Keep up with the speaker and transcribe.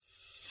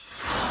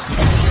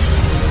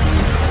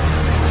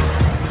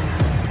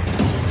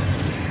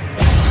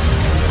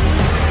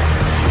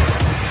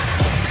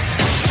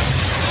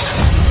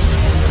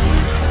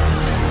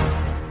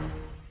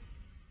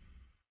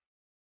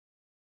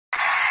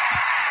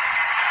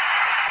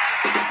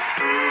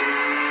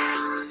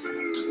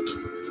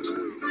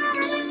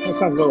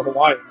sounds a little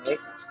Hawaiian, right?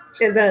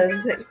 It does.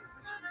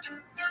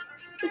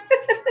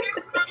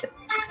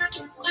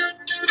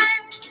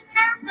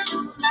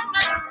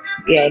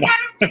 Yeah,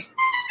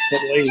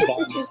 the lays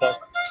on and stuff.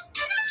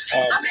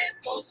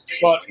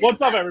 But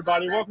what's up,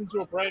 everybody? Welcome to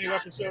a brand new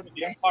episode of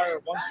the Empire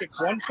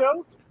 161 show.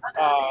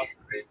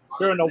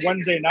 Here on a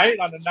Wednesday night,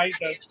 on a night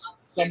that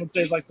someone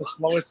says like the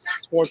slowest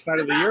sports night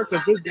of the year,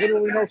 because there's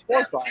literally no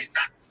sports on.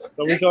 So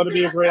we thought it'd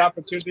be a great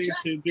opportunity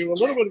to do a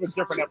little bit of a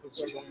different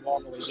episode than we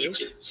normally do.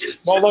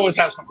 We'll always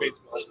have some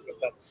baseball,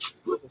 because that's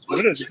what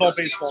it is. It's all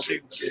baseball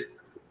teams.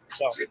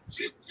 So,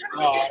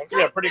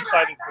 yeah, pretty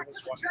excited for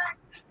this one.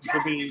 It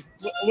could be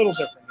a little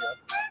different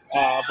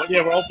here. But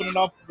yeah, we're opening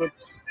up with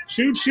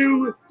Choo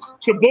Choo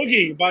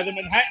Boogie by the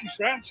Manhattan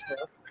Transfer.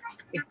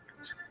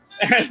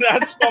 And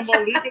that's from a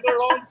League of Their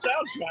Own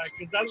soundtrack,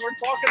 because as we're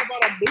talking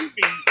about a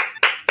movie,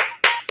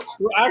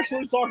 we're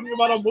actually talking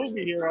about a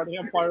movie here on the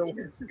Empire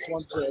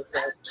 161 show. So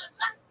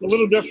it's a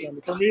little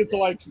different. For me, it's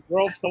like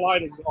worlds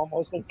colliding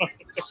almost.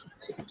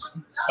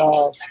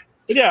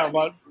 But yeah,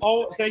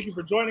 thank you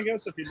for joining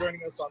us. If you're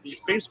joining us on the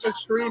Facebook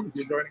stream, if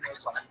you're joining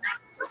us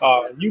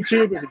on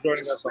YouTube, if you're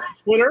joining us on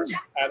Twitter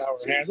at our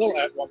handle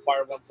at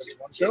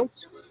OneFire161 Show,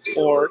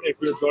 or if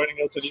you're joining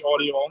us in the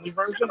audio-only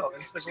version on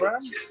Instagram,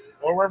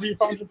 or wherever you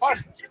found your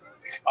podcast.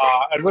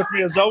 And with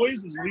me, as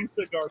always, is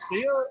Lisa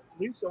Garcia.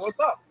 Lisa, what's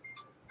up?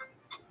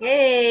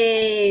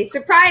 Hey,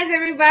 surprise,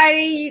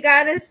 everybody. You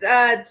got us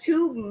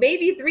 2,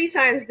 maybe 3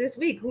 times this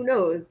week. Who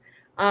knows?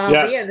 Yes.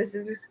 But yeah, this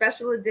is a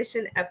special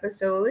edition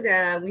episode.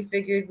 We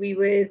figured we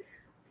would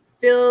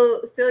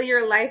fill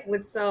your life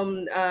with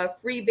some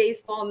free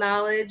baseball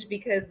knowledge,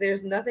 because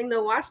there's nothing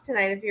to watch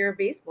tonight if you're a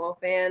baseball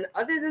fan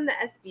other than the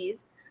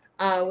ESPYs,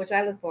 which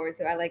I look forward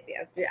to. I like the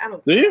ESPYs. I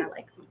don't think I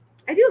like them.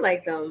 I do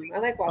like them. I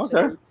like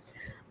watching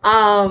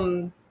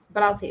them.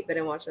 But I'll tape it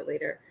and watch it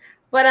later.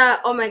 But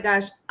oh my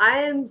gosh, I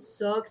am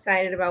so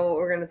excited about what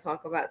we're going to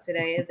talk about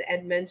today. As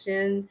Ed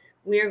mentioned,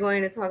 we are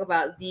going to talk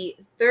about the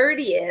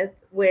 30th,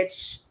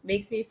 which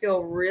makes me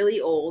feel really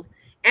old,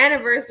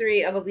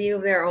 anniversary of A League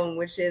of Their Own,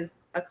 which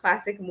is a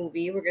classic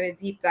movie. We're going to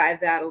deep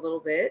dive that a little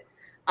bit.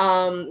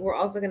 We're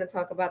also going to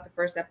talk about the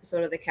first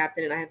episode of The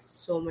Captain, and I have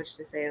so much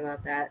to say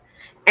about that.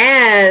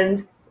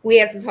 And we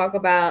have to talk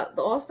about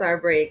the All-Star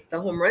break, the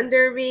Home Run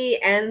Derby,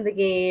 and the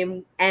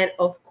game. And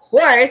of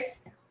course,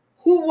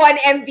 who won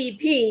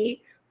MVP,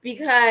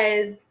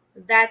 because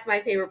that's my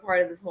favorite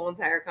part of this whole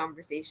entire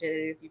conversation.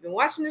 And if you've been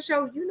watching the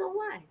show, you know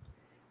why.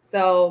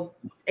 So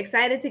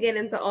excited to get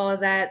into all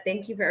of that.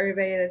 Thank you for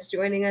everybody that's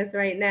joining us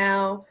right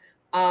now.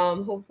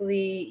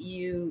 Hopefully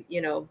you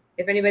know,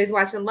 if anybody's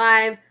watching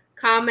live,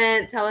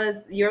 comment, tell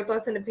us your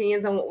thoughts and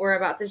opinions on what we're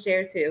about to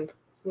share too.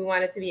 We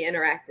want it to be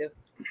interactive.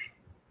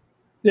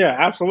 Yeah,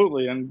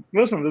 absolutely. And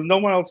listen, there's no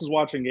one else is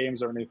watching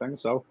games or anything,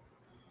 so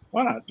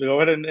why not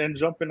go ahead and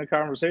jump into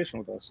conversation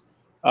with us?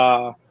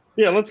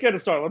 Yeah, let's get it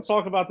started. Let's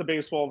talk about the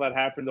baseball that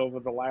happened over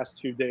the last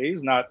 2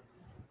 days. Not,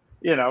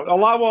 a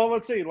lot. Well,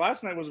 let's see.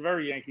 Last night was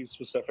very Yankees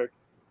specific,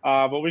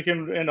 but we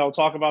can,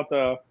 talk about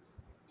the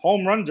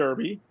Home Run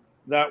Derby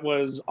that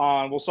was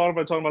on. We'll start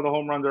by talking about the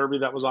Home Run Derby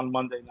that was on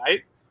Monday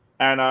night.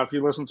 And if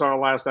you listen to our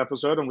last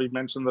episode, and we've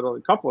mentioned it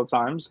a couple of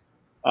times,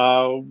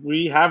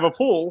 we have a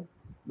pool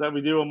that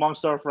we do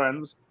amongst our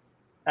friends,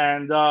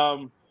 and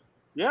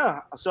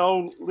yeah.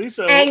 So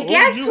Lisa, and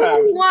guess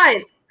who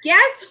won?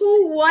 Guess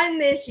who won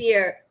this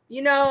year?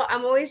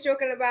 I'm always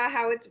joking about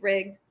how it's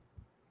rigged.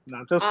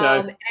 Not this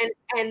guy.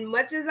 And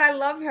much as I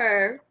love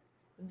her,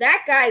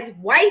 that guy's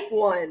wife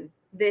won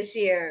this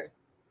year.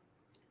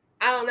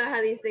 I don't know how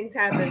these things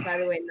happen. By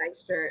the way,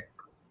 nice shirt.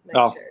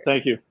 Nice shirt.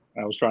 Thank you.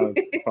 I was trying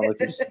to probably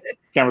keep the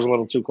camera's a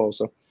little too close.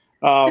 So,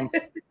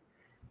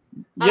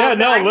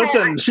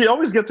 listen, she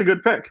always gets a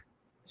good pick.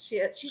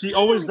 She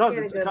always does.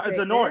 It's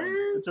annoying.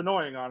 It's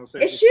annoying,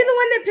 honestly. Is she the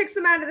one that picks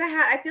them out of the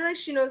hat? I feel like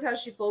she knows how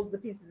she folds the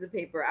pieces of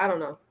paper. I don't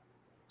know.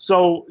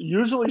 So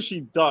usually she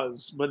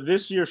does, but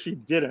this year she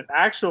didn't.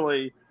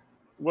 Actually,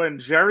 when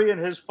Jerry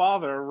and his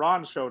father,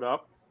 Ron, showed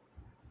up,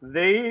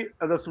 the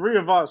 3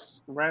 of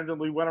us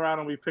randomly went around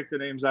and we picked the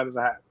names out of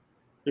the hat.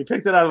 We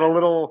picked it out of a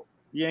little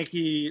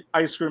Yankee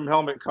ice cream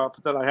helmet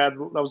cup that I had.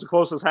 That was the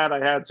closest hat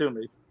I had to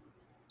me.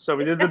 So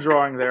we did the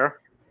drawing there.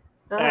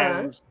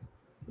 And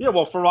yeah,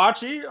 well,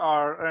 Faraci,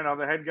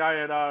 the head guy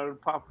at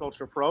Pop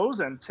Culture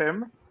Pros, and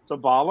Tim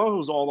Tabala,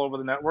 who's all over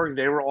the network,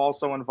 they were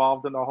also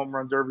involved in the Home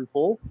Run Derby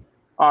pool.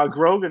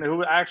 Grogan,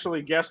 who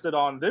actually guested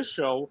on this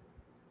show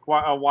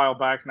a while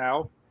back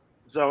now.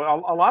 So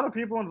a lot of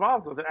people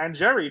involved with it. And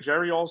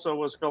Jerry also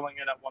was filling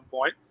in at one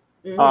point.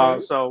 Mm-hmm.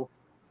 So,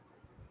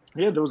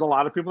 yeah, there was a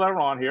lot of people that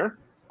were on here.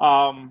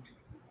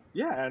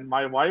 And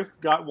my wife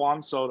got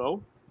Juan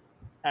Soto.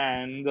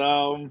 And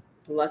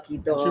lucky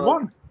dog. She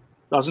won.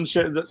 Doesn't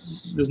share.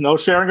 There's no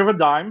sharing of a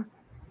dime.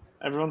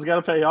 Everyone's got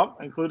to pay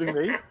up, including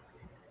me.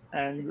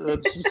 And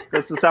that's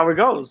just how it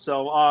goes.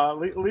 So,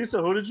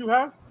 Lisa, who did you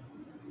have?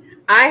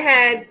 I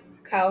had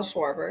Kyle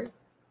Schwarber,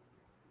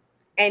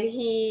 and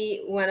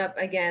he went up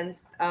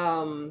against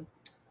Albert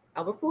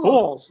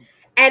Pujols.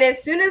 And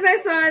as soon as I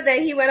saw that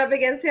he went up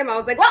against him, I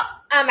was like,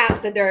 well, I'm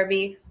out the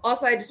Derby.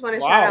 Also, I just want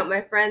to shout out my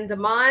friend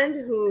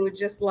Demond, who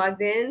just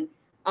logged in.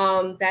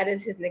 That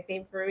is his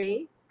nickname for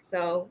me.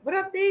 So what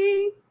up,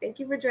 D? Thank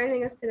you for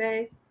joining us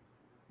today.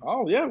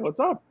 Oh, yeah.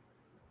 What's up?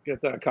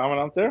 Get that comment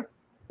out there.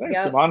 Thanks,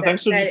 Demond.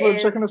 Thanks for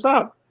checking us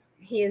out.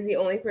 He is the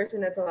only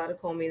person that's allowed to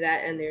call me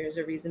that, and there's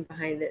a reason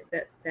behind it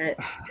that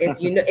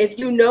if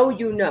you know,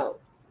 you know.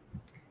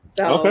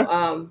 So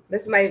okay.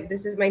 This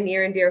is my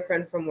near and dear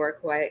friend from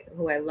work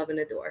who I love and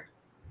adore.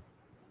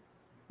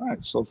 All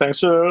right, so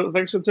thanks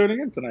for tuning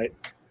in tonight.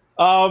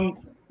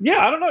 Yeah,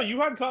 I don't know. You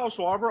had Kyle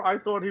Schwarber. I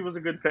thought he was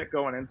a good pick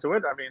going into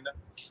it. I mean,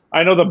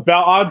 I know the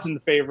odds in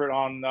favorite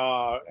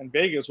in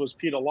Vegas was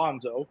Pete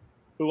Alonso,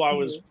 who I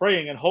was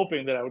praying and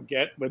hoping that I would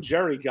get, but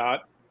Jerry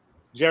got.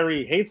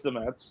 Jerry hates the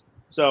Mets,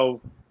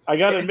 so I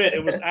got to admit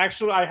it was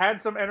actually I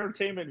had some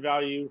entertainment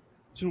value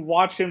to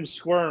watch him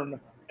squirm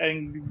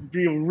and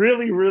be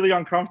really, really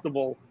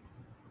uncomfortable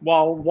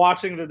while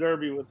watching the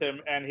Derby with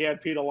him, and he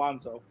had Pete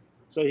Alonso.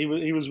 So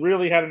he was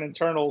really had an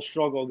internal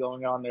struggle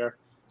going on there.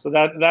 So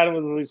that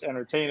was at least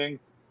entertaining.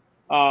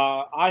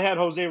 I had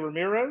Jose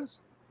Ramirez,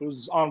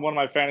 who's on one of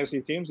my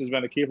fantasy teams. He's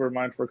been a keeper of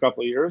mine for a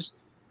couple of years.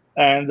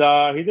 And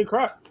he did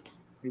crap.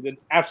 He did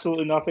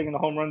absolutely nothing in the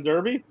home run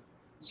derby.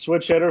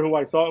 Switch hitter, who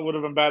I thought would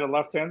have been batted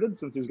left-handed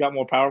since he's got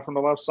more power from the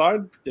left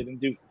side, he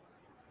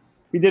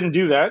didn't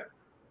do that.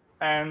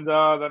 And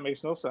that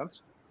makes no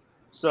sense.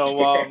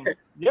 So,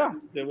 yeah,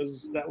 that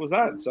was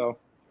that. So,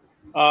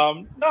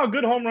 no,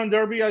 good home run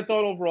derby. I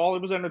thought overall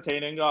it was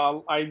entertaining.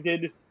 I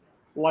did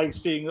like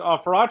seeing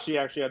Faraci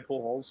actually had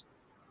Pujols,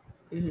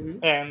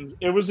 and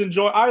it was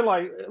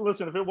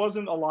listen, if it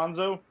wasn't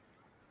Alonso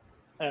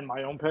and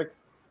my own pick,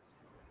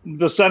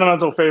 the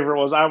sentimental favorite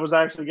was I was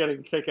actually getting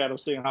a kick out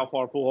of seeing how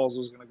far Pujols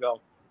was going to go.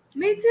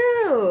 Me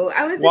too.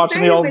 I was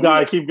watching the old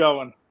guy keep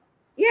going.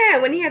 Yeah,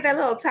 when he had that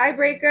little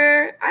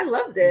tiebreaker, I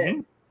loved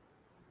it.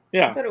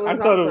 Yeah, I thought it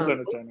was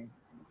entertaining.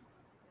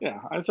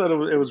 Yeah, I thought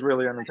it was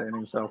really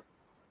entertaining. So,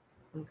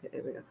 okay,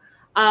 there we go.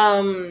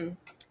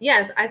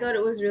 Yes, I thought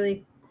it was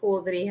really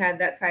cool that he had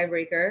that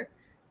tiebreaker.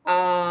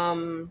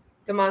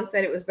 Damon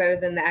said it was better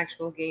than the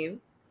actual game.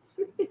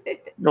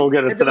 We'll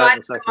get into that in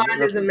a second.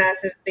 Damon is a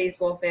massive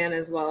baseball fan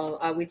as well.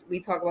 We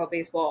talk about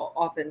baseball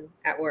often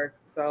at work.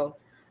 So,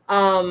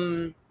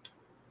 yeah,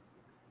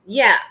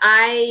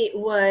 I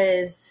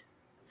was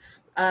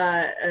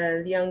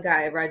the young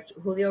guy,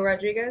 Julio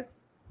Rodriguez.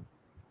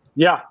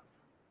 Yeah.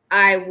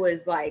 I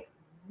was like,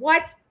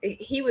 what?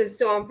 He was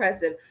so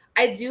impressive.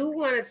 I do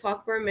want to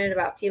talk for a minute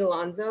about Pete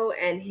Alonso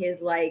and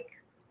his like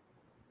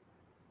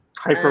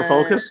hyper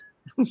focus.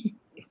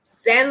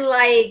 Zen,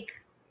 like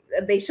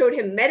they showed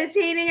him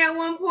meditating at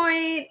one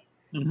point.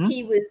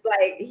 He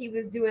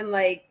was doing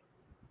like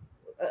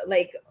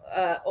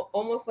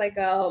almost like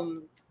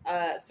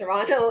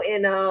Serrano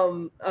in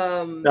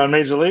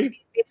Major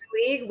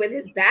League with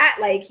his bat.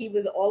 Like he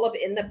was all up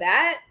in the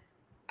bat.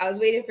 I was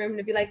waiting for him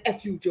to be like,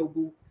 F you, Joe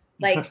Boo.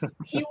 Like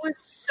he was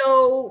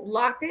so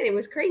locked in. It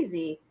was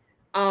crazy.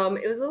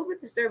 It was a little bit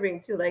disturbing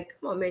too. Like,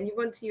 come on, man, you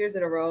won 2 years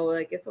in a row.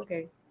 Like, it's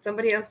okay.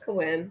 Somebody else can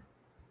win.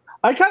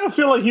 I kind of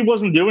feel like he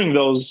wasn't doing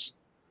those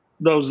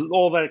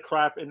all that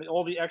crap and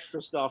all the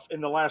extra stuff in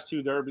the last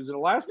two derbies. In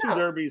the last two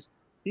derbies,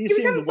 he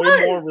seemed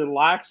way more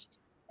relaxed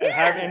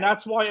and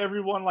that's why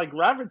everyone like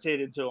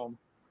gravitated to him.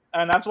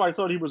 And that's why I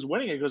thought he was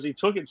winning it, because he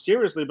took it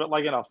seriously, but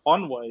like in a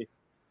fun way.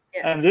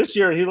 Yes. And this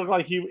year he looked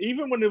like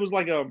even when it was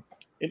like an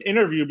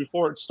interview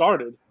before it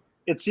started,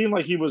 it seemed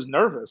like he was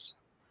nervous.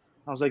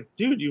 I was like,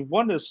 dude, you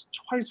won this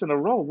twice in a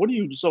row. What are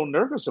you so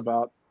nervous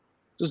about?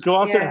 Just go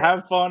out there and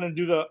have fun and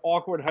do the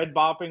awkward head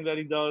bopping that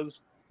he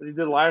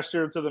did last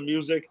year to the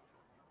music.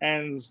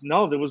 And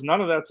no, there was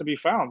none of that to be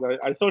found.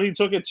 I thought he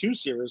took it too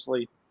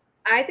seriously.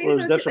 I think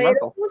so. It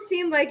almost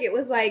seemed like it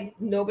was like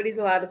nobody's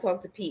allowed to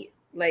talk to Pete.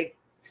 Like,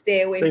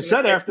 stay away from They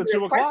said after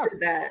 2 o'clock.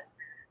 That.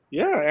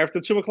 Yeah, after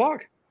 2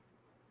 o'clock.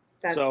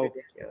 That's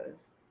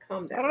ridiculous.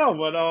 Calm down. I don't know,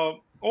 but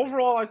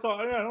overall, I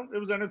thought it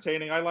was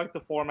entertaining. I liked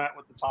the format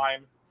with the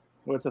time,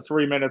 with the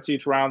 3 minutes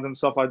each round and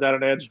stuff like that.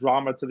 It adds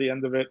drama to the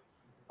end of it,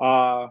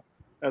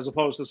 as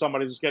opposed to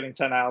somebody just getting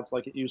 10 outs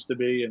like it used to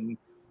be. And,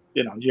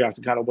 you have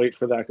to kind of wait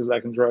for that because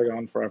that can drag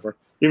on forever.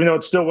 Even though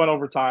it still went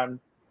overtime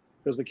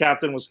because the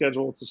captain was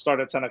scheduled to start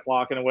at 10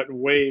 o'clock and it went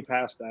way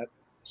past that.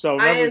 So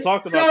remember, we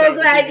talked about that. So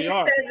glad you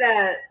said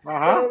that.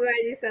 So glad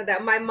you said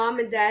that. My mom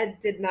and dad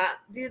did not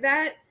do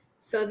that.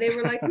 So they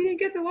were like, we didn't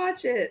get to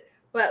watch it.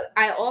 But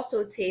I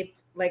also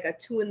taped like a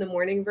 2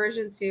 a.m.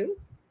 version too.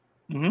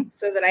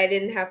 So that I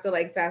didn't have to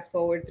like fast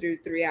forward through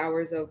 3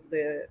 hours of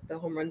the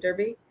home run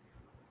derby.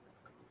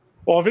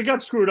 Well, if it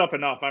got screwed up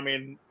enough, I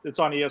mean, it's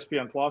on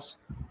ESPN Plus.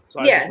 So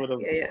I would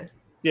have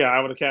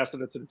casted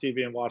it to the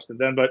TV and watched it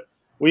then. But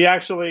we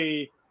had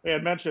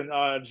mentioned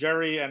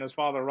Jerry and his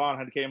father Ron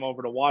had came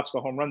over to watch the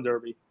home run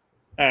derby,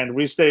 and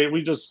we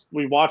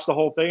watched the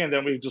whole thing, and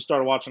then we just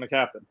started watching the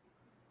captain.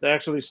 They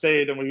actually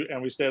stayed, and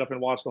we stayed up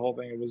and watched the whole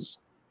thing. It was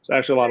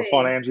actually a lot of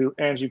fun.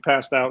 Angie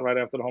passed out right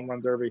after the home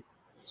run derby,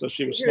 so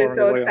she was snoring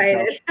so away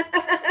excited.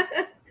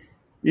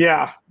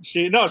 Yeah,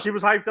 she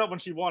was hyped up when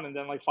she won, and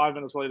then like 5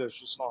 minutes later,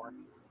 she's snoring.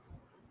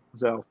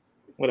 So,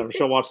 whatever.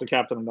 She'll watch the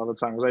captain another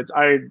time. 'Cause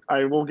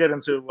I will get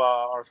into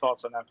our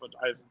thoughts on that, but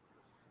I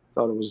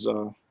thought it was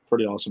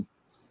pretty awesome.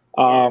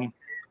 Yeah.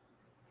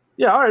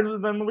 Yeah, all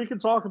right. Then we can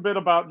talk a bit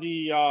about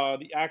the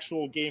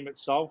actual game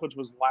itself, which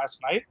was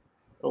last night.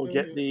 We'll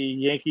get the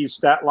Yankees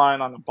stat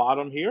line on the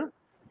bottom here.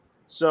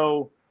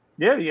 So,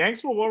 yeah, the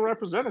Yanks were well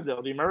represented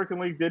though. The American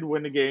League did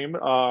win the game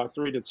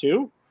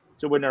 3-2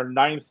 to win their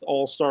 9th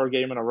All-Star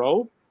game in a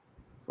row.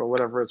 For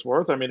whatever it's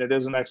worth, I mean, it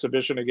is an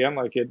exhibition again,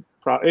 like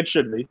it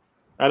should be.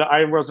 And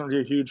I wasn't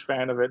a huge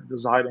fan of it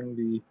deciding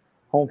the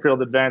home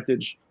field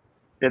advantage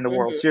in the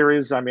World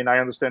Series. I mean, I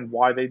understand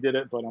why they did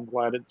it, but I'm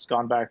glad it's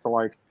gone back to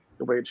like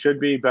the way it should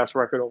be. Best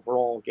record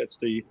overall gets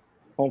the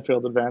home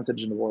field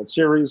advantage in the World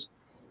Series.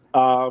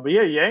 But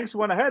yeah, Yanks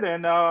went ahead,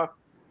 and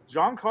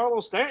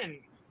Giancarlo Stanton,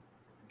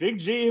 Big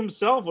G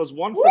himself, was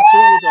 1 for 2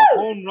 with a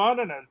home run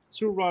and a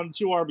 2-run,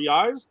 2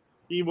 RBIs.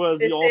 He was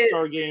the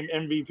All-Star Game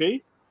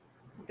MVP.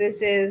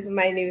 This is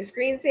my new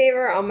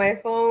screensaver on my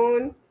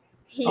phone.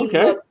 He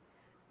looks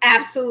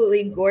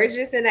absolutely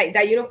gorgeous, and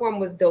that uniform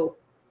was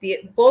dope.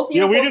 Both uniforms.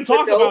 Yeah, we didn't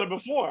talk about it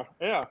before.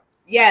 Yeah.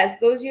 Yes,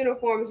 those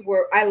uniforms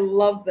were. I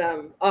love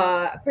them.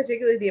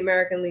 Particularly the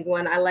American League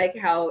one. I like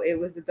how it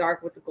was the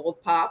dark with the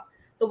gold pop.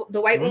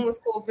 The white one was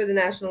cool for the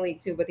National League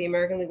too, but the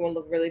American League one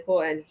looked really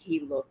cool, and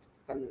he looked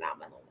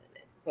phenomenal in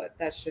it. But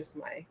that's just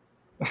my.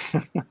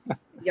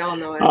 Y'all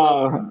know I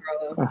love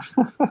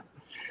Giancarlo.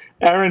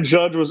 Aaron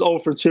Judge was 0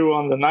 for 2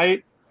 on the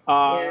night.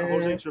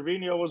 Jose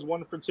Trevino was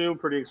 1 for 2.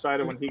 Pretty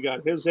excited when he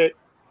got his hit.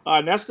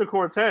 Nestor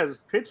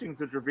Cortez pitching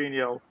to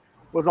Trevino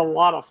was a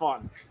lot of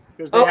fun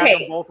because they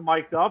had them both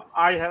mic'd up.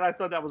 I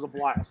thought that was a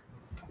blast.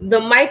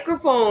 The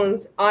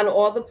microphones on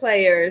all the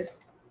players.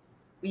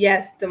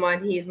 Yes,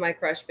 Damon, he's my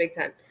crush big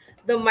time.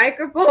 The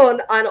microphone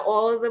on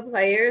all of the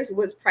players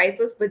was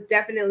priceless, but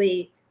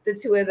definitely the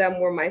two of them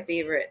were my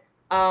favorite.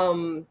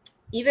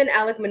 Even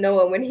Alek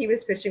Manoah, when he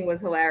was pitching,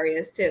 was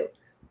hilarious too.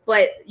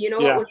 But you know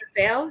what was a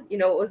fail? You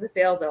know what was a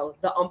fail though?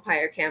 The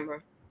umpire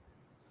camera.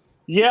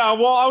 Yeah,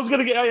 well, I was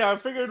gonna get. Yeah, I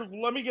figured.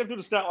 Let me get through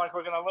the stat line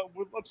quick, and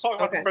let's talk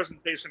about the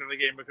presentation of the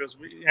game because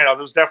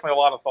there's definitely a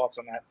lot of thoughts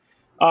on that.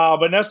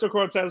 But Nestor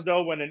Cortez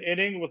though went an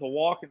inning with a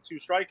walk and 2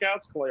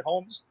 strikeouts. Clay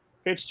Holmes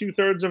pitched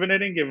 2/3 of an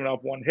inning, giving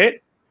up 1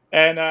 hit,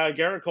 and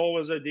Garrett Cole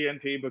was a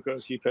DNP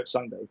because he pitched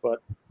Sunday,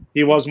 but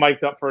he was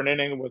mic'd up for an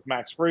inning with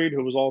Max Fried,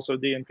 who was also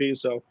DNP.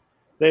 So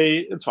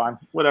it's fine,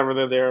 whatever,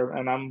 they're there,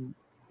 and I'm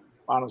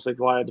honestly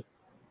glad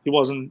he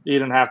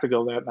didn't have to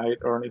go that night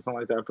or anything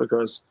like that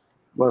because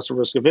less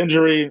risk of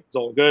injury. It's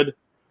all good.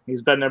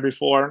 He's been there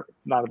before.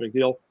 Not a big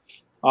deal.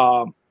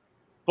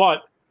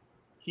 But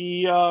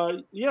he,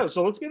 so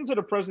let's get into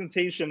the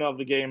presentation of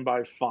the game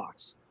by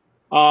Fox.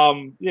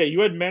 You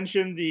had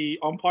mentioned the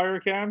umpire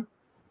cam.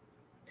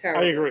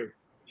 Terrible. I agree.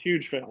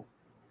 Huge fail.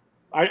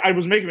 I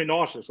was making me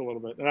nauseous a little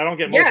bit, and I don't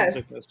get motion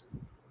sickness.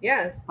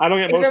 Yes. I don't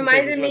get motion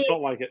sickness, but I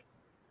felt like it.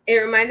 It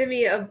reminded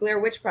me of Blair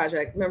Witch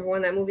Project. Remember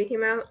when that movie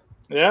came out?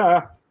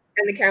 Yeah.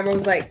 And the camera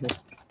was like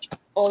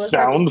all the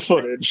found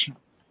footage.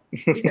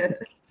 Yeah.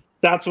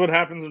 That's what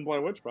happens in Blair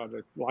Witch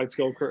Project. Lights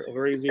go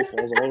crazy,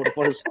 falls all over the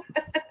place.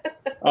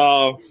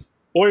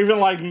 Or even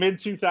like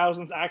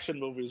mid-2000s action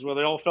movies where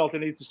they all felt the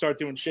need to start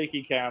doing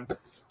shaky cam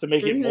to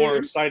make it more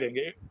exciting.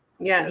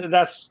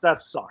 That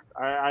sucked.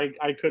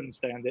 I couldn't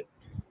stand it.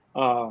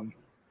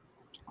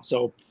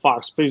 So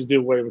Fox, please do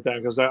away with that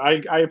because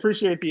I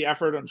appreciate the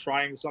effort on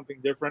trying something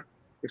different,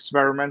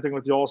 experimenting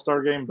with the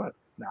All-Star game, but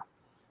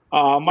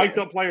no. Mic'd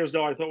up players,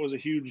 though, I thought was a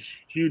huge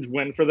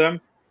win for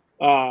them.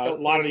 A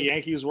lot of the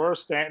Yankees were.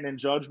 Stanton and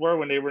Judge were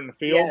when they were in the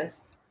field.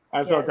 Yes.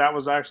 I thought that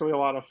was actually a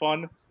lot of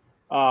fun.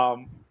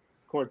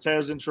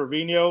 Cortez and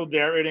Trevino,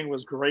 their inning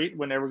was great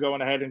when they were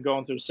going ahead and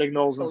going through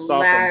signals and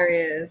stuff.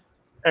 Hilarious.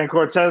 And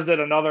Cortez did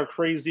another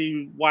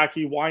crazy,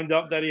 wacky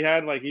wind-up that he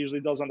had, like he usually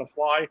does on the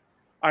fly.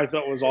 I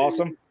thought was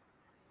awesome.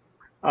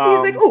 He's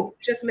like, "Oh,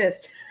 just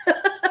missed."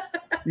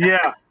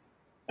 Yeah.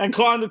 And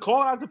calling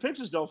out the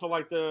pitches though for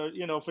like for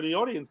the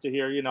audience to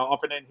hear,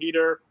 up and in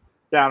heater,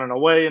 down and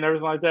away, and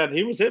everything like that. And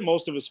he was hitting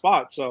most of his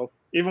spots. So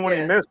even when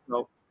he missed,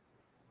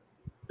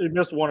 he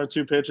missed 1 or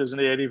 2 pitches,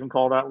 and he had even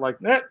called out like,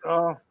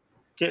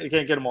 can't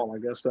get them all. I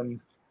guess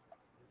then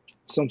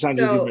sometimes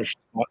you do miss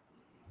a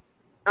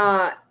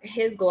spot.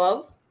 His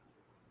glove,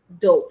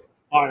 dope.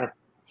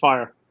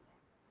 Fire.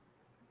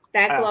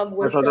 That glove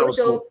was so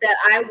dope that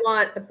I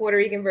want the Puerto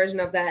Rican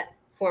version of that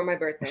for my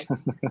birthday.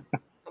 I'm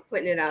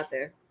putting it out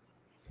there.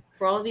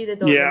 For all of you that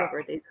don't know my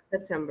birthday's in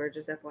September,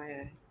 just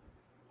FYI.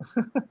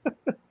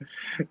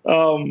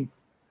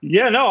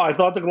 I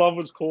thought the glove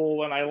was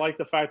cool, and I like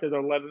the fact that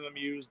they're letting them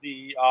use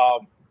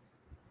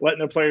letting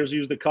the players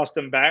use the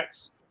custom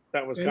bats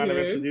that was kind of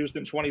introduced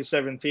in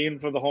 2017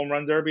 for the Home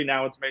Run Derby.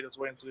 Now it's made its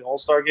way into the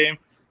All-Star game.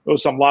 There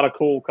was a lot of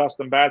cool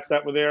custom bats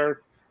that were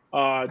there.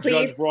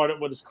 Judge brought it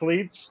with his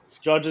cleats.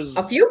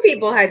 A few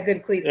people had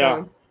good cleats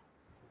on.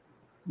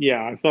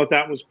 Yeah, I thought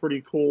that was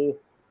pretty cool.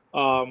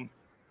 I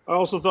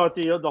also thought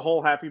the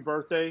whole happy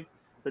birthday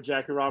for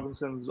Jackie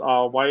Robinson's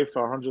wife,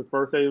 her 100th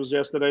birthday was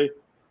yesterday.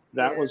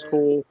 That was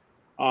cool.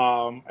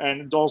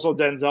 And also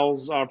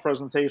Denzel's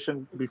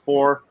presentation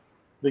before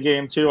the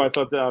game too. I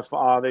thought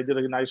that they did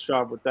a nice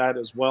job with that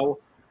as well.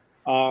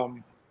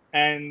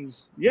 And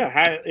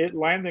yeah, it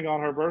landing on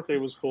her birthday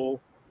was cool.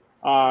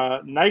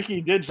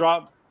 Nike did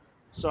drop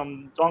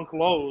some Dunk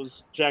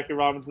Lows, Jackie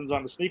Robinson's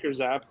on the sneakers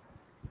app.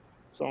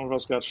 Some of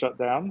us got shut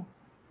down.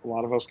 A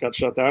lot of us got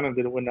shut down and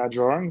didn't win that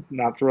drawing.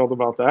 Not thrilled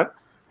about that,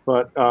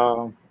 but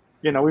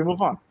we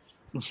move on.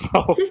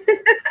 So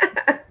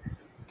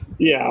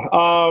yeah.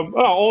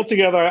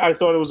 Altogether, I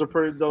thought it was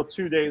those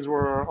 2 days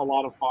were a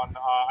lot of fun.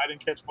 I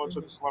didn't catch much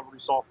of the celebrity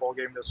softball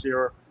game this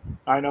year.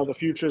 I know the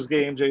Futures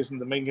game, Jason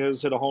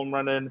Dominguez hit a home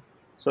run in,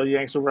 so the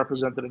Yanks were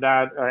represented in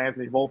that.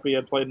 Anthony Volpe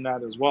had played in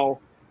that as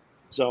well.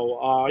 So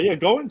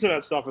going to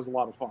that stuff is a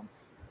lot of fun.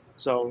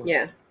 So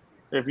yeah,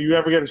 if you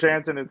ever get a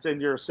chance and it's in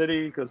your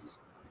city, because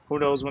who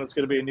knows when it's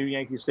going to be a new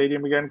Yankee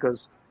Stadium again,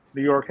 because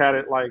New York had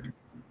it like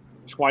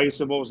twice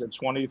in,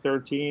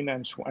 2013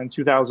 and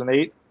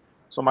 2008.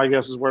 So my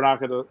guess is we're not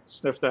going to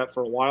sniff that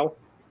for a while.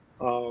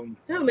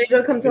 maybe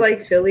it'll come to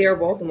like Philly or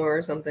Baltimore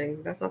or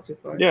something. That's not too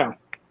far. Yeah,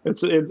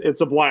 it's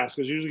a blast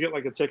because you usually get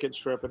like a ticket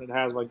strip and it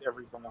has like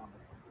everything on it.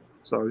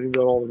 So you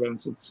go to all the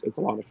events. It's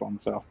a lot of fun.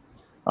 So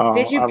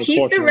did you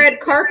peep the red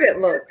carpet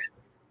looks?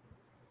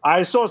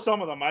 I saw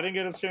some of them. I didn't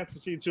get a chance to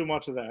see too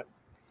much of that.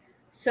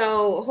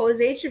 So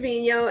Jose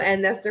Trevino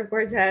and Nestor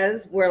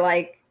Cortez were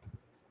like,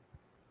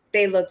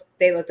 they looked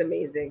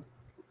amazing.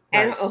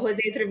 Nice. And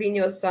Jose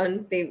Trevino's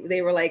son,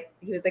 they were like,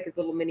 he was like his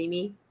little mini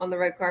me on the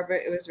red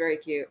carpet. It was very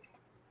cute.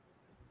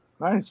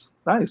 Nice.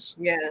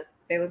 Yeah,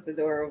 they looked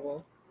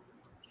adorable.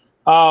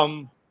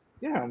 In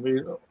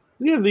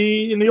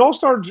the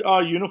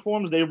All-Star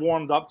uniforms, they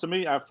warmed up to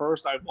me. At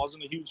first, I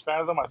wasn't a huge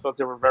fan of them. I thought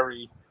they were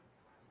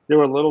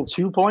a little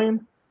too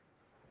plain.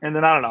 And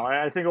then I don't know.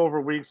 I think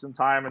over weeks and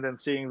time, and then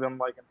seeing them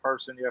like in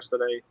person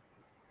yesterday,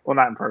 well,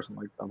 not in person,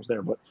 like I was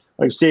there, but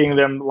like seeing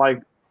them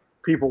like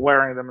people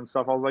wearing them and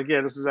stuff, I was like,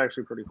 yeah, this is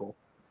actually pretty cool.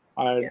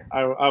 I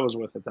was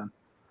with it then.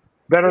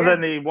 Better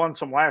than the ones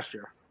from last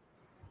year.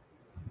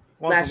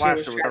 Ones from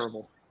last year were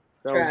terrible.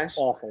 That was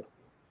awful.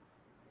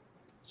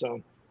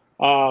 So,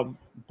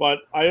 but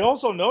I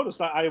also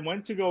noticed I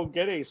went to go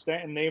get a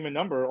Stanton name and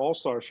number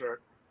All-Star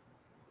shirt,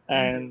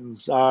 and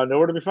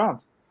nowhere to be found.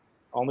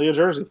 Only a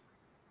jersey.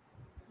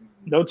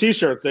 No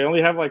T-shirts. They only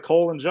have like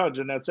Cole and Judge,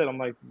 and that's it. I'm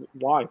like,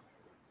 why?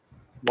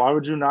 Why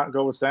would you not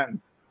go with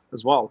Stanton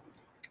as well?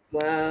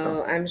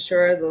 Well, I'm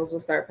sure those will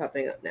start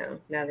popping up now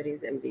that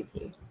he's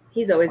MVP.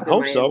 He's always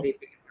been my MVP.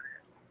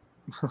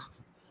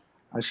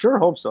 I sure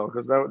hope so,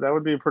 because that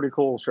would be a pretty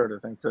cool shirt, I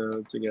think,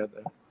 to get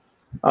there.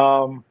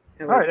 All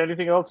right.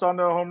 Anything else on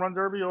the Home Run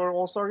Derby or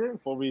All-Star game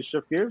before we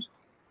shift gears?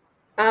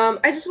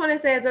 I just want to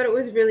say I thought it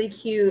was really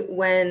cute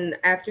when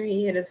after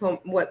he hit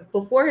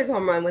before his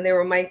home run, when they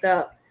were mic'd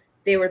up,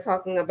 they were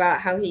talking about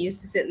how he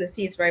used to sit in the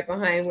seats right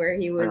behind where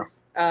he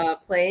was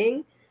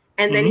playing.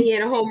 And then he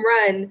hit a home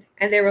run,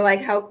 and they were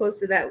like, how close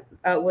to that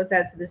was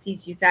that to the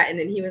seats you sat in?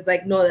 And he was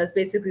like, no, that's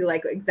basically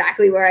like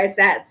exactly where I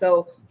sat.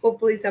 So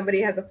hopefully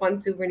somebody has a fun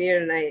souvenir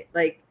tonight.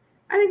 Like,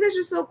 I think that's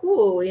just so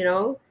cool, you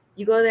know?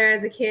 You go there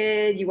as a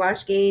kid, you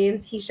watch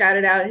games. He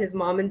shouted out his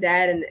mom and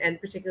dad, and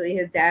particularly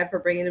his dad for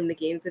bringing him to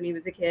games when he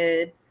was a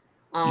kid.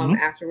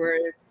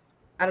 Afterwards,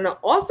 I don't know.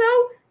 Also,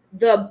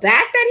 the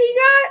bat that he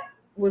got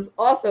was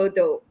also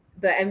dope.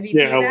 The MVP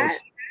bat.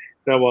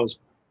 That was.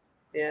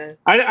 Yeah.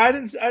 I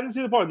didn't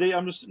see the part. He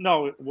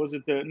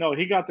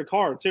got the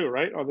car too,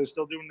 right? Are they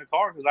still doing the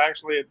car? Because I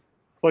actually had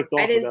clicked off.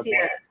 I didn't see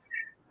that.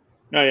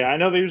 No, yeah, I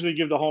know they usually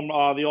give the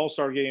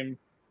All-Star game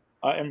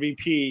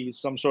MVP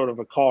some sort of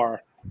a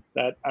car.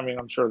 That, I mean,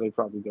 I'm sure they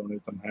probably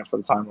donate them half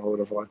of the time or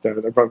whatever like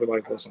that. They're probably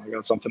like, listen, I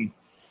got something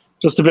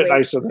just a bit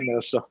nicer than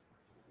this.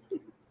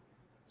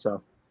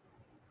 So,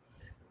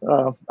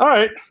 all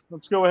right,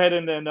 let's go ahead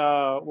and then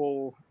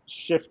we'll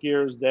shift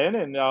gears then.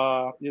 And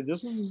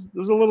this is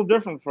a little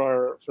different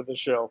for the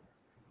show.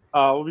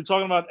 We'll be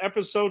talking about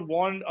episode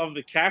 1 of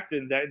The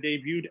Captain that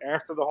debuted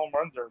after the Home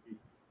Run Derby.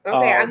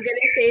 Okay, I'm going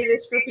to say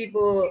this for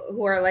people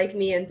who are like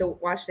me and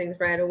don't watch things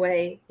right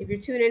away. If you're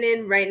tuning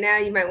in right now,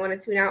 you might want to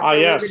tune out for a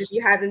little bit if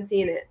you haven't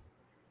seen it.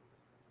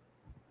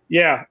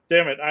 Yeah,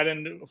 damn it. I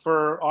didn't.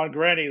 On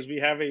Granny's, we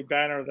have a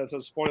banner that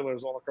says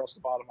spoilers all across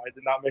the bottom. I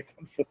did not make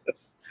one for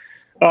this.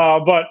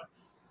 But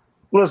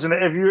listen,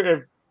 if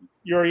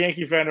you're a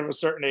Yankee fan of a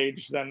certain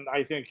age, then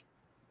I think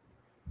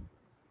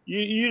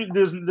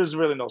there's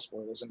really no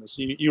spoilers in this.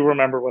 You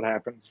remember what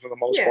happened for the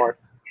most part.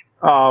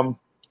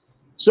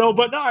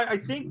 But no, I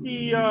think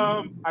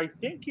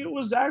it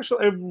was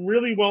actually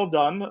really well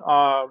done.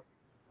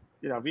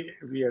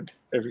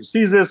 If he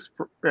sees this,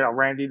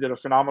 Randy did a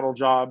phenomenal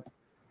job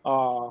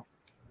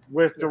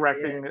with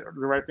directing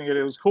it.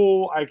 It was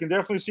cool. I can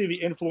definitely see the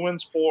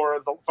influence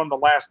from The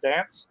Last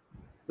Dance.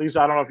 At least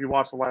I don't know if you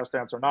watched The Last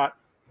Dance or not,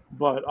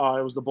 but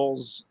it was the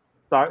Bulls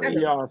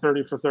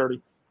 30 for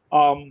 30.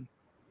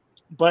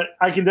 But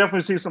I can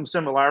definitely see some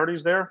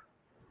similarities there.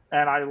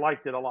 And I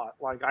liked it a lot.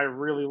 Like, I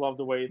really loved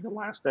the way The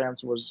Last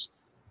Dance was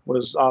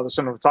was the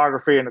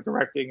cinematography and the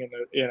directing and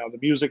the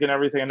music and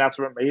everything, and that's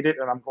what made it.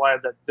 And I'm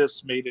glad that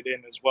this made it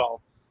in as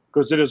well,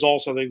 because it is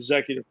also the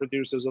executive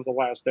producers of The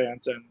Last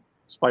Dance and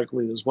Spike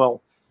Lee as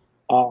well.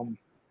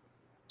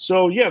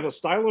 So yeah, the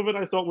style of it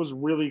I thought was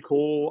really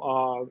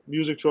cool.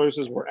 Music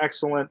choices were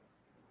excellent.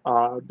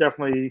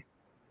 Definitely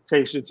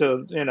takes you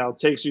to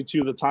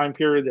the time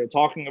period they're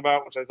talking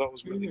about, which I thought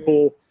was really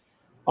cool.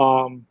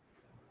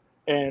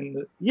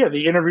 And yeah,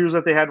 the interviews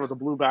that they had with the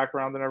blue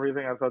background and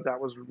everything, I thought that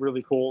was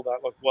really cool. That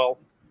looked well.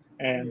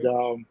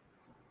 And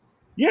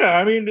yeah,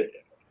 I mean,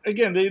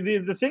 again,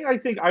 the thing I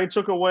think I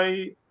took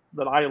away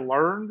that I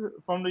learned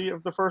from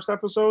the first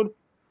episode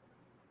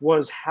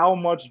was how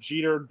much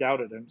Jeter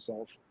doubted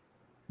himself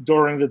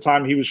during the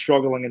time he was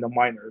struggling in the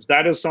minors.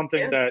 That is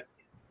something that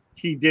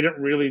he didn't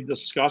really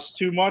discuss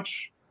too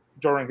much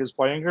during his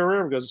playing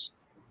career, because,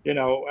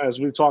 as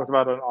we've talked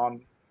about it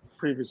on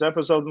previous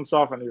episodes and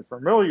stuff, and you're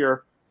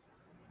familiar,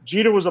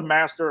 Jeter was a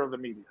master of the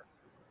media.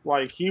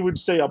 Like, he would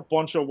say a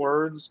bunch of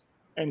words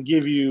and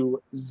give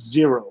you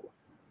zero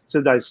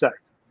to dissect.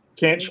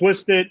 Can't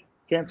twist it.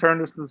 Can't turn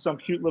this into some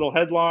cute little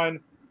headline.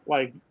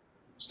 Like,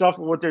 stuff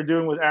what they're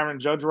doing with Aaron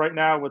Judge right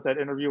now with that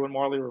interview with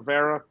Marly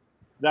Rivera,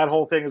 that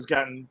whole thing has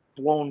gotten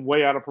blown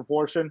way out of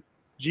proportion.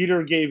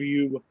 Jeter gave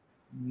you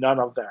none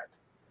of that.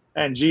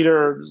 And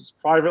Jeter's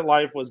private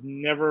life was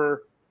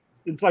never,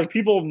 it's like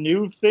people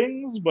knew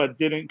things but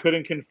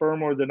couldn't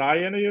confirm or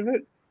deny any of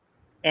it.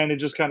 And it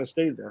just kind of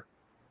stayed there.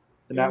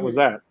 And that was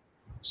that.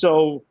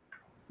 So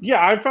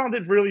yeah, I found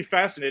it really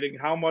fascinating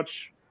how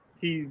much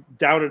he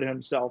doubted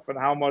himself and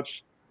how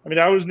much, I mean,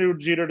 I always knew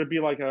Jeter to be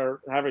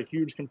have a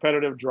huge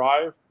competitive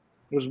drive.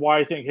 It was why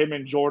I think him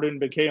and Jordan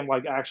became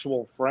like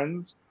actual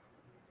friends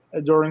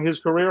during his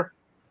career,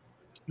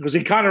 because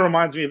he kind of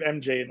reminds me of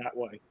MJ in that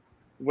way,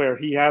 where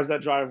he has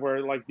that drive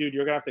where, like, dude,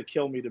 you're gonna have to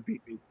kill me to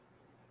beat me,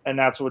 and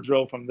that's what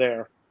drove him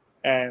there.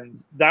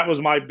 And that was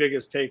my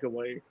biggest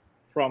takeaway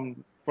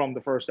from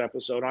the first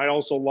episode. I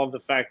also love the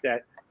fact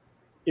that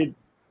it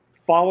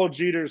followed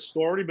Jeter's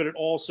story, but it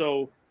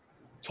also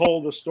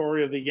told the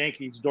story of the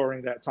Yankees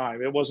during that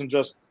time. It wasn't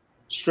just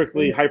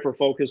strictly hyper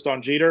focused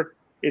on Jeter.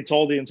 It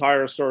told the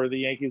entire story of the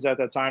Yankees at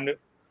that time.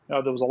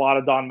 There was a lot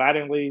of Don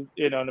Mattingly,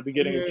 in the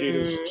beginning of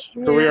Jeter's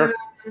career,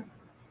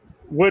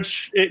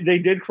 which they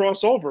did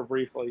cross over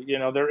briefly.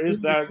 There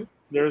is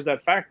that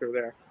factor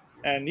there.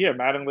 And yeah,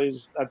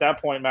 at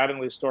that point,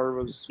 Mattingly's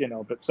story was,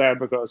 a bit sad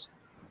because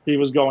he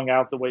was going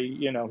out the way,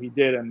 he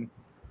did. And,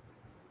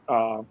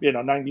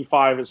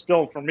 95 is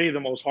still, for me, the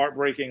most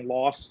heartbreaking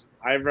loss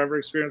I've ever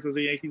experienced as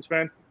a Yankees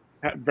fan.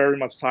 Very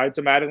much tied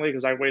to Mattingly,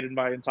 because I waited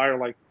my entire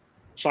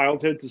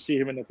childhood to see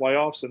him in the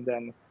playoffs, and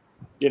then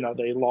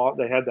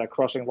they had that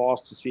crushing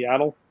loss to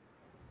Seattle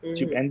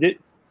to end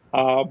it.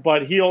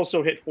 But he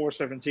also hit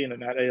 417 in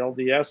that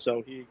ALDS,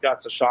 so he got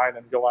to shine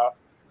and go out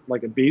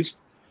like a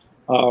beast.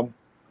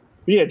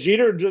 Yeah,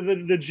 Jeter.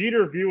 The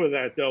Jeter view of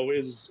that, though,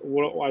 is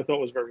what I thought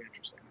was very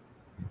interesting.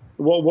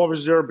 What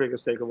was your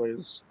biggest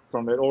takeaways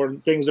from it, or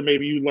things that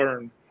maybe you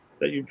learned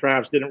that you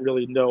perhaps didn't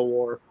really know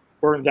or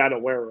weren't that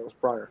aware of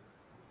prior?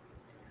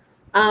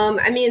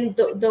 I mean,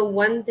 the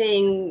one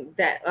thing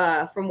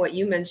that from what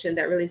you mentioned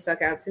that really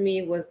stuck out to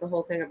me was the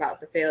whole thing about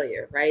the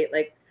failure, right?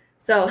 Like,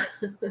 so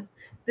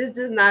this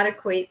does not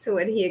equate to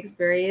what he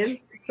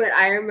experienced, but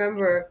I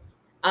remember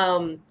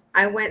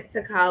I went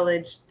to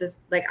college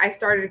I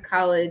started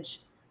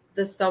college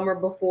the summer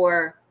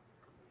before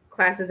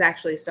classes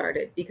actually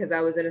started, because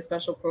I was in a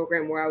special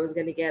program where I was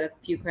going to get a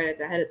few credits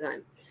ahead of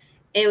time.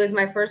 It was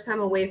my first time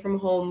away from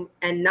home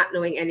and not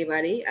knowing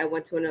anybody. I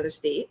went to another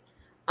state.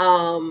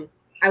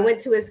 I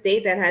went to a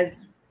state that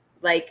has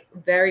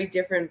very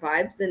different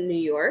vibes than New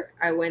York.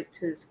 I went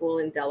to school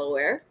in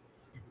Delaware.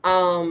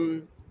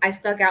 I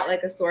stuck out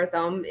like a sore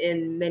thumb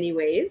in many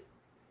ways,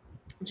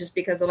 just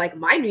because of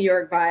my New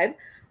York vibe.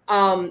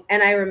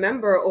 And I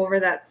remember over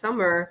that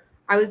summer,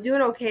 I was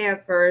doing okay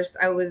at first.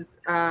 I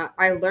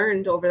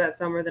learned over that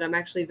summer that I'm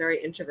actually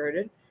very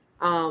introverted.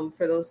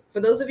 For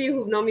those of you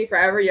who've known me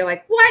forever, you're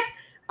like,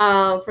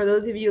 what? For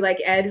those of you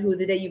like Ed, who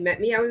the day you met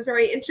me, I was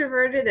very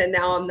introverted, and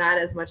now I'm not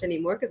as much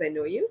anymore because I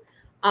know you.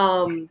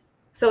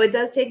 So it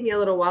does take me a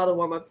little while to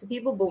warm up to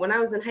people. But when I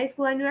was in high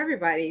school, I knew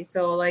everybody.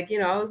 So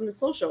I was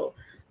social.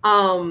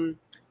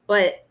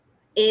 But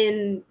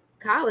in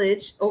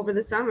college over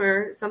the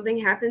summer, something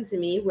happened to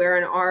me where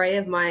an RA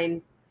of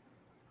mine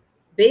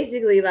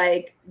basically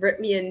ripped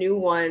me a new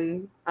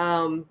one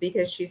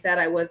because she said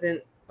I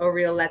wasn't a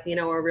real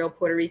Latino or a real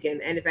Puerto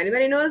Rican. And if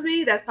anybody knows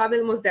me, that's probably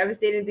the most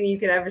devastating thing you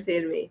could ever say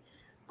to me.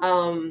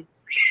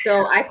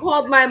 So I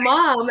called my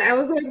mom. I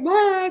was like,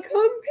 Ma,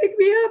 come pick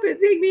me up and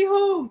take me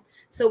home.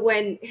 So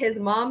when his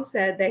mom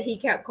said that he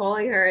kept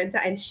calling her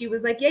and she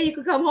was like, yeah, you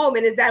could come home.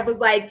 And his dad was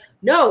like,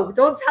 no,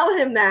 don't tell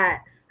him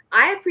that.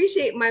 I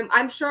appreciate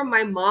I'm sure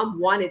my mom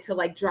wanted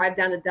to drive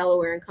down to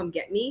Delaware and come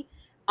get me.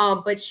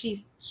 But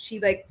she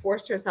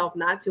forced herself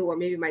not to, or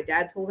maybe my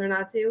dad told her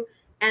not to.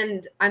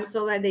 And I'm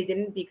so glad they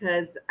didn't,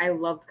 because I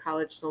loved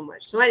college so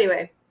much. So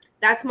anyway,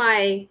 that's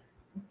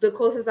the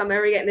closest I'm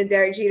ever getting to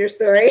Derek Jeter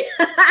story.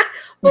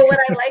 But what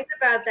I liked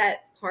about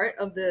that part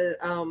of the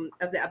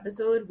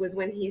episode was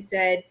when he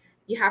said,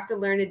 "You have to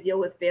learn to deal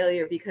with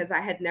failure because I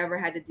had never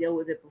had to deal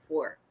with it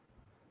before."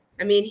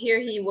 I mean, here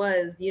he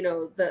was,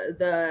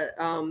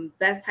 the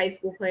best high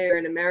school player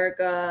in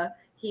America.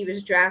 He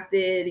was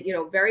drafted,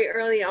 very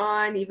early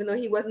on, even though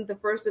he wasn't the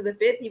first or the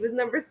fifth, he was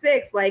number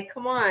 6. Like,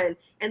 come on.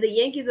 And the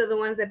Yankees are the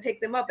ones that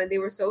picked him up, and they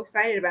were so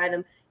excited about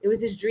him. It was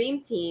his dream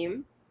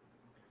team.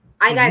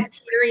 I got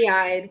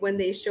teary-eyed when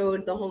they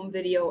showed the home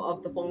video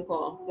of the phone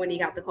call when he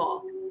got the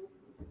call.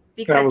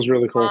 Because that was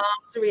really cool.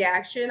 Mom's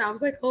reaction, I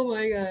was like, oh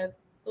my God.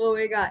 Oh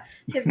my God.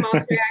 His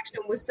mom's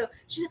reaction was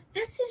she's like,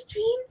 that's his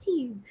dream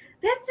team.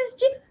 That's his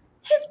dream.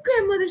 His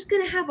grandmother's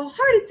going to have a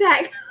heart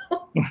attack.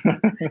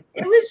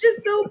 It was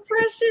just so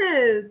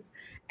precious.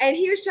 And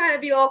he was trying to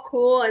be all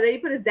cool. And then he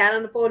put his dad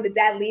on the phone. The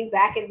dad leaned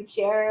back in the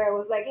chair and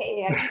was like,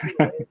 hey,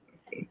 how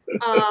you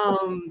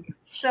doing?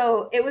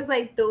 So it was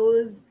like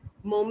those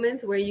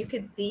moments where you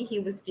could see he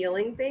was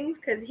feeling things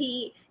because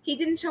he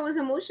didn't show his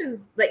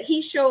emotions. Like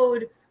he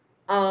showed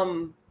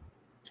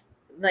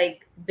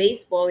like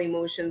baseball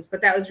emotions, but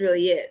that was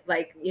really it.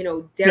 Like,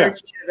 Derek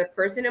Jeter, the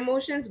person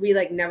emotions, we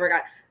like never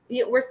got.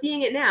 We're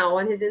seeing it now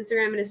on his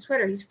Instagram and his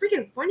Twitter. He's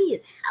freaking funny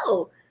as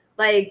hell.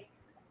 Like,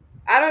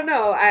 I don't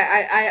know.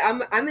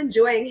 I'm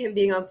enjoying him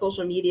being on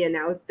social media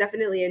now. It's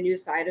definitely a new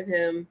side of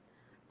him.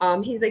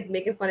 He's like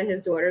making fun of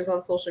his daughters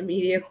on social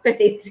media when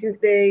they do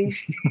things.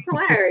 It's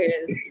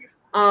hilarious.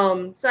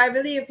 So I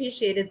really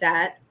appreciated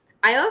that.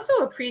 I also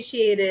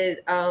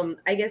appreciated,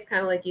 I guess,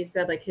 kind of like you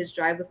said, like his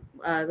drive with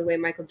the way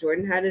Michael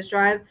Jordan had his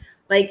drive.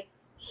 Like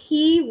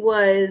he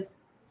was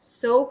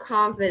so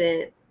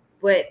confident,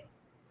 but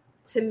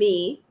to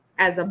me,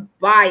 as a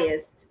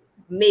biased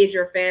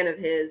major fan of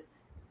his,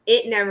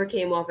 it never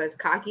came off as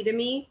cocky to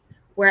me.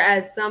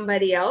 Whereas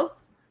somebody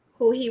else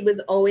who he was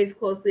always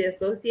closely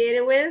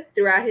associated with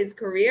throughout his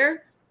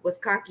career was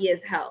cocky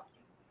as hell.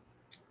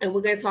 And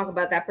we're going to talk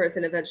about that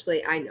person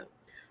eventually, I know.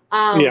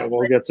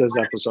 We'll get to his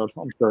episode,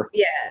 I'm sure.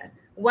 Yeah.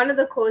 One of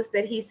the quotes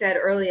that he said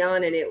early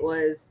on, and it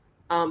was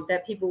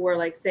that people were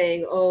like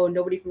saying, oh,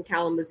 nobody from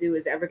Kalamazoo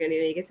is ever going to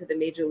make it to the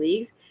major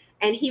leagues.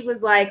 And he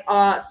was like,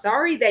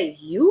 sorry that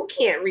you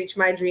can't reach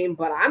my dream,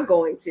 but I'm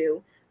going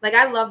to. Like,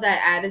 I love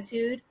that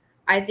attitude.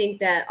 I think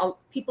that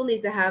people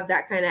need to have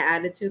that kind of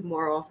attitude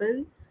more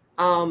often.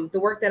 The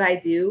work that I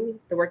do,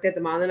 the work that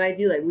Damon and I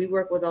do, like we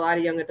work with a lot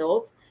of young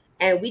adults,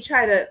 and we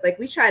try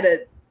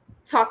to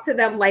talk to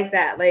them like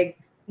that. Like,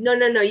 no,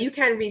 you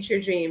can't reach your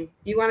dream.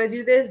 You want to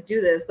do this?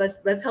 Do this.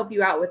 Let's help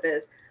you out with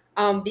this.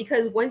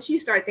 Because once you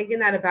start thinking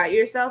that about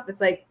yourself,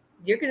 it's like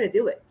you're gonna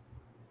do it.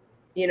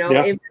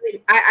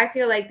 I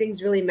feel like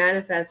things really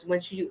manifest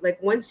once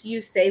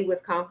you say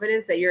with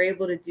confidence that you're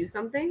able to do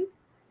something,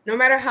 no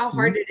matter how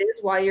hard it is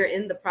while you're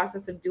in the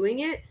process of doing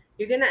it,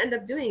 you're gonna end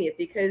up doing it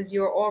because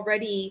your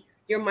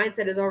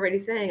mindset is already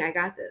saying, I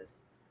got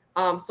this.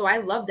 So I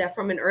love that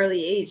from an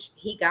early age,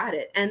 he got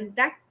it. And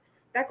that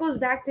goes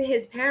back to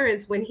his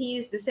parents when he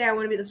used to say, I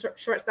want to be the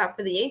shortstop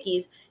for the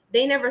Yankees.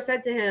 They never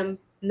said to him,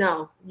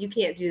 no, you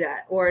can't do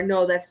that. Or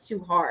no, that's too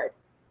hard.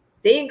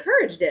 They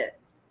encouraged it.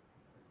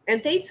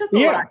 And they took a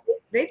lot.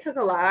 They took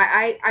a lot.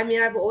 I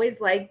mean, I've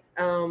always liked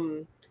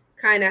kind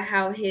of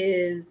how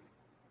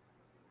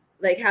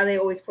how they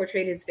always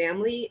portrayed his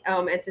family.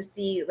 And to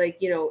see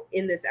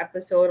in this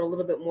episode a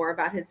little bit more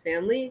about his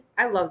family.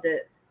 I loved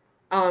it.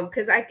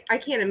 Because I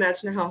can't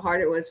imagine how hard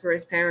it was for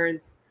his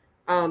parents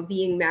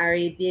being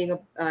married, being a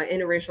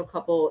interracial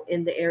couple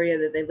in the area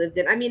that they lived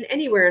in. I mean,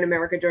 anywhere in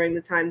America during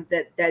the time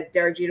that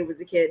Derek Jeter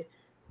was a kid,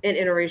 an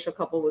interracial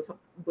couple was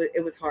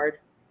hard.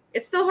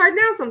 It's still hard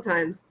now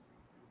sometimes.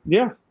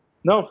 Yeah,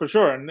 no, for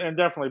sure. And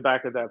definitely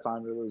back at that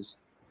time, it was,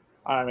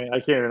 I mean, I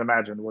can't even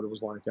imagine what it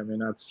was like. I mean,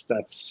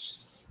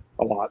 that's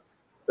a lot.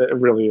 It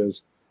really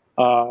is.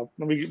 Let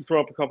me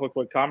throw up a couple of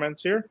quick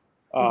comments here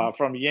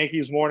from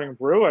Yankees Morning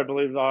Brew. I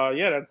believe,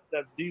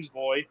 that's D's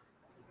boy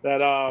that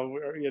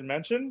you had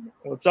mentioned.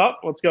 What's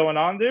up? What's going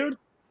on, dude?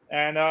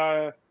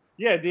 And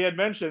D had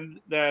mentioned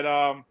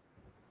that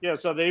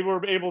so they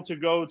were able to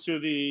go to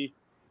the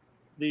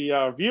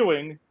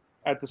viewing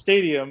at the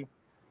stadium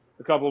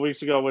a couple of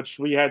weeks ago, which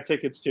we had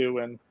tickets to,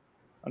 and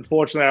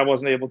unfortunately I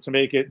wasn't able to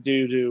make it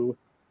due to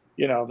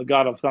the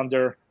God of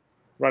Thunder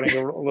running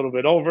a little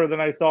bit over than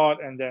I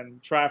thought, and then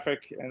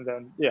traffic, and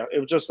then it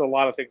was just a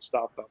lot of things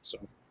stopped up. So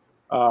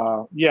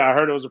I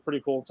heard it was a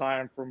pretty cool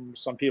time from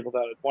some people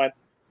that had went.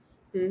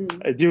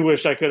 Mm-hmm. I do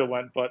wish I could have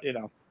went, but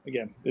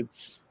again,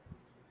 it's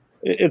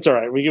all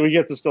right. We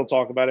get to still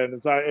talk about it. And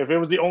it's not, if it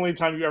was the only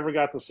time you ever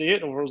got to see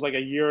it, or if it was like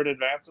a year in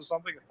advance or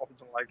something, I would have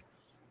been like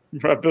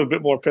a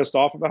bit more pissed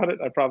off about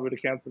it. I probably would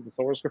have canceled the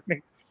Thor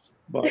screening,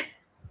 but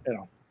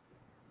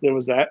there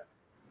was that.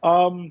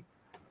 I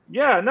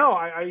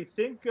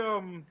think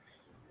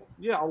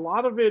a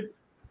lot of it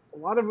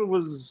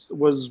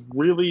was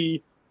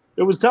really,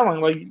 it was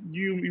telling. Like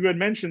you had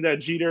mentioned that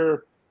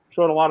Jeter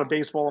showed a lot of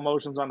baseball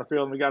emotions on the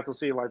field, and we got to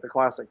see like the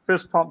classic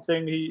fist pump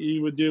thing he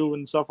would do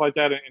and stuff like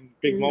that in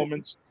big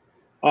moments.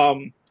 As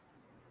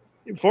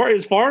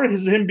far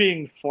as him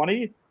being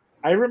funny,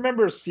 I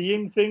remember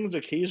seeing things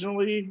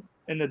occasionally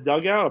in the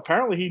dugout.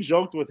 Apparently, he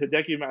joked with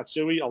Hideki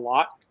Matsui a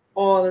lot,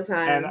 all the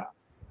and time.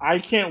 I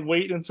can't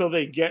wait until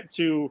they get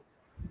to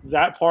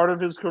that part of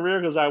his career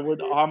because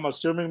I'm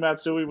assuming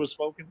Matsui was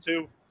spoken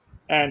to,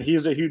 and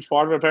he's a huge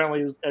part of it.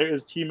 Apparently,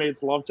 his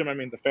teammates loved him. I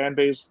mean, the fan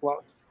base.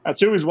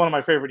 Matsui's one of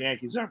my favorite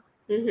Yankees ever.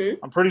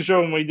 Mm-hmm. I'm pretty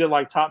sure when we did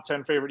like top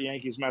 10 favorite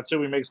Yankees,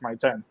 Matsui makes my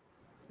 10.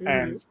 Mm-hmm.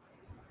 And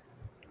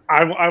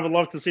I would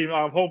love to see.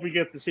 I hope we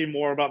get to see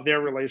more about their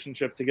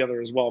relationship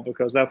together as well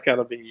because that's got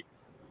to be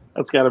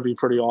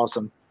pretty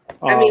awesome.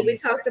 I mean, we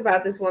talked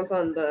about this once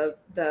on the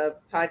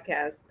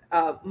podcast.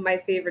 My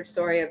favorite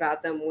story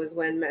about them was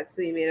when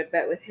Matsui made a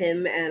bet with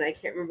him, and I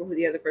can't remember who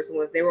the other person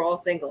was. They were all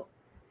single,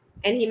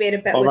 and he made a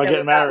bet with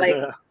them about married,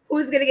 yeah.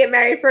 Who's going to get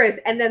married first.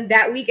 And then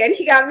that weekend,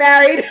 he got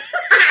married.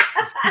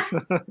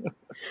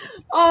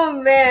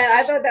 Oh man,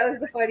 I thought that was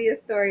the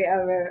funniest story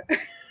ever.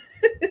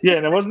 Yeah,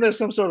 and wasn't there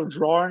some sort of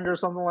drawing or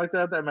something like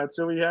that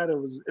Matsui had? It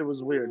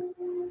was weird.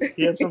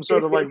 He had some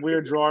sort of like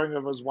weird drawing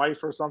of his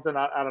wife or something.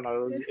 I don't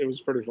know. It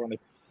was pretty funny.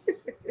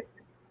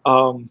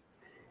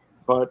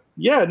 But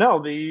yeah, no,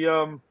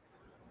 really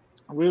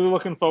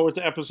looking forward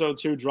to episode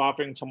 2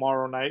 dropping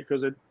tomorrow night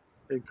because it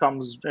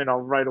comes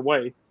right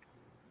away.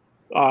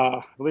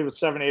 I believe it's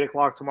 7-8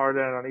 o'clock tomorrow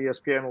night on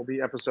ESPN will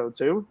be episode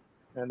 2.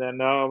 And then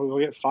we'll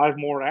get 5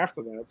 more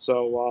after that.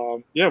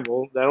 So,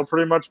 that'll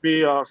pretty much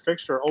be a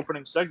fixture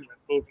opening segment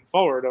moving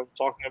forward of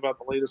talking about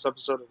the latest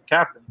episode of The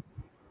Captain.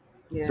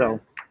 Yeah.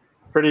 So,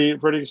 pretty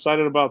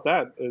excited about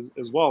that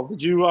as well.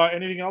 Did you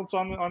anything else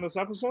on this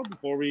episode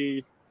before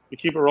we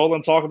keep it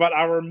rolling? Talk about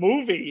our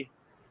movie.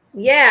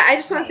 Yeah, I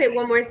just want to say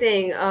one more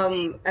thing.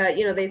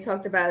 They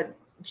talked about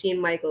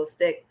Gene Michael's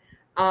Stick,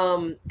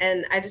 and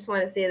I just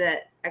want to say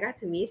that I got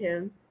to meet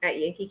him at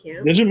Yankee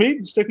Camp. Did you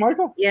meet Stick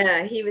Michael?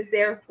 Yeah, he was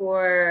there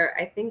for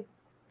I think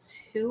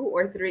 2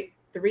 or 3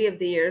 of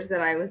the years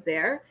that I was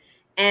there,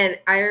 and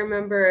I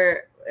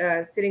remember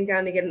sitting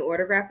down to get an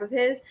autograph of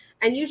his.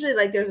 And usually,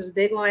 like, there's this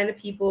big line of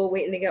people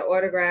waiting to get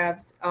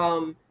autographs,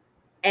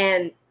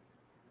 and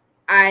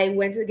I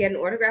went to get an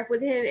autograph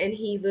with him, and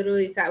he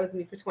literally sat with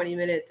me for 20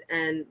 minutes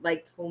and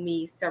like told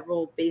me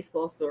several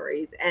baseball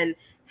stories and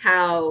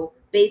how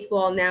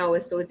baseball now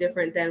is so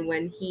different than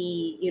when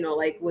he,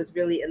 was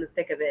really in the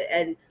thick of it.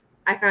 And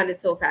I found it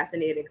so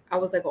fascinating. I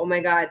was like, oh my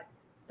God,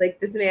 like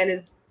this man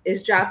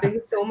is dropping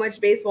so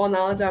much baseball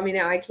knowledge on me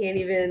now. I can't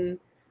even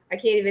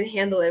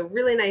handle it.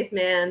 Really nice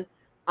man.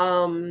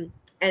 And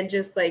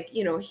just like,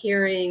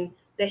 hearing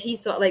that he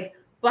saw like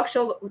Buck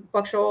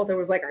Showalter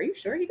was like, are you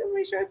sure he did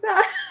make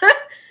shortstop?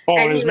 Oh,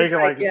 and he was making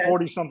like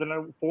 40 something.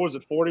 What was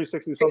it? 40,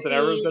 60 something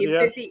errors that he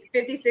had?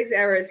 56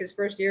 errors his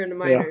first year in the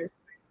minors.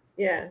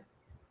 Yeah.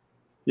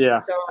 Yeah,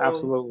 so,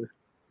 absolutely.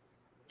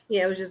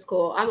 Yeah, it was just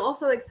cool. I'm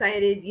also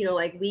excited,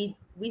 like we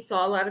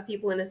saw a lot of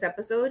people in this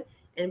episode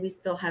and we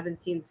still haven't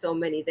seen so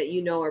many that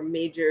are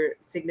major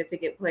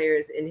significant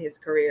players in his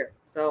career.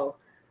 So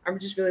I'm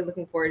just really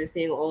looking forward to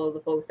seeing all of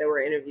the folks that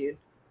were interviewed.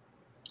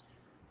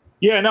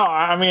 Yeah, no,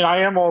 I mean,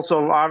 I am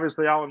also,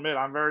 obviously, I'll admit,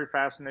 I'm very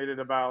fascinated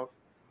about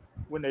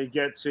when they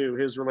get to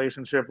his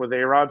relationship with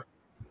A-Rod.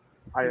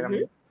 I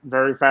am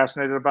very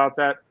fascinated about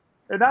that.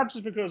 And not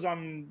just because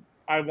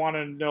I want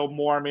to know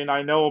more. I mean,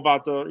 I know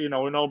about we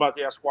know about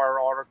the Esquire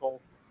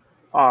article.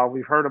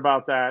 We've heard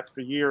about that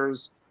for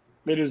years.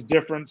 It is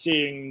different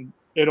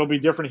it'll be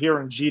different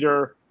hearing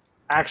Jeter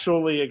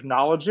actually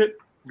acknowledge it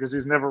because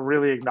he's never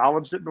really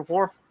acknowledged it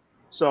before.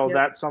 So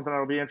that's something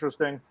that'll be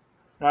interesting.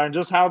 And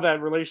just how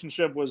that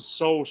relationship was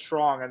so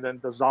strong and then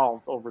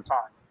dissolved over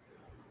time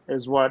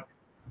is what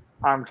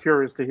I'm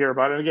curious to hear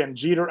about. And again,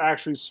 Jeter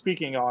actually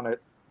speaking on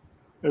it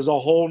is a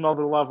whole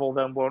nother level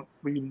than what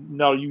we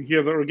know. You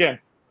hear there again,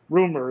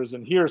 rumors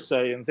and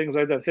hearsay and things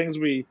like that, things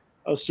we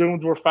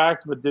assumed were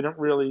fact but didn't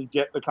really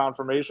get the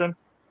confirmation.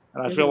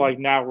 And I feel like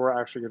now we're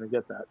actually going to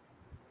get that.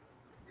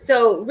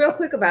 So real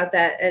quick about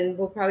that, and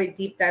we'll probably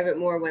deep dive it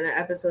more when the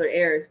episode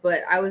airs,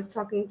 but I was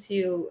talking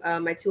to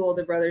my 2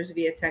 older brothers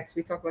via text.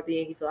 We talk about the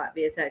Yankees a lot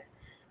via text.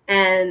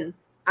 And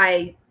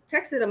I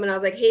texted them and I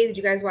was like, hey, did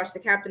you guys watch the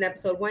Captain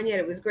episode 1 yet?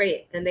 It was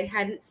great. And they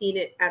hadn't seen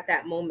it at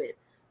that moment.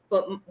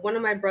 But one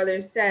of my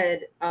brothers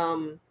said,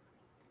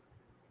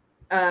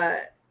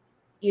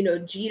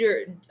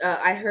 Jeter,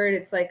 I heard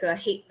it's like a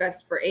hate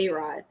fest for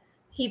A-Rod.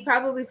 He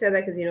probably said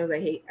that because he knows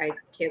I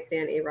can't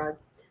stand A-Rod.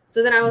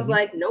 So then I was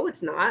like, no,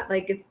 it's not.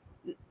 Like, it's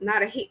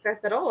not a hate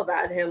fest at all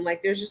about him.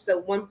 Like, there's just the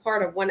one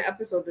part of one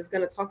episode that's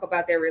going to talk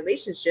about their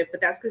relationship,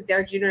 but that's because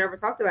Derek Jeter never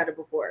talked about it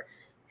before.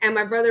 And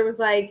my brother was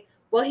like,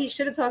 well, he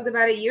should have talked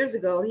about it years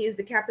ago. He is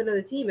the captain of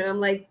the team. And I'm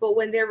like, but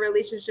when their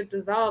relationship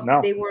dissolved,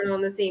 they weren't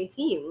on the same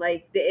team.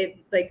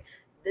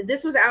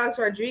 This was Alex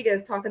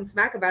Rodriguez talking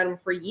smack about him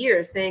for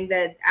years, saying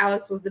that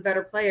Alex was the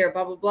better player,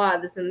 blah, blah, blah,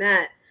 this and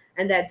that,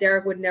 and that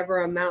Derek would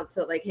never amount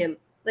to like him.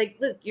 Like,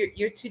 look,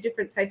 you're 2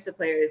 different types of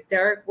players.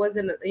 Derek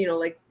wasn't,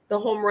 like the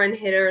home run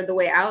hitter the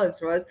way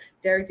Alex was.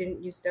 Derek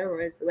didn't use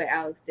steroids the way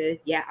Alex did.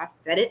 Yeah, I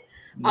said it.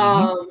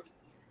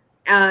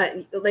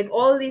 Like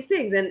all of these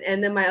things.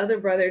 And then my other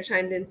brother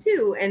chimed in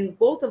too. And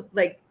both of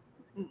my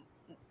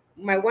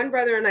one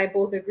brother and I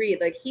both agreed,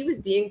 like he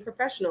was being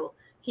professional.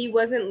 he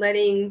wasn't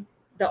letting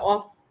the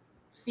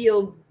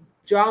off-field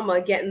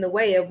drama get in the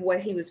way of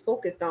what he was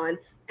focused on.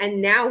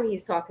 And now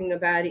he's talking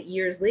about it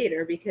years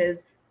later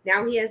because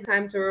now he has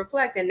time to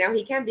reflect, and now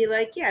he can be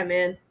like, yeah,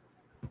 man,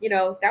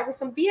 that was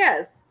some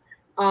BS.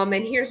 And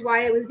here's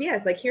why it was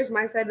BS. Like, here's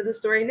my side of the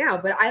story now.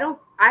 But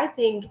I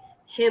think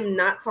him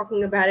not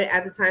talking about it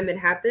at the time it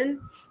happened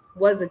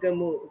was a good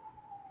move.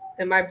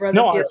 And my brother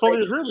feels like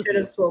he should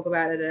have spoke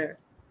about it there.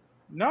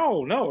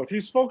 No. If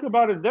he spoke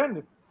about it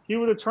then, he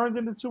would have turned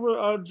it into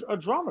a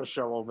drama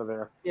show over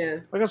there. Yeah.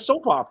 Like a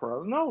soap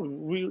opera.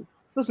 No,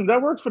 listen,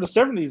 that worked for the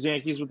 70s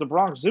Yankees with the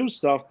Bronx Zoo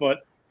stuff,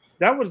 but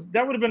that would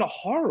have been a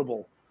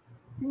horrible.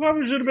 He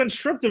probably should have been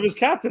stripped of his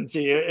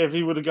captaincy if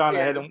he would have gone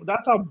ahead. And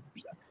that's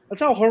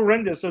how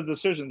horrendous a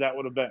decision that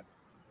would have been.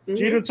 Mm-hmm.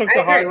 Jeter took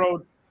the high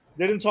road.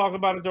 They didn't talk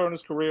about it during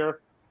his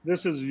career.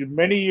 This is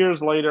many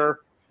years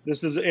later.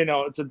 This is,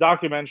 it's a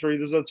documentary.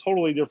 This is a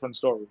totally different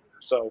story.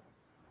 So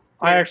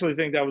I actually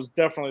think that was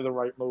definitely the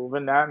right move.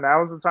 And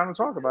now is the time to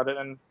talk about it.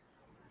 And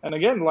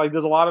again, like,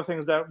 there's a lot of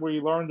things that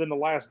we learned in The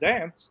Last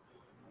Dance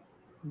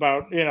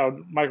about,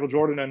 Michael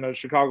Jordan and the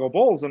Chicago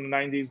Bulls in the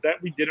 90s that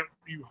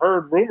you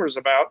heard rumors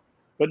about,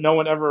 but no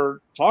one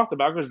ever talked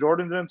about because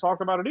Jordan didn't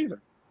talk about it either.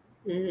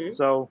 Mm-hmm.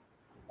 So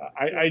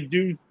I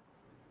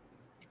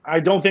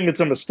don't think it's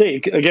a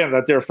mistake, again,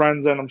 that they're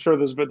friends, and I'm sure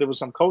there was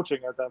some coaching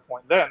at that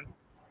point then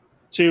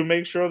to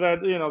make sure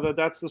that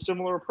that's the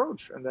similar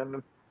approach. And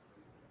then,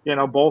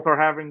 both are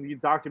having the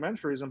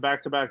documentaries in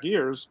back-to-back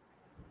years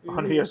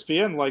on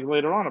ESPN, like,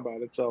 later on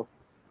about it. So,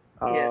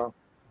 yeah.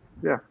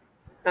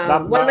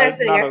 One last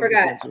thing I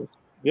forgot.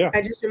 Yeah.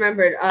 I just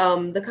remembered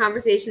the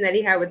conversation that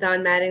he had with Don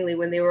Mattingly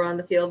when they were on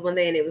the field one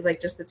day, and it was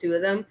like just the two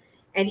of them.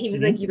 And he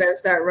was like, you better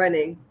start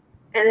running.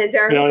 And then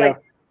Derek was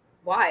like,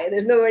 why?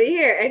 There's nobody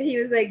here. And he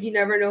was like, you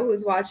never know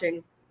who's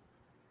watching.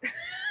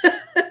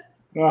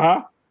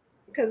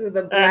 Because of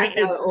the blacked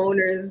out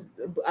owner's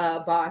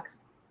box.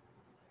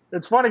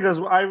 It's funny because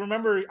I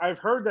remember I've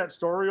heard that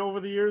story over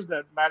the years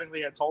that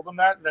Mattingly had told him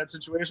that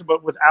situation,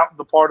 but without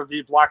the part of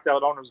the blacked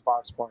out owner's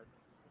box part.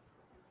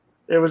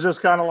 It was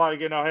just kind of like,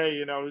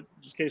 hey,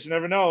 just in case you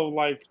never know,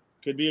 like,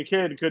 could be a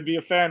kid, could be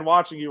a fan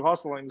watching you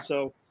hustling,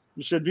 so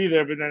you should be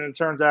there. But then it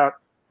turns out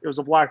it was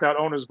a blacked out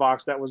owner's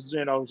box that was,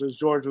 just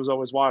George was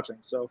always watching.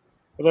 So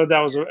I thought that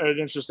was an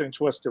interesting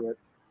twist to it.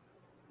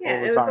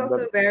 Yeah, it was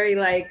also very,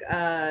 like,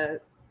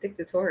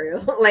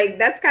 dictatorial. Like,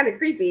 that's kind of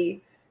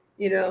creepy,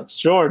 It's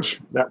George.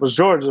 That was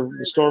George.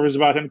 The stories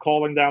about him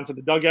calling down to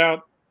the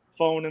dugout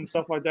phone and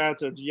stuff like that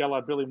to yell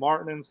at Billy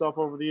Martin and stuff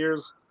over the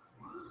years.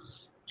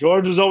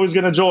 George was always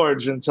going to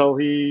George until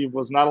he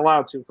was not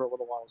allowed to for a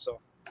little while. So,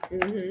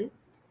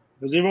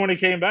 because even when he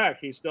came back,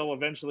 he still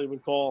eventually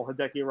would call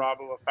Hideki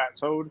Irabu a fat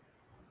toad,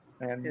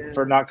 and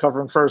for not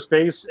covering first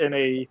base in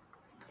a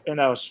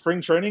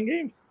spring training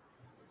game.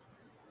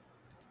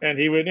 And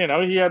he would,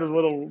 he had his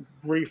little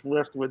brief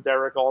rift with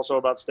Derek also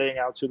about staying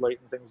out too late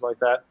and things like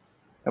that.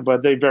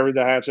 But they buried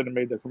the hatchet and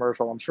made the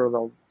commercial. I'm sure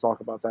they'll talk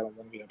about that on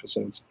one of the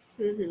episodes.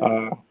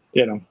 Going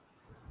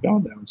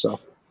down. So.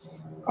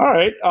 All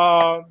right,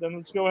 then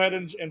let's go ahead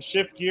and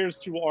shift gears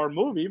to our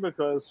movie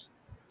because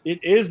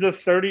it is the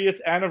 30th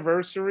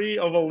anniversary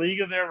of A League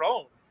of Their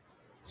Own.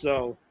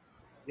 So,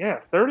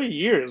 30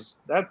 years.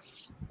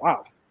 That's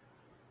wow.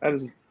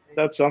 That's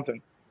something.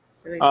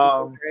 It makes me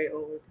feel very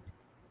old.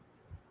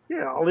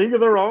 Yeah, A League of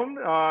Their Own.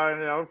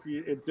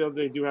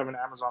 They do have an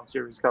Amazon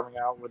series coming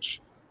out, which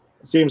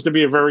seems to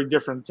be a very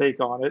different take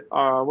on it,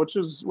 which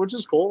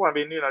is cool. I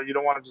mean, you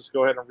don't want to just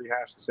go ahead and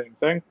rehash the same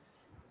thing,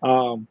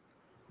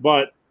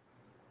 but.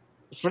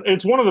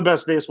 It's one of the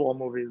best baseball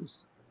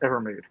movies ever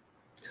made.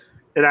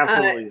 It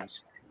absolutely is.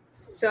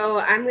 So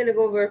I'm going to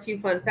go over a few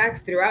fun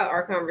facts throughout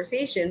our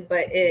conversation,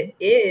 but it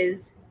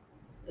is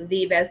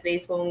the best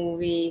baseball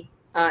movie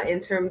in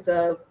terms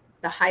of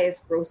the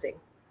highest grossing.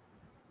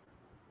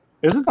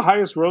 Is it the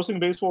highest grossing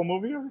baseball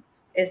movie ever?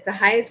 It's the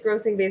highest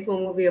grossing baseball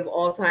movie of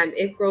all time.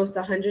 It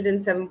grossed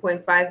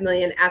 $107.5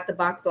 million at the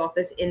box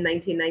office in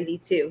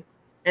 1992.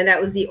 And that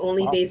was the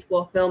only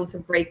baseball film to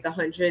break the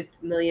 $100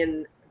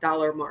 million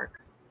mark.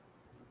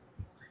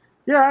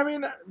 Yeah, I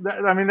mean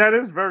that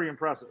is very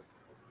impressive.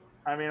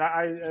 I mean,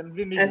 I didn't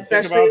even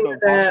especially think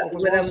about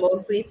with a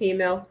mostly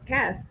female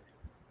cast.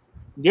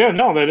 Yeah,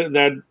 no,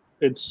 that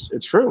it's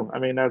true. I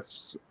mean,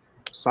 that's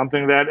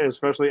something that,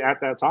 especially at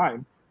that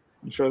time,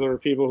 I'm sure there were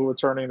people who were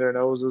turning their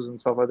noses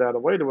and stuff like that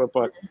away to it.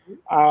 But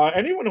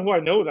anyone who I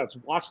know that's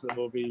watched the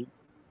movie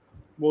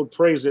will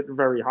praise it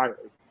very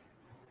highly.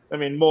 I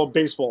mean, more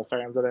baseball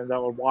fans that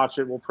would watch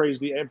it will praise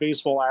the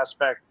baseball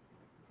aspect.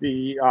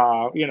 The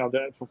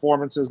the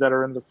performances that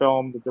are in the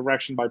film, the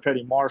direction by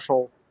Penny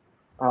Marshall,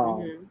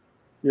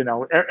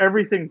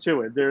 everything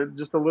to it. They're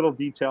just the little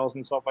details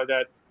and stuff like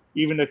that.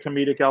 Even the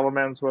comedic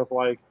elements with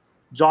like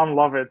John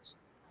Lovitz.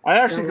 I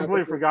actually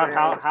completely forgot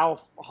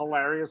how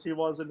hilarious he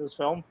was in this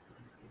film.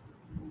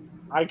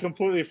 I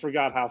completely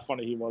forgot how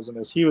funny he was in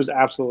this. He was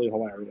absolutely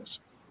hilarious.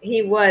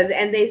 He was,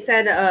 and they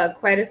said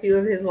quite a few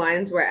of his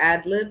lines were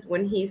ad-libbed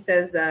when he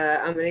says,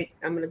 "I'm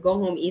gonna go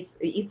home,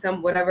 eat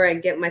some whatever,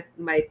 and get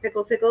my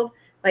pickle tickled."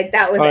 Like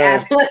that was Oh,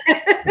 yeah.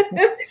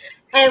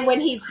 And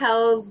when he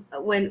tells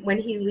when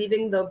he's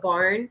leaving the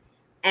barn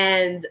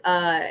and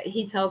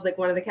he tells like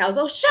one of the cows,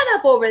 "Oh, shut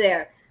up over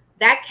there."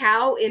 That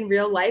cow in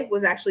real life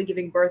was actually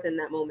giving birth in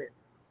that moment.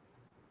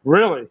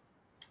 Really?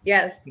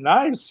 Yes.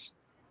 Nice.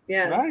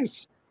 Yes.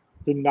 Nice.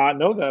 Did not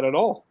know that at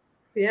all.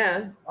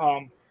 Yeah.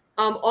 Um,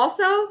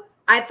 Also,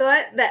 I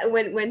thought that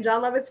when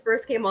John Lovitz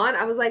first came on,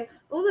 I was like,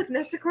 "Oh, look,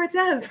 Nestor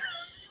Cortez."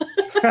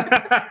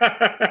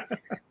 Nestor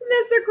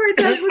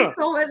Cortez looks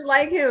so much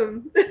like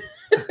him.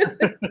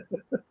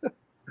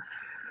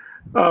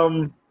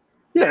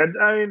 Yeah,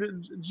 I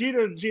mean,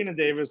 Gina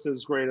Davis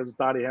is great as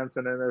Dottie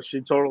Henson, and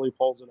she totally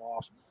pulls it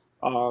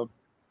off.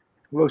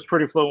 Looks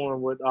pretty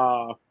fluent with,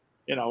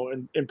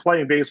 in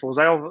playing baseballs.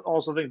 I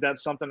also think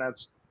that's something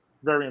that's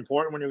very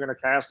important when you're going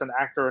to cast an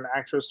actor and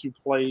actress to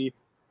play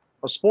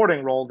a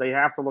sporting role. They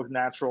have to look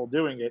natural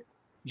doing it.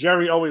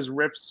 Jerry always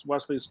rips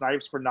Wesley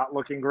Snipes for not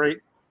looking great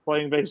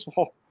playing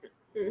baseball.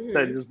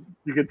 Mm-hmm.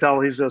 You could tell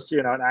he's just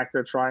an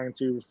actor trying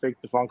to fake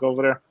the funk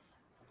over there.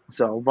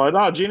 So,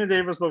 but Gina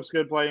Davis looks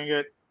good playing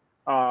it.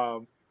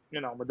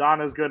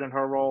 Madonna's good in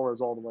her role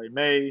as all the way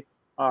May.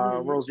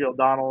 Mm-hmm. Rosie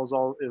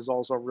O'Donnell is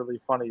also really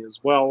funny as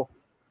well.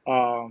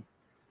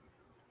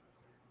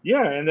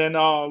 Yeah, and then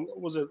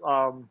was it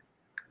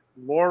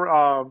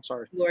Laura?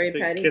 Sorry, Lori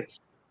Petty. Kit's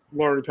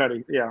Lori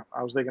Petty. Yeah,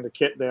 I was thinking of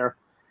Kit there.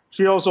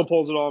 She also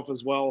pulls it off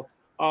as well.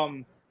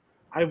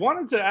 I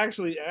wanted to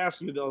actually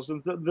ask you though,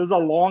 since there's a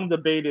long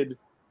debated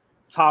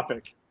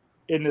topic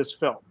in this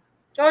film.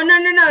 Oh no!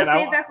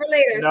 Save that for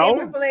later. No?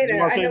 Save it for later. You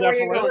want to I save know where that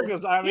you're for later? going.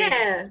 Because I mean,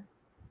 yeah.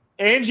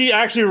 Angie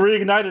actually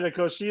reignited it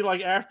because she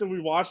after we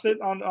watched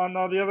it on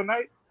the other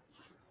night,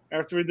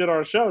 after we did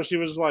our show, she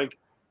was like,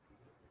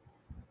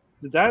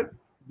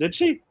 "Did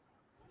she?"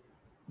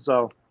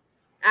 So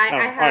I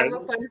have a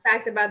fun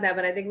fact about that,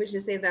 but I think we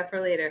should save that for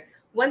later.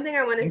 One thing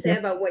I want to say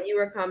about what you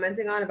were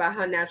commenting on about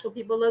how natural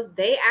people look,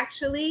 they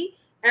actually,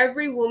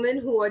 every woman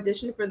who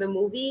auditioned for the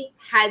movie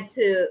had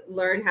to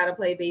learn how to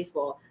play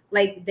baseball.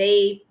 Like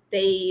they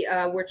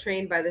were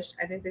trained by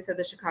I think they said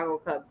the Chicago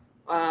Cubs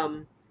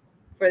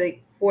for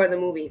the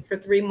movie for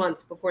 3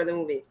 months before the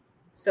movie.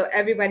 So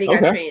everybody got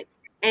trained.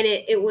 And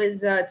it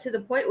was to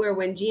the point where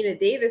when Gina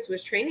Davis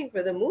was training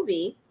for the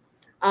movie,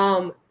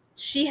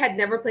 she had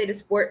never played a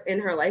sport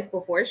in her life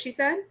before, she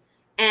said,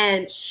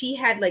 and she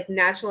had like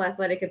natural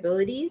athletic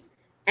abilities,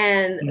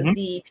 and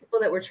the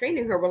people that were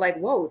training her were like,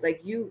 whoa,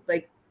 like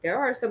there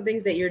are some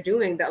things that you're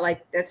doing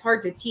that that's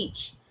hard to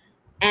teach.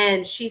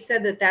 And she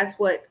said that that's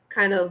what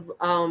kind of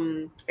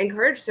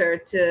encouraged her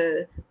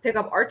to pick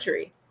up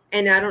archery.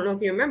 And I don't know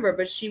if you remember,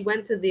 but she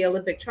went to the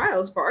Olympic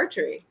trials for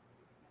archery.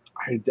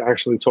 I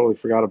actually totally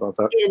forgot about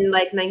that. In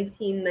like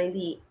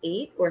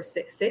 1998 or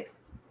six.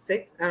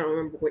 I don't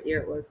remember what year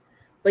it was.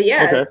 But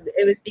yeah,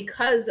 It was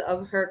because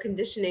of her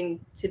conditioning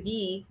to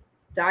be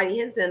Dottie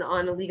Henson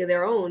on A League of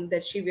Their Own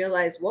that she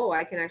realized, whoa,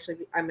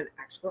 I'm an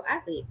actual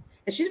athlete.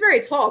 And she's very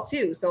tall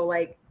too. So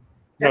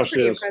that's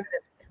pretty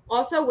impressive.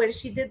 Also, when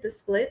she did the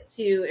split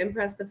to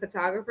impress the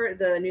photographer,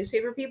 the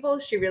newspaper people,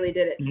 she really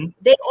did it.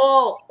 They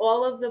all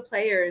of the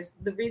players,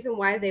 the reason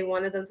why they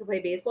wanted them to play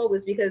baseball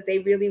was because they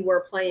really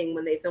were playing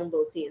when they filmed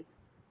those scenes.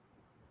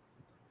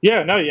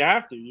 Yeah, no, you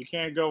have to. You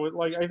can't go with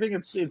I think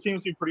it seems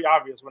to be pretty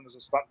obvious when there's a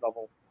stunt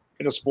double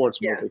in a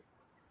sports movie.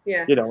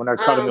 Yeah. When they're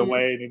cutting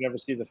away and you never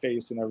see the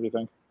face and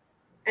everything.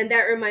 And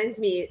that reminds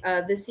me,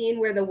 the scene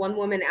where the one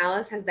woman,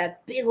 Alice, has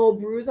that big old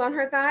bruise on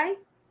her thigh,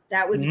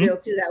 that was real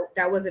too.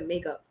 That wasn't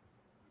makeup.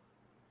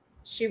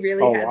 She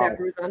really had that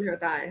bruise on her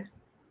thigh.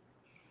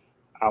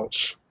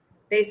 Ouch.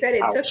 They said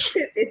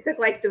it took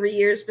like 3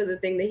 years for the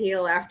thing to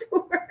heal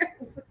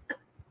afterwards.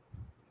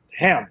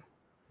 Damn.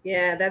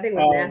 Yeah, that thing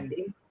was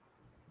nasty.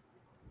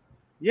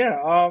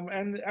 Yeah,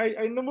 and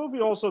the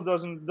movie also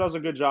does a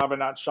good job of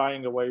not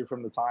shying away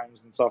from the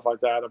times and stuff like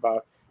that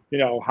about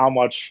how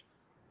much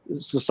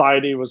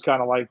society was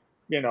kind of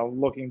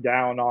looking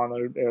down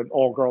on an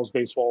all girls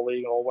baseball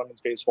league, all women's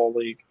baseball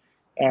league,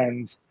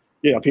 and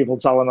people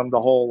telling them the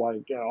whole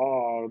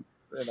go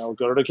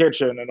to the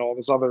kitchen and all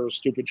this other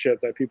stupid shit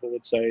that people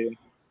would say,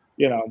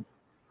 and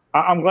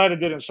I'm glad it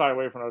didn't shy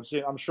away from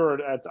it. I'm sure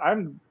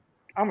I'm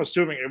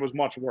assuming it was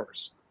much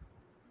worse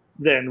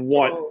than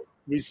what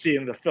we see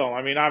in the film.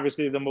 I mean,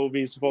 obviously the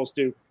movie is supposed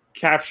to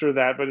capture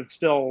that, but it's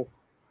still,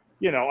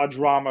 a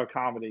drama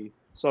comedy.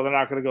 So they're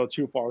not going to go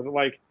too far.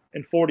 Like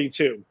in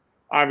 42,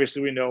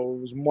 obviously we know it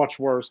was much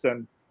worse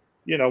than,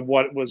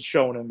 what was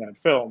shown in that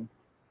film.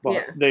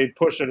 But they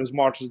push it as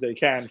much as they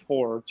can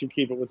to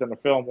keep it within a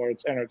film where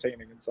it's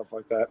entertaining and stuff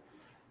like that.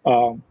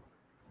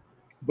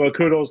 But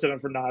kudos to them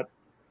for not,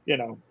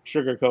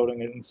 sugarcoating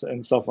it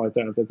and stuff like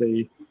that. That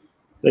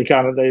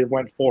they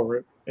went for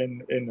it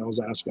in those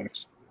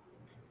aspects.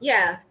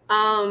 Yeah.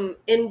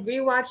 In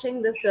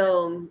rewatching the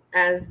film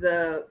as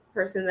the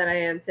person that I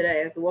am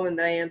today, as the woman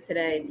that I am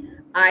today,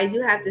 I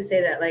do have to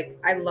say that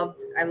I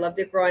loved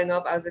it growing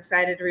up. I was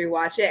excited to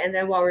rewatch it, and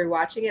then while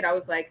rewatching it, I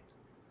was like,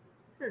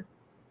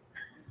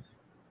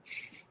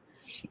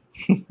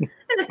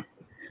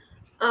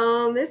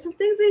 There's some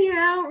things in here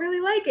I don't really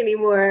like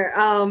anymore.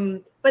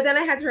 But then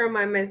I had to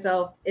remind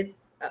myself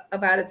it's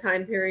about a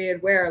time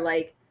period where,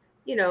 like,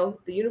 the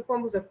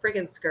uniform was a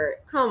friggin'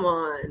 skirt. Come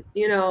on,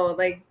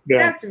 like Yeah.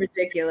 that's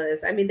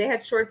ridiculous. I mean, they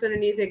had shorts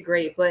underneath it,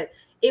 great, but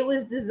it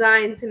was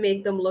designed to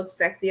make them look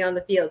sexy on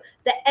the field.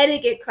 The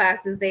etiquette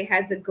classes they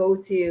had to go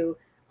to,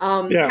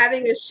 Yeah.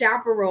 having a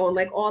chaperone,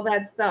 like all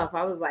that stuff.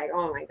 I was like,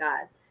 oh my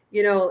god,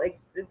 like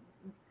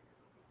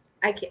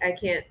I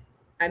can't.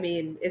 I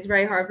mean, it's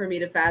very hard for me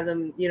to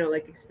fathom,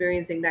 like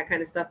experiencing that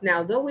kind of stuff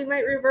now. Though we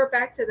might revert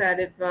back to that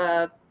if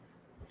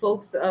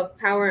folks of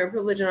power and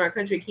privilege in our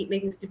country keep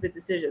making stupid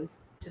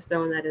decisions. Just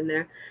throwing that in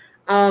there.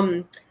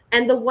 Um,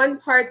 and the one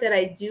part that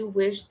I do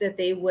wish that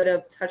they would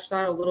have touched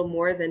on a little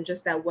more than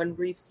just that one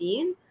brief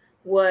scene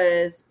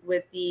was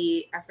with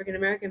the African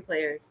American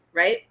players,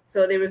 right?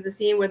 So there was the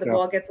scene where the Yeah.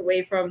 ball gets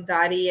away from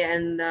Dottie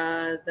and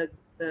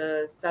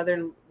the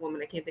Southern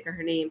woman. I can't think of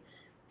her name.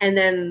 And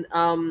then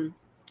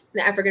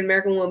the African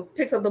American woman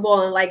picks up the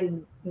ball and like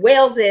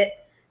wails it,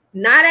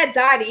 not at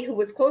Dottie, who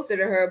was closer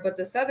to her, but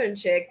the Southern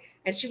chick.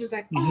 And she was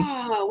like,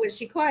 Mhm. oh, when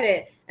she caught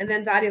it. And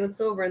then Dottie looks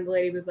over and the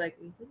lady was like,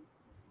 mm-hmm.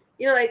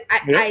 Like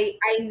Yeah.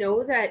 I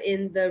know that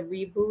in the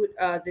reboot,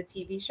 the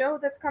TV show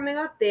that's coming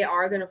up, they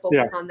are going to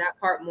Yeah. focus on that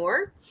part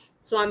more.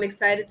 So I'm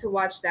excited to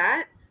watch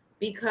that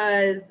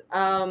because,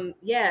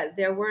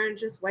 there weren't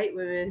just white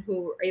women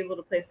who were able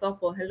to play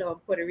softball. Hello, I'm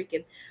Puerto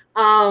Rican.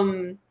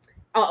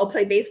 I'll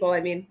play baseball.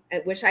 I mean,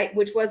 which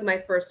was my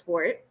first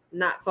sport,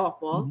 not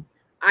softball. Mhm.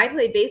 I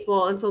played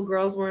baseball until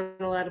girls weren't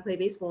allowed to play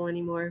baseball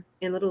anymore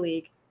in Little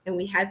League, and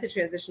we had to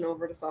transition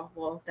over to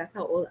softball. That's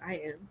how old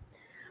I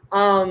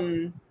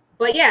am.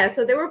 But yeah,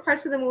 so there were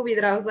parts of the movie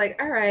that I was like,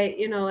 all right,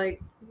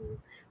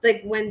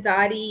 like when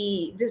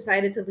Dottie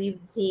decided to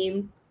leave the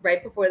team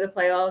right before the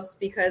playoffs,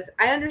 because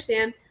I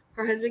understand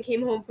her husband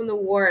came home from the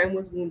war and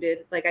was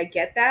wounded. Like I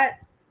get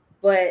that,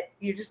 but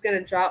you're just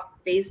gonna drop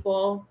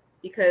baseball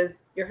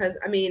because your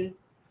husband. I mean,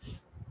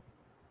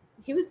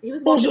 he was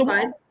Well, walking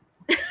fine.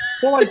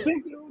 well, I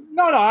think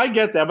no, I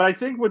get that, but I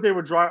think what they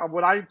were drawing,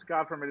 what I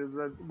got from it is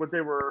that what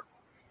they were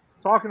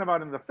talking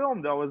about in the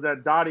film, though, is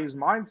that Dottie's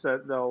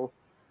mindset, though,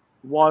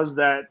 was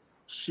that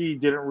she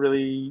didn't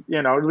really,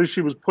 at least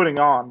she was putting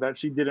on that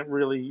she didn't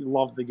really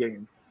love the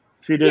game.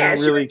 She Yeah, didn't she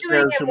was really doing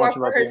care it too more much for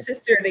about her the game.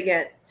 sister to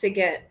get.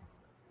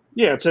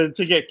 Yeah,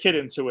 to get Kit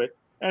into it,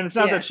 and it's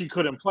not Yeah. that she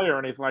couldn't play or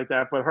anything like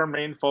that, but her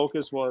main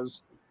focus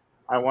was,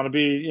 I want to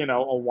be,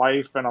 a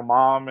wife and a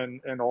mom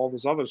and all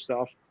this other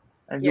stuff,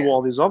 and do Yeah.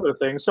 all these other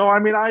things. So I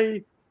mean,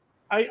 I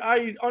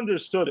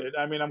understood it.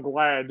 I mean, I'm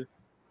glad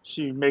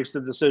she makes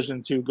the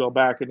decision to go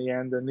back in the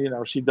end, and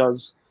she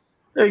does.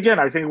 Again,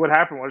 I think what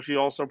happened was she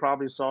also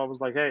probably saw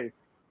was like, hey,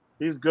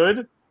 he's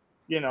good.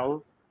 You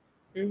know,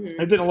 it Mm-hmm.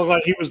 didn't look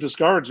like he was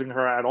discouraging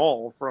her at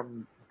all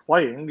from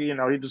playing. He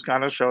just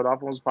kind of showed up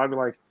and was probably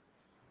like,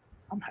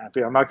 I'm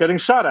happy I'm not getting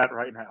shot at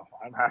right now.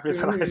 I'm happy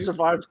that I Mm-hmm.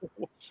 survived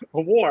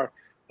a war.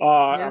 Yeah.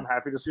 I'm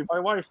happy to see my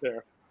wife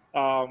there.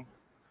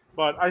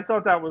 But I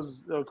thought that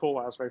was a cool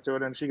aspect to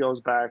it. And she goes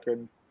back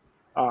and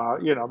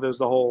there's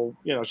the whole,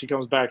 she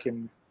comes back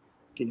in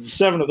Game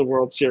 7 of the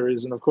World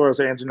Series, and of course,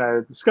 Anjanette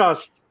had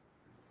discussed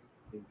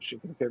she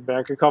could have come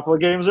back a couple of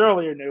games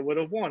earlier, and they would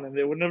have won, and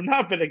they wouldn't have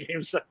not been a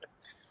Game 7.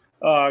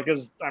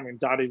 Because I mean,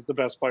 Dottie's the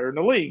best player in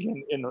the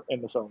league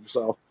in the film,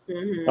 so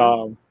Mm-hmm.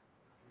 um,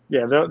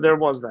 yeah, there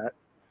was that.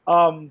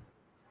 Um,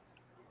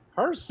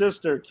 her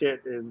sister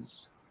Kit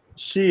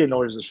she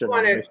annoys the shit out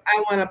of me.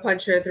 I want to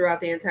punch her throughout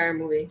the entire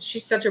movie.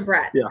 She's such a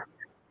brat. Yeah,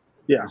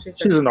 yeah, She's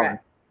such she's a annoying.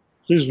 brat.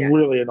 She's Yes.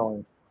 really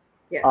annoying.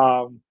 Yes.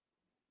 Um,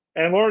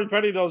 and Laurie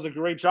Petty does a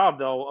great job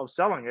though of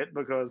selling it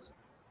because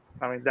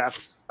I mean,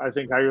 that's I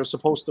think how you're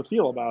supposed to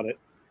feel about it,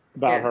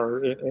 about Yeah.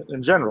 her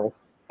in general.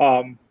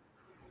 Um,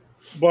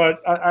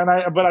 but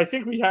I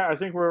think I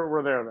think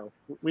we're there though.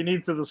 We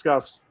need to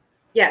discuss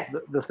Yes.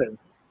 the thing.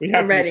 We I'm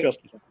have to ready. discuss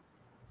the thing.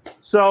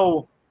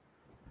 So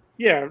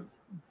yeah.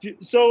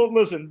 So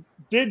listen,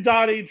 did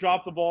Dottie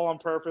drop the ball on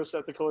purpose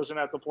at the collision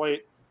at the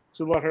plate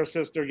to let her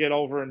sister get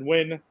over and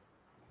win?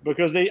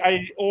 Because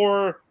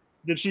or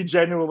did she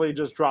genuinely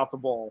just drop the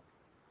ball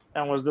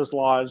and was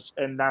dislodged,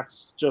 and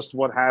that's just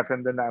what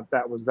happened, and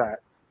that was that.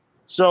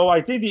 So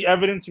I think the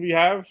evidence we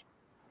have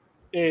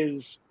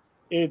is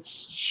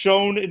it's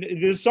shown.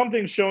 There's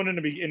something shown in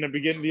the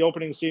beginning, the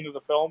opening scene of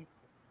the film,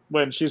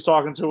 when she's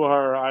talking to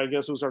her, I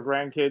guess it was her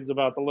grandkids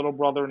about the little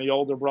brother and the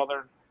older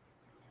brother.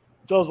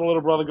 Tells the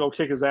little brother go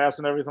kick his ass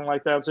and everything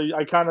like that. So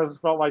I kind of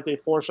felt like they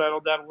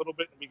foreshadowed that a little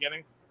bit in the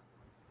beginning,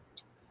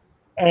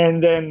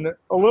 and then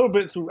a little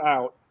bit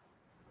throughout,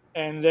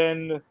 and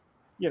then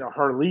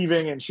her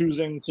leaving and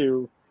choosing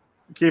to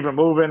keep it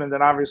moving. And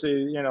then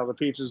obviously, the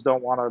Peaches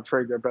don't want to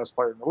trade their best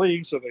player in the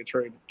league, so they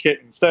trade Kit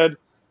instead.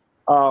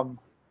 But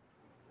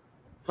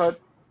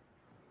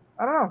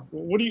I don't know.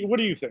 What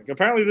do you think?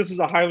 Apparently, this is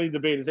a highly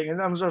debated thing. And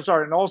I'm so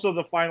sorry. And also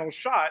the final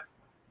shot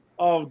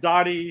of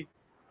Dottie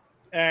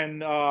and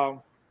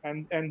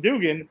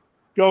Dugan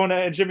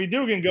and Jimmy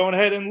Dugan going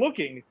ahead and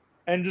looking,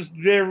 and just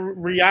their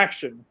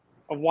reaction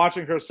of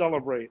watching her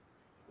celebrate.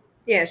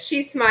 Yeah,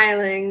 she's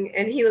smiling,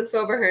 and he looks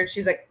over her, and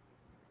she's like,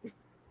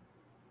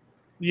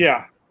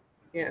 Yeah.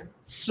 yeah.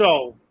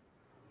 So,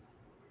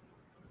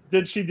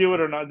 did she do it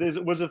or not?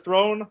 Was it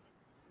thrown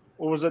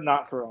or was it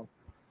not thrown?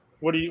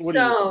 What do you think?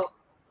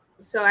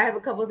 So I have a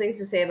couple things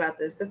to say about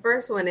this. The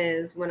first one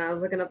is when I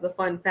was looking up the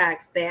fun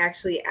facts,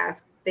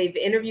 they've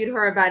interviewed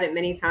her about it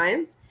many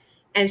times,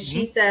 and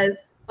she Mm-hmm.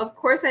 says, "Of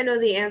course I know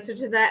the answer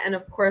to that, and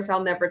of course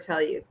I'll never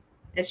tell you."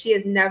 And she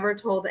has never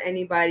told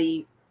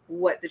anybody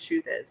what the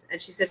truth is,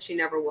 and she said she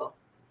never will.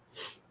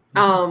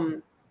 Mm-hmm.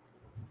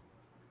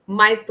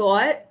 My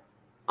thought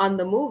on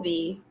the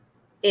movie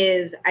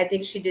is I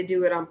think she did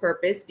do it on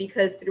purpose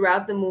because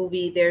throughout the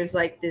movie there's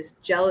like this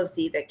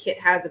jealousy that Kit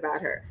has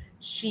about her.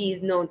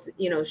 She's known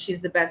to, she's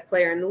the best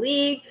player in the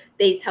league.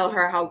 They tell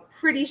her how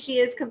pretty she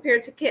is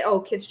compared to Kit.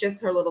 Oh, Kit's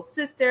just her little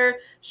sister.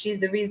 She's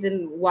the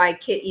reason why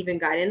Kit even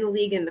got in the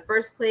league in the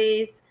first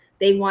place.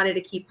 They wanted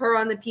to keep her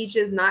on the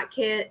Peaches, not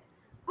Kit.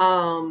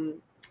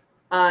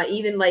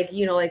 Even like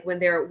when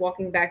they're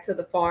walking back to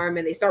the farm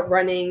and they start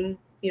running,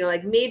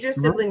 like major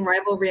sibling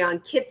rivalry on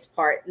Kit's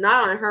part,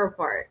 not on her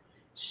part.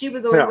 She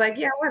was always Yeah. like,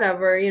 yeah,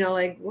 whatever,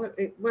 like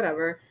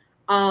whatever.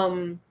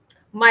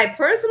 My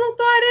personal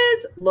thought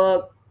is,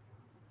 look,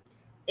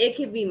 it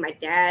could be my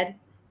dad,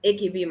 it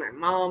could be my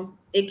mom,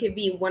 it could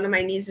be one of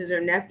my nieces or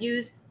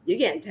nephews. You're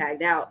getting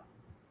tagged out.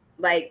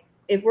 Like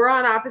if we're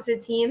on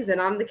opposite teams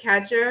and I'm the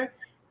catcher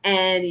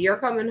and you're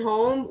coming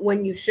home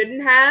when you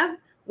shouldn't have,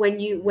 when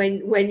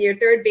your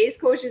third base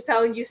coach is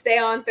telling you stay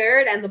on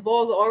third and the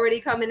ball's already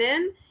coming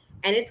in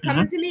and it's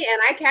coming to me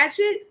and I catch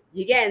it,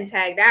 you're getting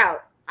tagged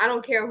out. I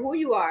don't care who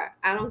you are.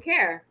 I don't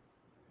care.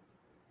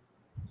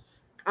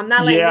 I'm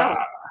not letting go.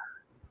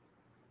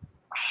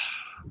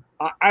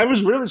 I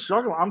was really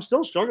struggling. I'm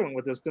still struggling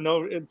with this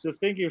to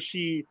think if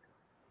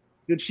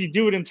did she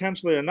do it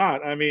intentionally or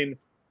not. I mean,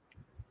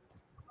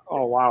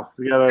 oh wow,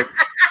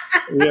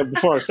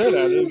 before I say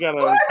that, we got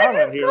a comment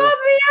just here. Called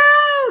me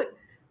out.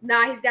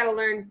 Nah, he's got to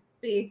learn.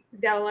 B,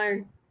 he's got to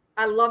learn.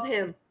 I love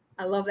him.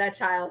 I love that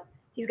child.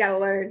 He's got to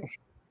learn.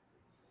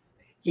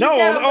 No,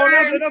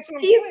 that's what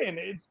I'm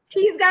saying.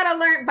 He's got to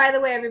learn. By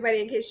the way,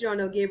 everybody, in case you don't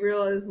know,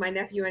 Gabriel is my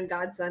nephew and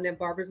godson, and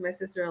Barbara's my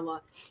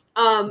sister-in-law.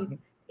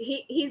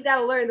 He's got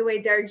to learn the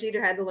way Derek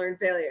Jeter had to learn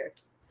failure.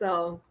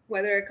 So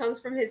whether it comes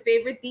from his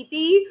favorite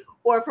Titi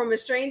or from a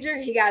stranger,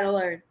 he got to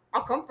learn.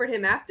 I'll comfort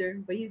him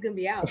after, but he's gonna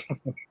be out.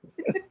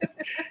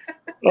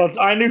 Well,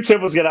 I knew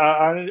Tim was gonna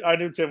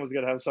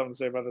have something to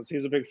say about this.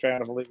 He's a big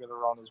fan of Leaving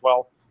Their Own as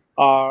well.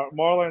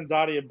 Marla and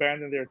Dottie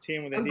abandoned their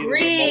team when they needed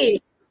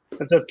it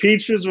most. If the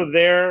Peaches were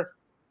there,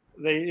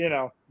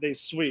 they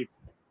sweep.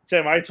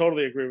 Tim, I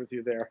totally agree with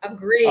you there.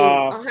 Agree,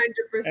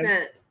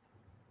 100%.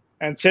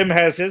 And Tim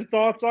has his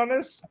thoughts on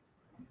this.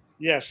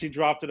 Yeah, she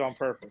dropped it on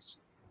purpose.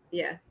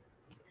 Yeah.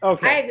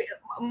 Okay. I agree.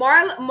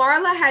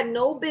 Marla had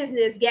no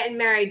business getting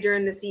married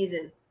during the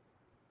season.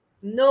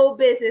 No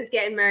business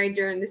getting married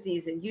during the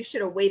season. You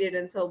should have waited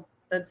until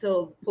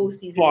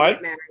postseason to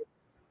get married.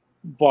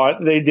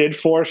 But they did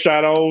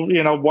foreshadow,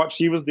 what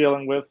she was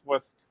dealing with.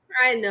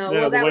 I know.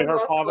 Well, that was her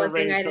also father a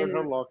thing I didn't.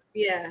 Her look.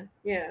 Yeah.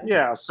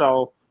 Yeah.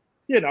 So,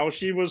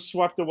 she was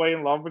swept away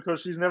in love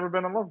because she's never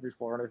been in love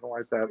before or anything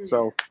like that. Mm-hmm.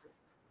 So,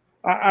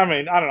 I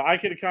mean, I don't know. I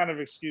could kind of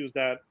excuse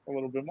that a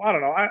little bit more. I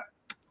don't know.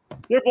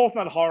 They're both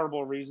not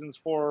horrible reasons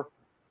for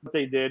what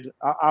they did.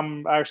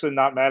 I'm actually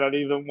not mad at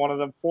either one of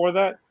them for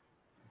that.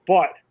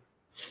 But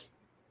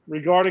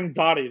regarding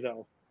Dottie,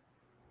 though,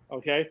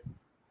 okay?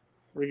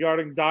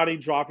 Regarding Dottie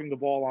dropping the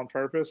ball on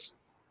purpose,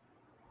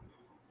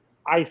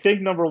 I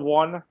think, number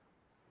one,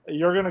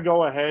 you're going to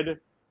go ahead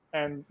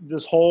and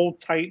this whole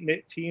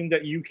tight-knit team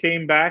that you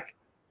came back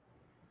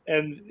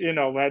and,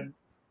 had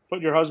put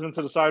your husband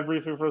to the side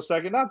briefly for a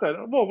second. Not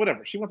that, well,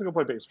 whatever. She went to go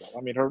play baseball.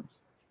 I mean, her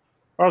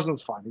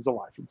husband's fine. He's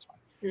alive. It's fine.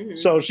 Mm-hmm.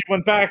 So she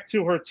went back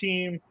to her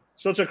team,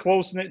 such a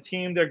close-knit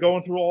team. They're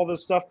going through all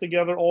this stuff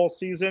together all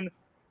season.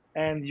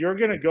 And you're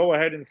going to go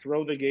ahead and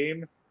throw the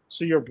game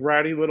so your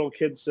bratty little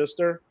kid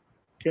sister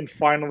can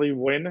finally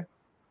win.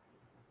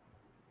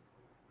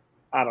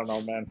 I don't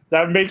know, man.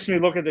 That makes me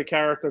look at the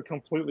character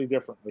completely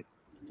differently.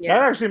 Yeah.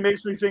 That actually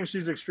makes me think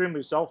she's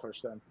extremely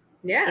selfish then.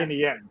 Yeah. In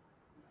the end.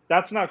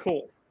 That's not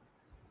cool.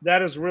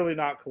 That is really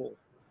not cool.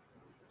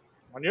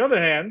 On the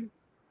other hand,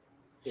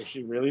 if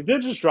she really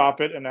did just drop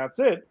it and that's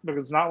it,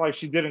 because it's not like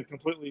she didn't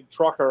completely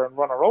truck her and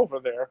run her over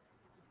there.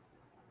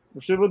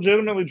 If she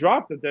legitimately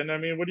dropped it, then, I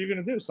mean, what are you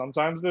going to do?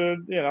 Sometimes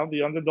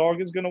the underdog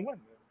is going to win.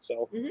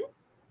 So,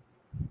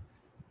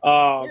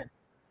 all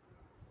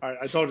right,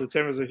 I told you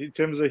Tim's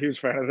a huge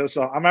fan of this.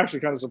 I'm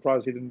actually kind of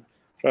surprised he didn't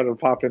try to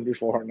pop in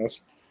before on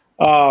this.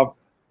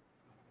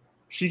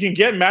 She can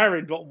get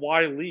married, but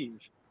why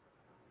leave?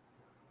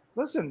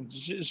 Listen,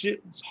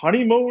 it's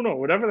honeymoon or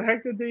whatever the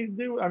heck did they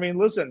do? I mean,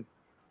 listen,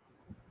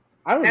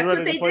 that's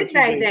what they did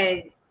back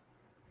then.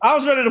 I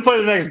was ready to play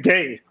the next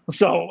day.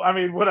 So, I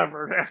mean,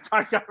 whatever.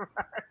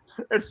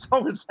 It's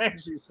so insane.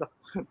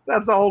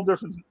 That's a whole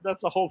different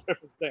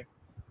thing.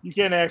 You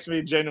can't ask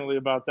me genuinely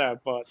about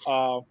that. But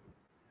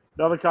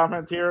another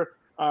comment here.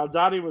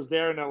 Dottie was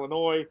there in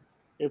Illinois.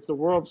 It's the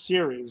World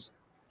Series.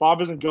 Bob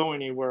isn't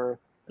going anywhere.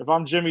 If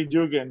I'm Jimmy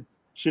Dugan,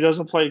 she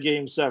doesn't play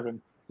Game 7.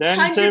 Then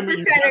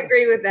 100%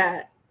 agree with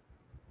that.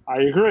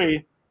 I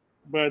agree,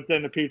 but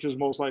then the Peaches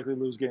most likely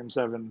lose Game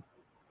 7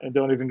 and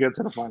don't even get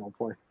to the final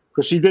play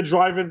because she did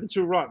drive in the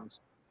 2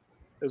 runs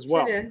as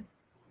well.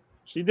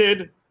 She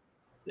did.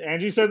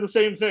 Angie said the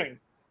same thing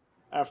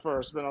at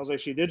first, but I was like,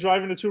 she did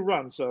drive into 2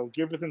 runs, so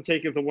giveth and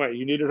taketh away.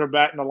 You needed her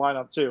bat in the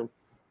lineup too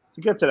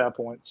to get to that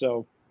point.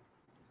 So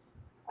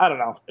I don't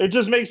know. It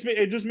just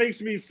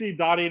makes me see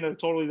Dottie in a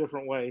totally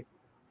different way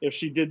if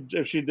she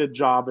did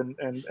job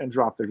and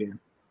drop the game.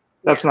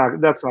 That's not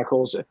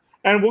cool.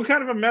 And what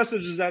kind of a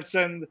message does that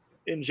send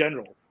in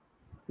general?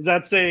 Does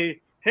that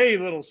say, hey,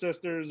 little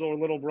sisters or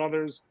little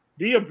brothers,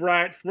 be a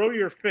brat, throw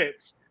your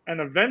fits, and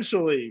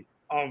eventually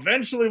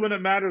when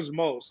it matters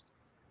most,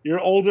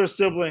 your older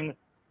sibling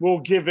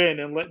will give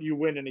in and let you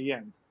win in the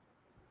end?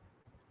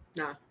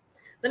 No.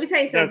 Let me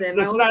tell you something.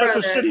 That's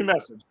a shitty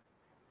message.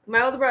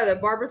 My older brother,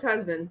 Barbara's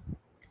husband,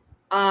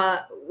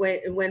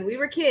 when we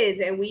were kids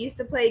and we used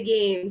to play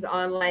games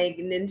on like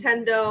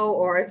Nintendo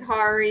or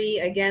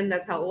Atari, again,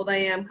 that's how old I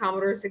am,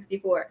 Commodore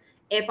 64.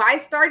 If I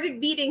started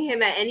beating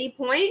him at any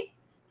point,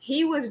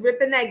 he was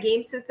ripping that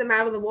game system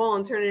out of the wall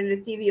and turning the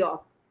TV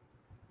off.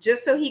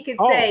 Just so he could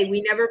say,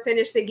 we never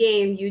finished the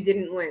game, you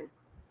didn't win.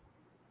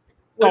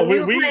 When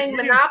we were playing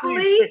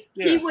Monopoly,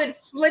 he would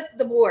flip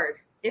the board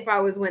if I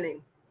was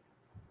winning.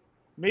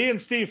 Me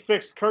and Steve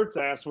fixed Kurt's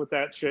ass with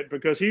that shit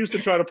because he used to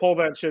try to pull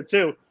that shit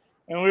too.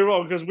 And we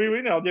were, because we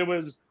there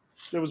was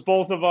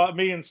both of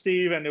me and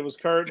Steve, and it was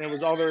Kurt, and it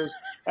was others,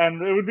 and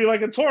it would be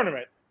like a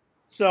tournament.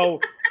 So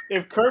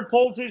if Kurt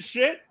pulled his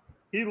shit,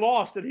 he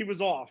lost and he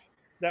was off.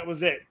 That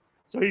was it.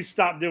 So he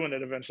stopped doing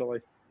it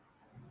eventually.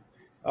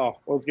 Oh,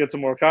 let's get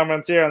some more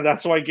comments here, and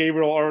that's why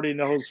Gabriel already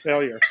knows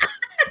failure.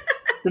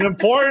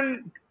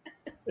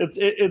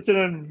 It's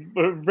a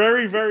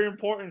very, very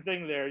important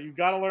thing there. You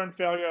got to learn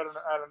failure at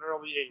an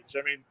early age.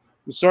 I mean,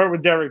 you start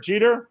with Derek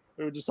Jeter.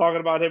 We were just talking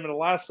about him in the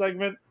last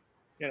segment.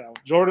 You know,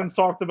 Jordan's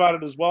talked about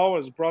it as well.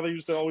 His brother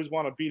used to always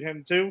want to beat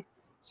him too.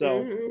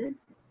 So, and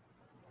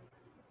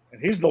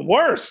he's the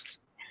worst.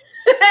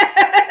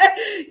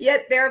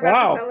 Yet they're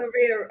about to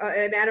celebrate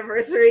an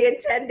anniversary in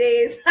 10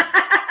 days.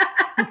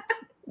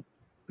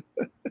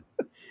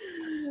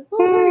 Oh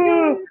my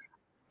God.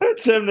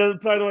 Tim,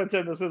 by the way,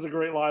 Tim, this is a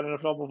great line in the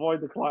film.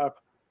 Avoid the clap.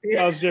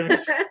 That was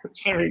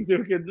Jimmy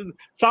Dugan.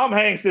 Tom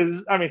Hanks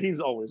he's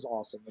always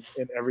awesome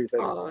in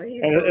everything. Oh,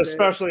 and so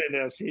especially in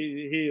this.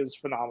 He is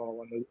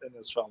phenomenal in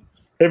this film.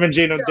 Him and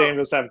Gina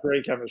Davis have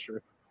great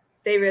chemistry.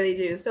 They really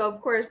do. So, of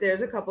course,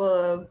 there's a couple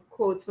of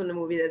quotes from the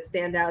movie that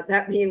stand out,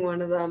 that being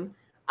one of them.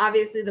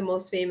 Obviously, the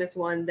most famous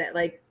one that,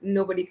 like,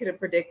 nobody could have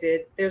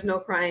predicted. There's no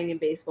crying in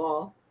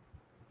baseball.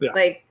 Yeah.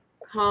 Like,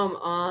 come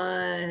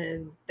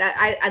on.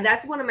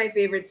 That's one of my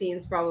favorite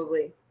scenes,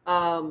 probably.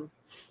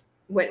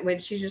 When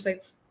she's just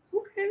like,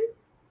 okay.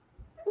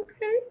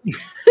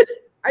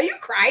 Are you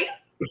crying?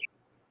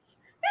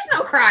 There's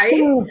no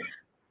crying.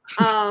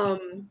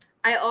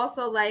 I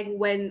also like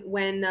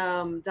when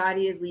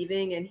Dottie is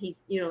leaving and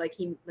he's, he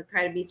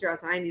kind of meets her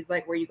outside and he's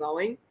like, where are you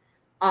going?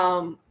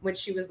 When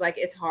she was like,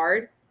 it's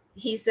hard.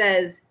 He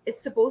says,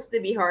 it's supposed to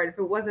be hard. If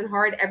it wasn't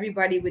hard,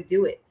 everybody would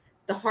do it.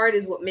 The hard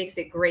is what makes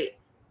it great.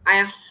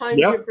 I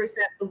 100%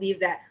 believe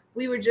that.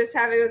 We were just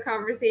having a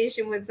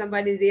conversation with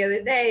somebody the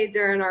other day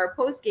during our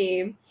post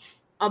game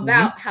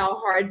about how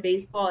hard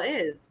baseball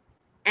is.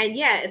 And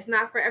it's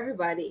not for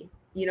everybody,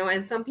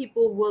 and some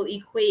people will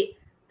equate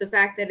the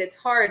fact that it's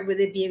hard with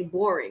it being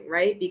boring,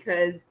 right?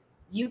 Because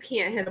you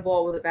can't hit a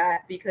ball with a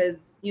bat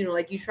because,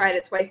 like you tried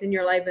it twice in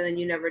your life and then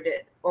you never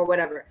did or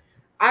whatever.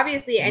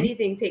 Obviously,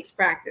 anything takes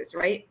practice,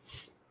 right?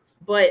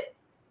 But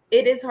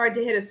it is hard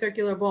to hit a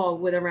circular ball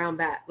with a round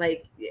bat,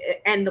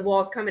 and the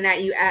ball's coming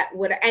at you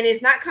and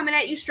it's not coming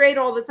at you straight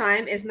all the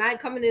time. It's not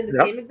coming in the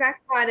same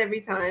exact spot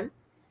every time.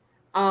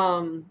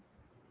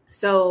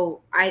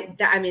 So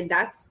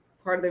that's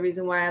part of the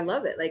reason why I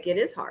love it. Like, it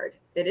is hard.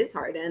 It is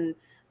hard. And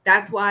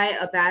that's why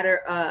a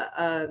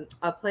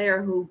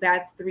player who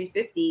bats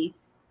 350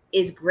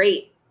 is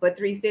great, but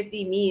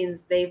 350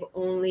 means they've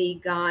only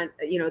gone,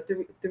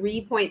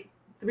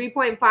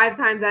 3.5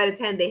 times out of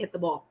 10, they hit the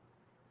ball.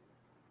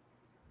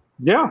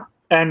 Yeah.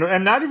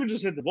 And not even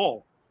just hit the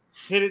ball,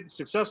 hit it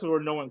successfully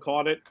where no one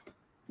caught it.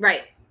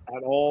 Right.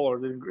 At all, or,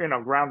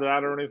 grounded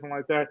out or anything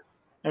like that.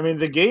 I mean,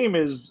 the game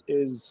is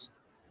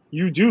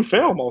you do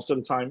fail most of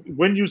the time.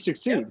 When you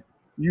succeed,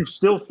 you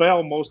still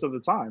fail most of the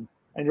time.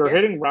 And you're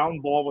hitting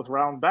round ball with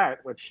round bat,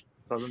 which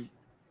doesn't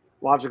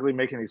logically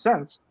make any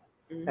sense.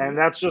 And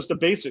that's just the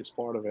basics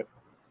part of it.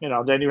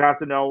 Then you have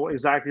to know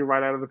exactly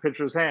right out of the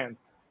pitcher's hand.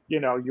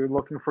 You're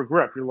looking for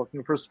grip. You're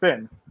looking for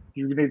spin.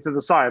 You need to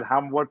decide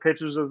what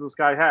pitches does this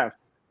guy have?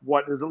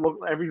 What does it look?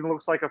 Everything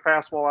looks like a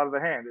fastball out of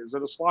the hand. Is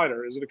it a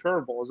slider? Is it a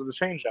curveball? Is it a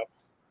changeup?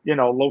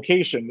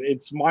 Location.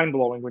 It's mind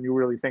blowing when you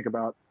really think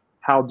about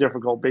how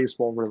difficult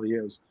baseball really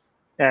is.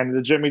 And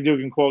the Jimmy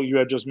Dugan quote you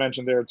had just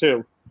mentioned there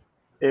too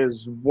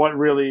is what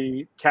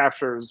really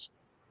captures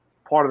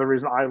part of the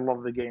reason I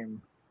love the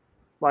game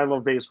I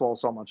love baseball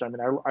so much. I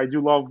mean, I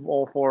do love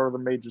all four of the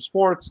major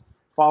sports.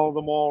 Follow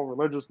them all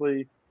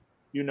religiously.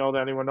 You know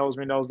that anyone knows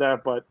me knows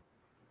that, but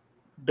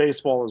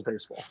baseball is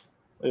baseball.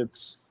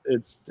 It's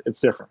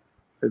different.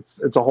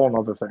 It's a whole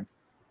nother thing.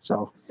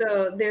 So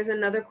there's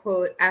another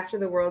quote after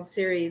the World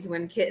Series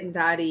when Kit and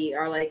Dottie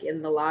are like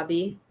in the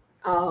lobby.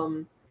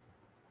 Yes,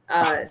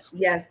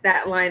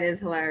 that line is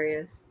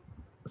hilarious.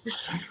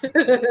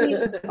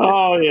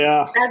 Oh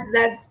yeah,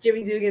 that's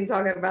Jimmy Dugan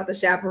talking about the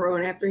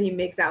chaperone after he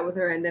makes out with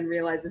her and then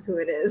realizes who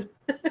it is.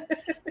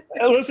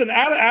 Listen,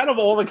 out of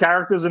all the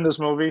characters in this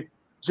movie,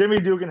 Jimmy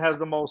Dugan has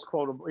the most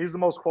quotable. He's the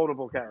most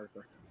quotable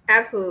character.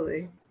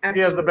 Absolutely. He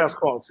has the best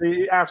quotes.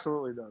 He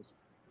absolutely does.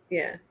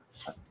 Yeah.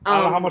 I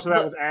don't know how much of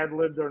that was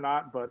ad-libbed or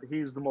not, but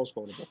he's the most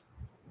quotable.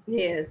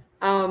 He is.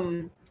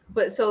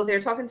 But so they're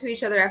talking to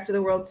each other after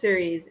the World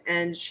Series,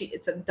 and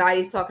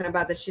Dottie's talking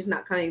about that she's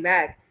not coming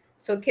back.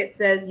 So Kit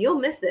says, "You'll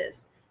miss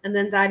this," and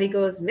then Dottie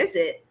goes, "Miss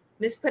it?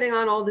 Miss putting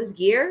on all this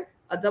gear?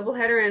 A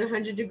doubleheader in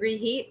 100-degree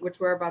heat, which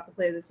we're about to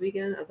play this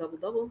weekend, a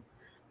double."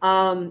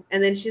 And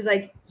then she's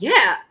like,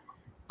 "Yeah."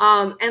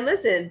 And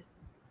listen,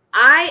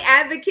 I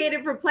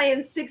advocated for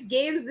playing 6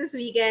 games this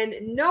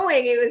weekend,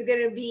 knowing it was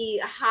going to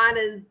be hot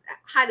as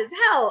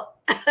hell.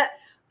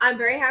 I'm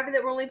very happy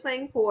that we're only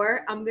playing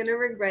 4. I'm going to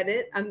regret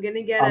it. I'm going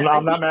to get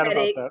I'm not mad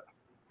headache. about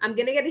that. I'm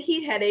going to get a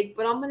heat headache,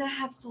 but I'm going to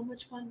have so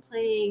much fun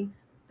playing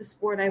the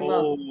sport I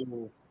love.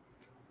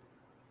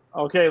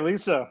 Okay,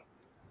 Lisa.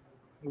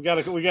 We got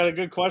a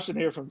good question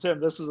here from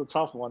Tim. This is a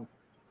tough one.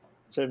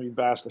 Tim, you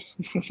bastard.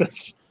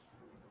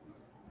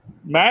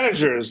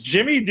 Managers,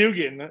 Jimmy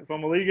Dugan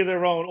from A League of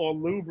Their Own or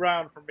Lou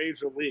Brown from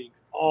Major League?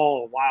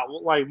 Oh,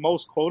 wow. Like,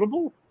 most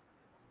quotable?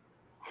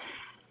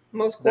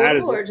 Most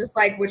quotable or just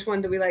like which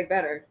one do we like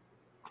better?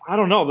 I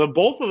don't know.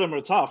 Both of them are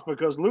tough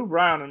because Lou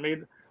Brown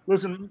and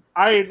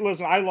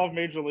I love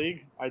Major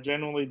League. I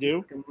genuinely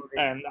do.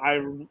 And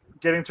I'm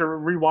getting to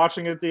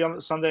rewatching it the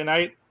Sunday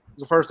night.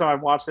 It's the first time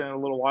I've watched it in a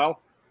little while.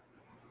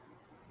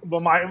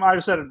 But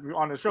I've said it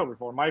on the show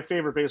before. My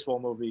favorite baseball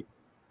movie,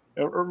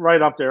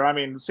 right up there. I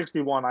mean,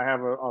 61 I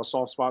have a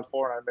soft spot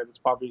for, and I admit it's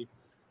probably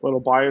a little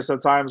biased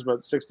at times,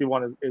 but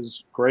 61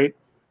 is great.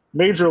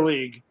 Major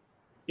League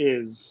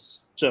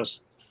is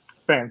just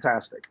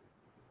fantastic.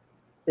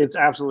 It's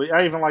absolutely.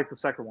 I even like the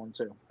second one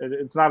too.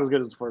 It's not as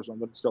good as the first one,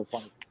 but it's still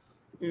funny.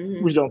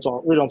 Mm-hmm. We don't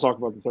talk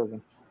about the third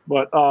one,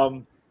 but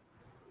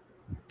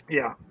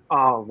yeah.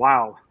 Oh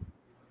wow,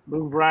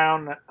 Lou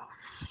Brown.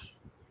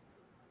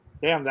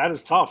 Damn, that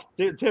is tough.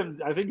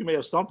 Tim, I think you may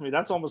have stumped me.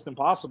 That's almost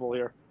impossible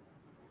here.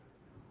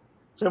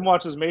 Tim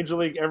watches Major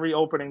League every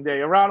opening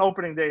day. Around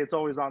opening day, it's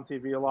always on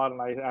TV a lot, and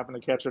I happen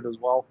to catch it as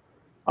well.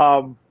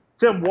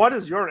 Tim, what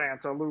is your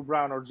answer, Lou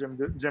Brown or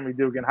Jimmy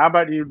Dugan? How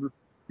about you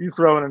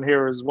throw it in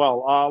here as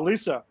well?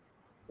 Lisa,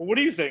 what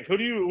do you think? Who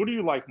do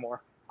you like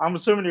more? I'm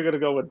assuming you're going to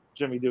go with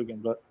Jimmy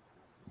Dugan, but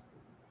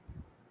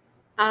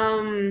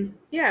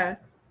yeah,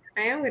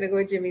 I am going to go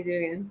with Jimmy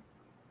Dugan.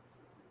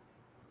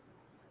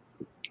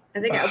 I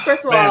think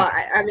first of all,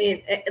 I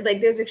mean, like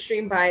there's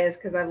extreme bias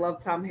because I love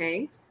Tom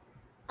Hanks.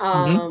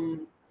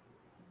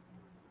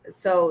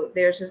 So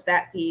there's just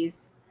that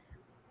piece.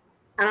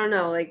 I don't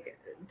know, like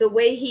the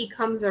way he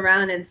comes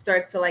around and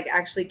starts to like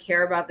actually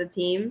care about the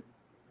team,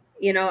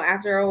 you know,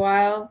 after a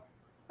while,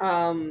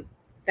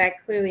 that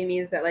clearly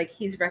means that like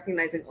he's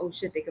recognizing, oh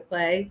shit, they could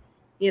play,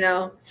 you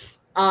know.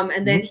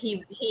 And then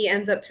he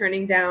ends up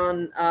turning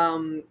down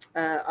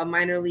a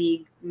minor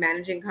league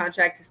managing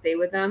contract to stay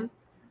with them.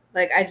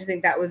 Like I just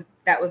think that was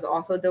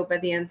also dope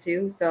at the end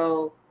too.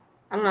 So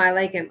I don't know, I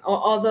like him.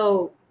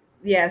 Although,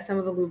 yeah, some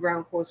of the Lou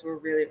Brown quotes were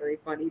really, really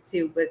funny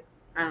too. But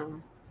I don't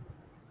know.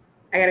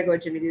 I gotta go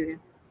with Jimmy Dugan.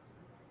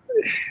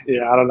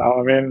 Yeah, I don't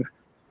know.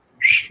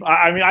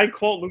 I mean, I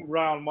quote Lou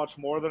Brown much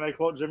more than I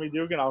quote Jimmy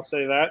Dugan. I'll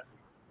say that.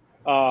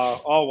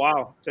 Oh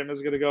wow, Tim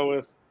is gonna go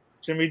with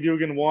Jimmy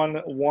Dugan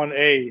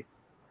 1A.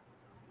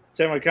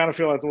 Tim, I kind of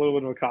feel that's a little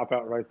bit of a cop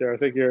out right there. I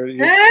think you're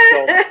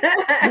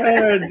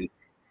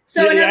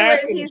So in other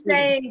words, he's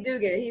saying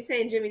Dugan. He's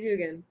saying Jimmy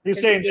Dugan.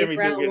 He's saying Jimmy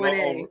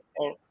Dugan.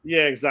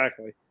 Yeah,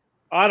 exactly.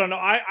 I don't know.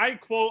 I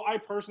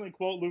personally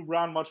quote Lou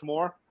Brown much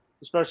more,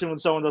 especially when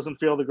someone doesn't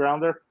feel the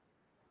grounder.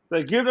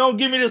 Like, you know,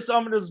 give me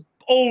some of this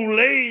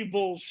Olay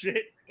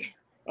bullshit.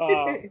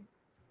 And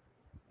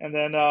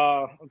then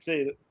let's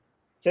see,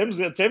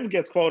 Tim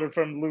gets quoted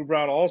from Lou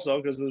Brown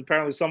also because there's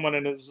apparently someone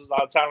in his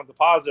talent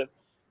deposit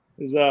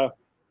is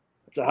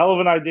it's a hell of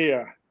an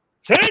idea,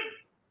 Tim.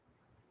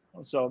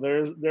 So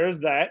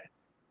there's that.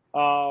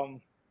 I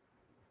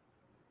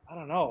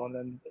don't know. And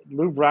then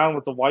Lou Brown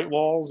with the white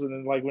walls, and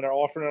then like when they're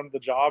offering him the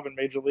job in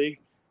Major League,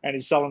 and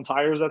he's selling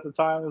tires at the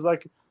time, it was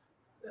like,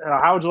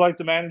 how would you like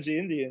to manage the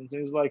Indians?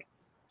 And he's like,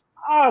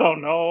 I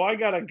don't know. I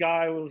got a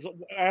guy who's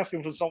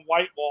asking for some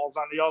white walls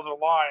on the other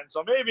line,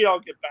 so maybe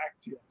I'll get back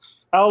to you.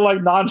 How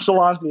like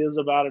nonchalant he is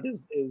about it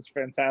is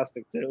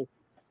fantastic too.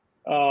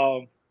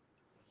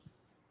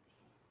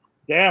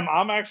 Damn,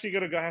 I'm actually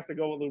gonna have to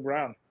go with Lou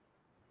Brown.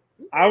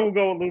 I will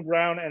go with Lou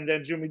Brown and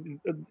then Jimmy.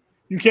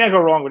 You can't go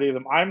wrong with either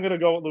of them. I'm going to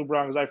go with Lou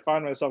Brown because I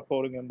find myself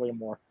quoting him way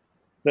more.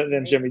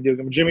 than Jimmy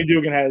Dugan. Jimmy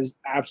Dugan has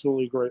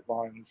absolutely great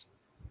lines,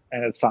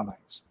 and it's Tom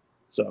Hanks.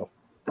 So,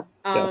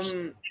 yes.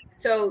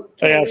 So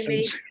can we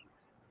make?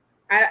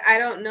 I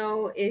don't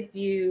know if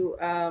you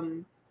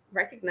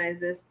recognize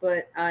this,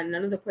 but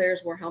none of the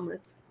players wore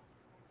helmets.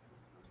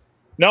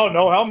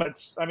 No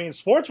helmets. I mean,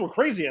 sports were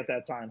crazy at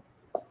that time.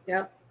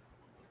 Yep.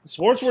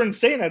 Sports were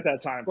insane at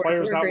that time. Sports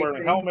Players not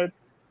wearing helmets.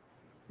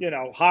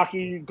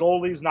 Hockey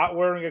goalies not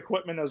wearing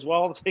equipment as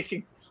well,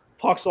 taking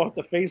pucks off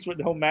the face with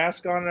no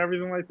mask on and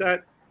everything like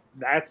that.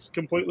 That's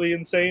completely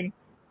insane.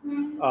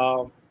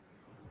 Yeah,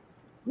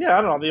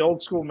 I don't know. The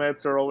old school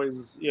Mets are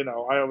always,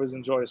 I always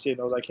enjoy seeing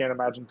those. I can't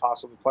imagine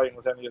possibly playing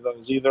with any of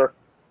those either.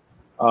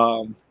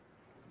 Yeah,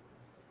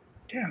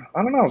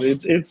 I don't know.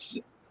 It's.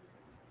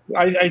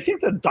 I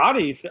think that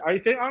Dottie.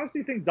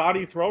 Honestly think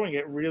Dottie throwing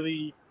it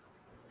really,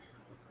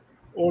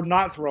 or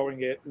not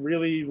throwing it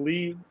really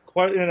leave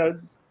quite.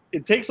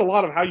 It takes a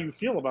lot of how you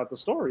feel about the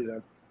story.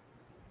 Then,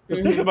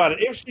 just think about it.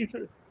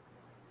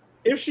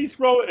 If she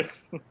throw it,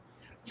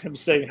 Tim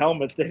saying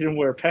helmets, they didn't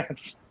wear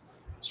pants.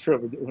 It's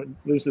true.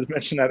 Lisa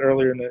mentioned that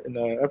earlier in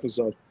the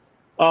episode.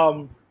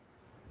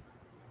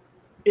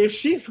 If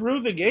she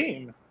threw the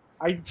game,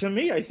 I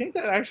think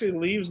that actually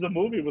leaves the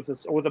movie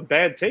with a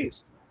bad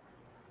taste.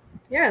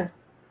 Yeah.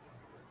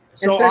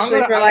 So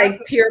especially for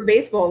pure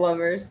baseball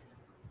lovers.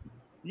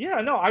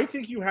 Yeah, no, I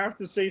think you have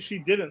to say she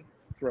didn't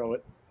throw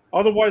it.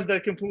 Otherwise,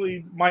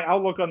 my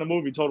outlook on the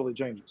movie totally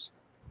changes.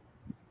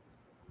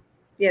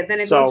 Yeah,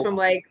 then it goes from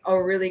a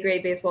really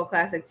great baseball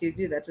classic to,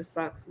 dude, that just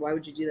sucks. Why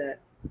would you do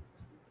that?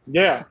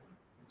 Yeah.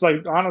 It's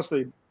like,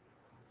 honestly,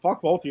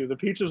 fuck both of you. The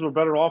Peaches were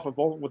better off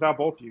without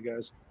both of you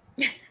guys.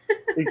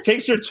 It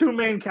takes your two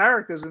main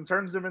characters and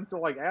turns them into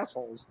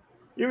assholes.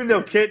 Even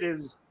though Kit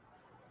is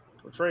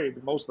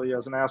portrayed mostly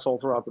as an asshole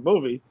throughout the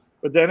movie,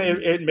 but then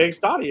it makes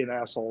Dottie an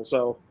asshole.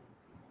 So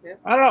yeah.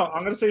 I don't know.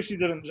 I'm gonna say she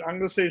didn't. I'm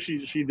gonna say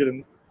she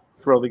didn't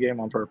throw the game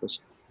on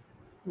purpose.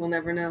 We'll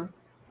never know.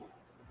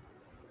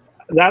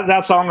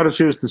 That's how I'm gonna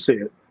choose to see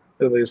it,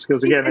 at least.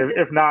 Because again,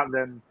 if not,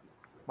 then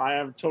I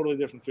have totally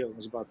different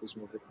feelings about this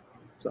movie.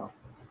 So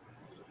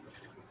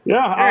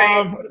yeah. All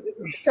right.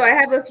 So I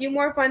have a few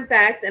more fun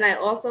facts, and I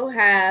also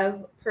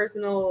have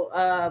personal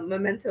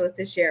mementos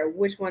to share.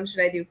 Which one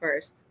should I do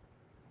first?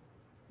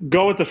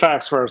 Go with the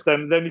facts first,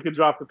 then you can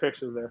drop the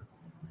pictures there.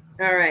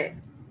 All right.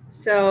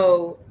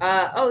 So,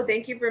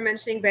 thank you for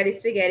mentioning Betty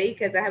Spaghetti,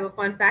 because I have a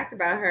fun fact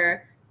about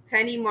her.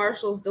 Penny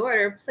Marshall's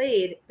daughter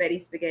played Betty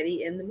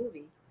Spaghetti in the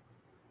movie.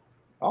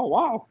 Oh,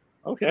 wow.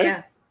 Okay.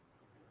 Yeah.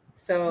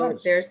 So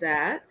There's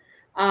that.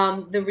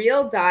 The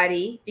real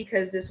Dottie,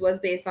 because this was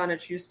based on a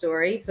true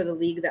story for the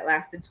league that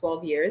lasted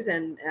 12 years,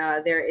 and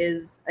there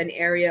is an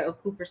area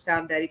of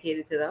Cooperstown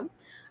dedicated to them.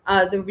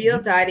 The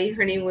real Dottie,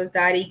 her name was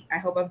Dottie, I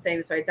hope I'm saying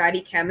this right,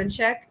 Dottie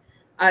Kamenchek.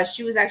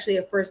 She was actually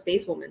a first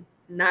basewoman,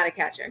 not a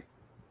catcher.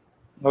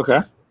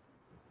 Okay.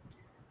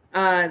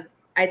 I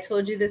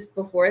told you this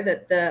before,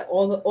 that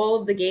all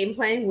of the game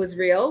playing was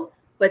real,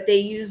 but they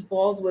used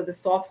balls with a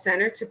soft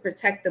center to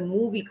protect the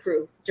movie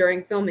crew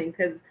during filming,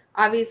 because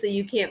obviously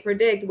you can't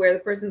predict where the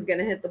person's going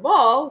to hit the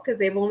ball because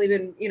they've only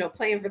been,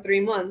 playing for 3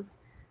 months.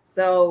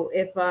 So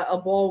if a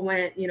ball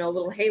went, a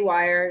little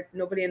haywire,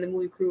 nobody in the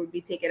movie crew would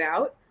be taken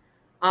out.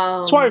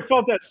 That's why I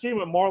felt that scene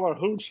with Marla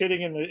Hooch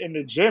hitting in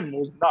the gym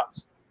was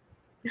nuts.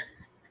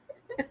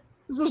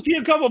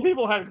 A couple of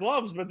people had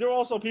gloves, but there were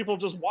also people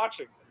just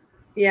watching.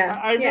 Yeah,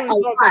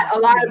 a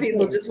lot of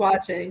people just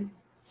watching.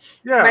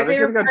 Yeah, my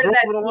favorite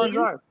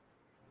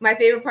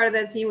part of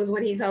that scene was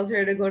when he tells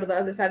her to go to the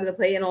other side of the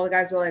plate, and all the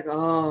guys were like,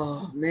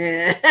 "Oh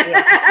man."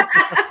 Yeah.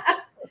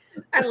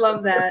 I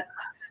love that.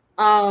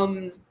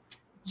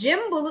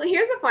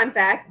 Here's a fun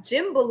fact.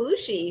 Jim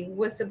Belushi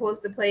was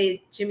supposed to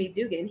play Jimmy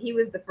Dugan. He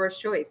was the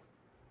first choice.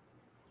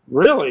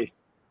 Really?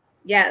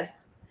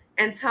 Yes.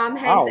 And Tom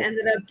Hanks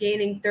ended up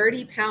gaining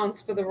 30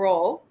 pounds for the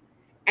role.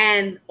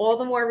 And all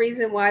the more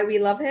reason why we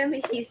love him.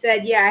 He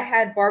said, yeah, I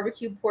had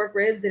barbecue pork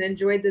ribs and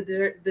enjoyed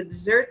the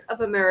desserts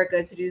of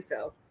America to do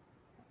so.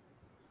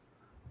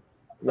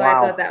 So I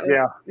thought that was,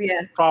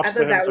 I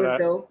thought that was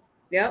dope.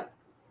 Yep.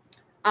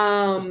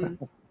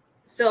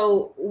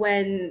 So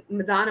when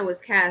Madonna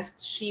was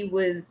cast, she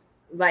was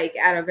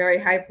at a very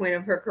high point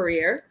of her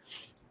career,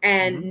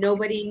 and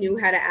nobody knew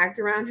how to act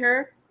around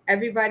her.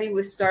 Everybody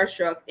was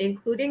starstruck,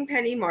 including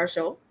Penny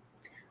Marshall.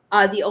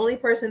 The only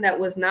person that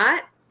was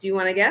not, do you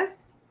want to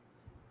guess?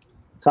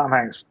 Tom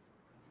Hanks.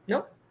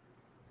 Nope.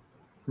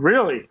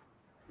 Really?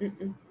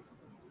 Mm-mm.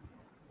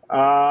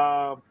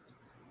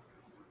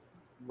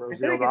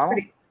 Rosie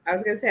O'Donnell? I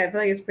was going to say, I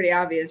feel like it's pretty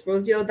obvious.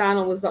 Rosie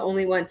O'Donnell was the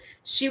only one.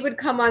 She would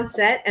come on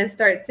set and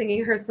start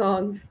singing her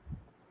songs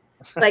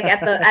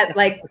at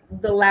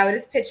the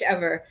loudest pitch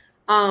ever.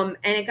 And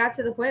it got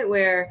to the point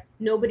where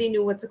nobody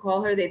knew what to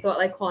call her. They thought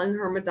calling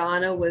her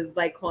Madonna was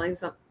calling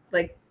some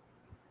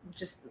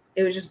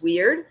it was just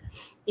weird,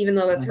 even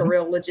though that's her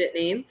real legit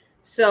name.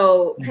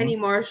 So Penny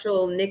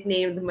Marshall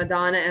nicknamed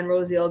Madonna and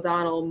Rosie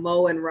O'Donnell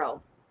Mo and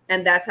Ro.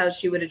 And that's how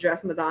she would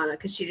address Madonna,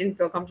 because she didn't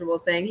feel comfortable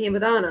saying, "Hey,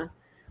 Madonna."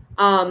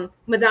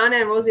 Madonna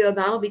and Rosie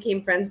O'Donnell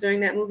became friends during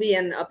that movie,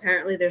 and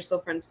apparently they're still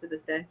friends to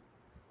this day.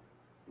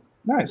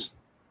 Nice.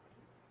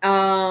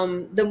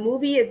 The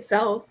movie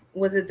itself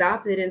was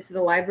adopted into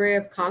the Library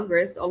of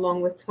Congress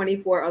along with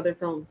 24 other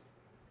films.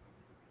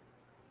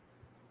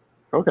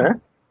 Okay.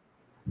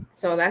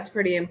 So that's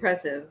pretty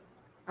impressive.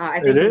 I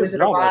think The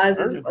Wizard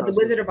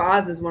of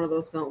Oz is one of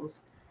those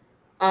films.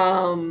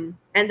 And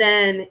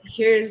then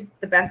here's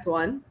the best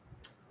one.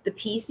 The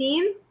pee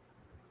scene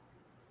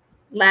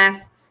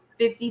lasts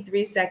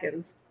 53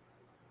 seconds.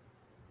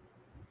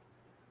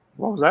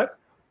 What was that?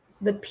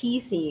 The pee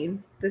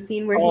scene. The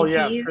scene where he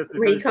pees,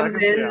 where he comes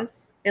in. Yeah.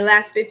 It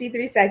lasts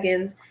 53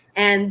 seconds.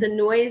 And the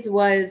noise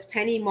was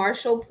Penny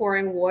Marshall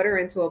pouring water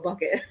into a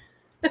bucket.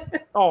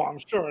 Oh, I'm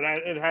sure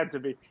it had to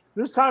be.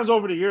 There's times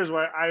over the years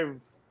where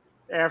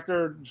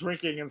after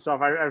drinking and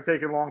stuff, I've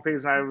taken long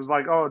pees and I was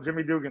like, oh,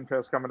 Jimmy Dugan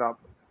piss coming up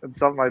and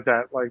something like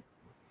that. Like,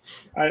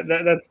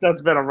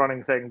 that's been a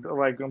running thing.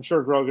 Like, I'm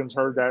sure Grogan's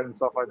heard that and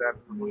stuff like that.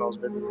 Who knows,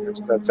 maybe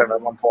that's said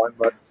at one point.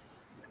 But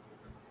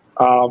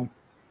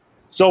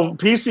so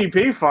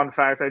PCP fun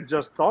fact, I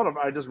just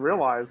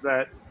realized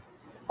that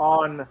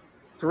on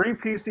 3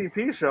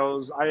 PCP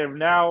shows, I have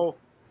now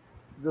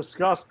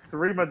discussed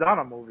 3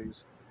 Madonna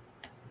movies.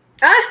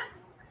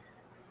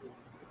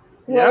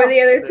 What were the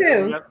other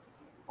 2?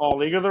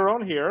 League of Their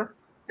Own here.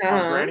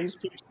 Granny's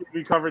PC,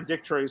 we covered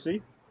Dick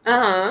Tracy.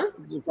 A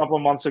couple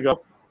of months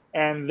ago.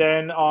 And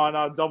then on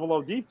Double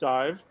O Deep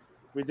Dive,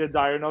 we did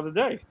Die Another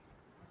Day.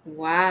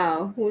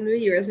 Wow. Who knew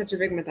you were such a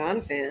big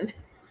Madonna fan?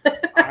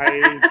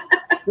 I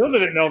still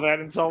didn't know that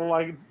until,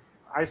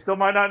 I still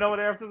might not know it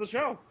after the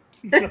show.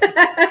 Yeah.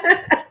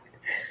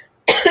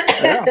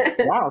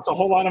 Wow, it's a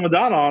whole lot of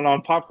Madonna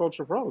on Pop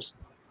Culture Pros.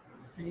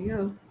 There you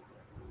go.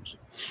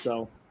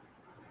 So,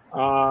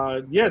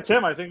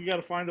 Tim, I think you got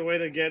to find a way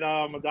to get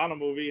a Madonna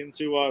movie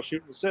into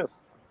Shooting the Sith.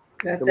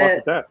 That's Good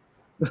luck with that.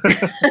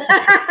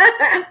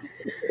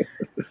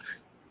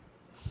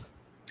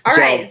 All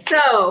right,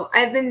 so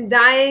I've been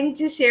dying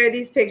to share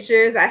these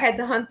pictures. I had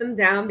to hunt them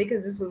down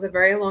because this was a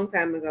very long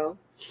time ago.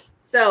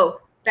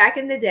 So back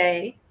in the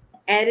day,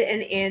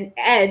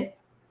 Ed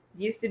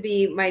used to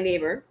be my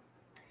neighbor.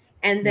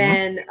 And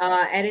then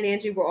Ed and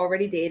Angie were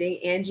already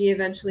dating. Angie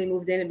eventually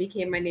moved in and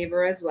became my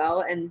neighbor as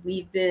well. And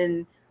we've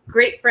been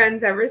great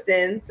friends ever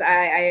since.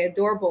 I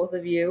adore both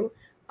of you.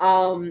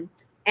 And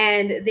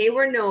they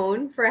were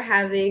known for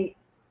having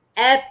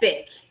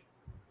epic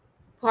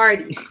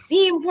parties,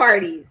 theme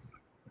parties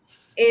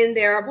in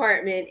their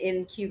apartment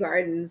in Kew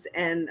Gardens.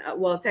 And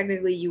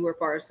technically you were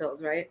Forest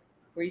Hills, right?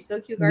 Were you still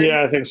Kew Gardens?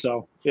 Yeah, I think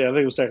so. Yeah, I think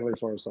it was technically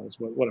Forest Hills,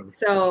 but whatever.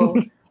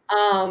 So...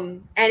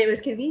 and it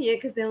was convenient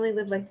because they only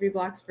lived like 3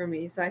 blocks from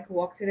me, so I could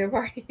walk to their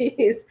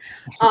parties.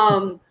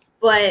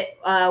 But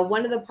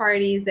one of the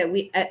parties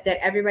that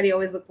everybody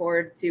always looked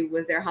forward to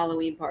was their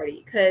Halloween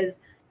party, because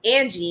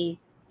Angie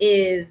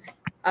is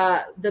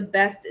the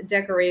best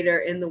decorator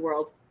in the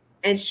world,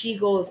 and she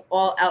goes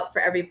all out for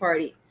every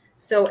party.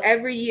 So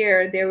every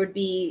year there would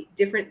be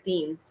different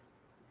themes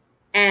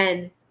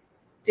and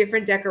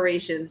different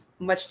decorations,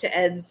 much to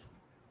Ed's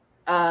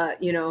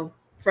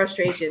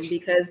frustration,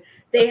 because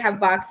they have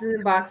boxes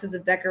and boxes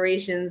of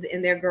decorations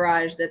in their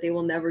garage that they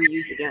will never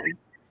use again.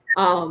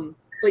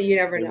 But you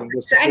never know.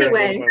 So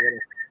anyway,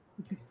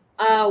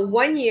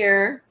 1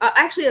 year,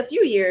 actually a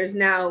few years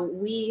now,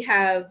 we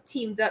have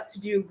teamed up to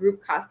do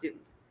group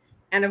costumes.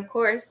 And of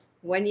course,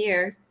 1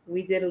 year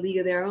we did a League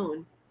of Their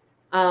Own.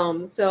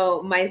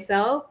 So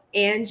myself,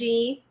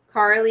 Angie,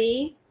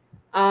 Carly,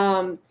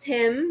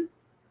 Tim,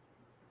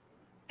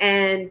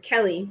 and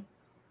Kelly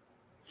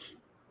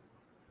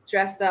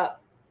dressed up.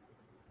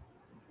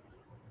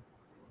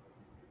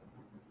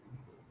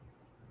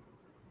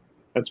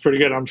 That's pretty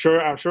good. I'm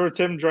sure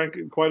Tim drank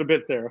quite a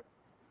bit there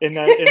in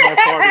that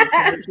party.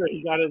 I'm sure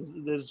he got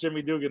his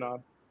Jimmy Dugan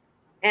on.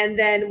 And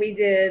then we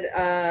did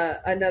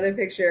another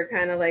picture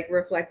kind of like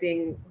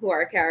reflecting who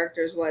our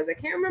characters was. I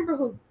can't remember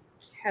who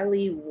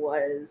Kelly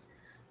was.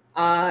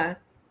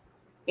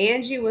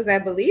 Angie was, I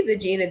believe, the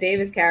Gina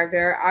Davis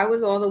character. I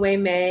was all the way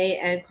May,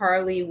 and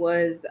Carly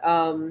was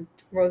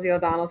Rosie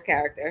O'Donnell's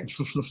character.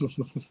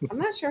 I'm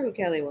not sure who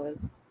Kelly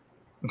was.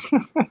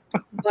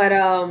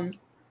 But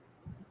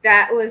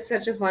that was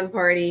such a fun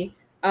party.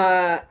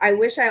 I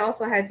wish I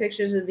also had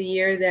pictures of the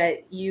year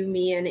that you,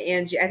 me, and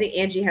Angie. I think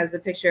Angie has the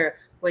picture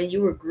when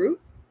you were Groot.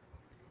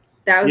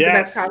 That was the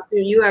best costume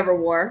you ever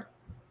wore.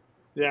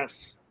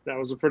 Yes, that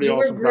was a pretty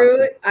awesome costume. You were Groot,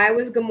 costume. I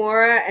was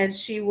Gamora, and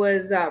she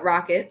was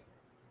Rocket.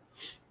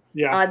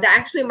 Yeah.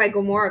 Actually, my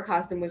Gamora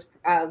costume was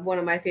one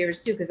of my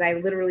favorites too, because I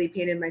literally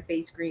painted my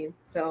face green.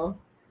 So.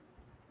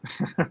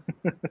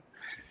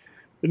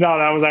 No,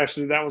 that was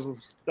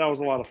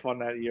a lot of fun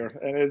that year.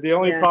 And the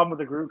only problem with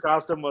the Groot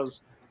costume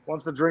was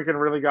once the drinking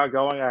really got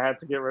going, I had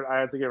to get rid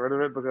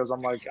of it because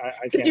I'm like,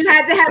 I can't. You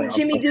had to have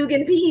Jimmy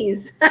Dugan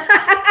peas.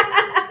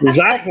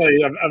 Exactly.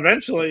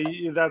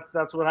 Eventually,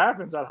 that's what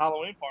happens at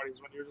Halloween parties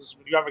when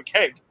you have a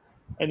keg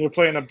and you're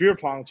playing a beer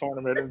pong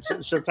tournament and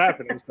shit's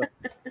happening. So,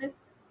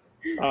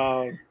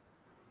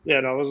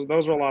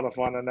 those were a lot of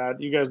fun, and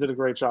that you guys did a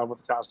great job with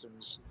the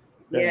costumes.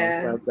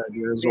 Yeah. that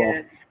year as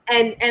well.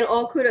 And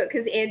all kudos,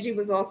 because Angie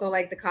was also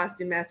like the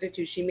costume master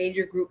too. She made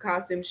your group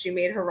costumes. She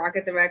made her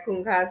Rocket the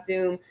Raccoon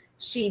costume.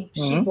 She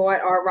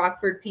bought our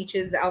Rockford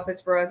Peaches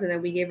outfits for us, and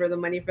then we gave her the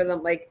money for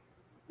them. Like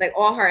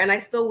all her. And I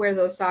still wear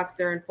those socks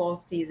during fall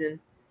season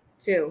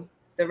too.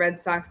 The red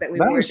socks that we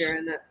wore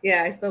during the.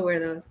 Yeah, I still wear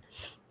those.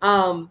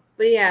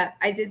 But yeah,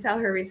 I did tell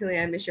her recently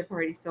I miss your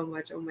parties so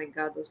much. Oh my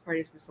god, those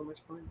parties were so much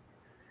fun.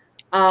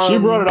 She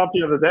brought it up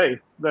the other day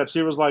that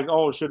she was like,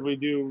 "Oh, should we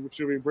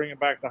bring it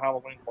back to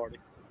Halloween party?"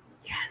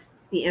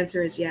 Yes, the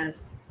answer is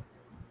yes.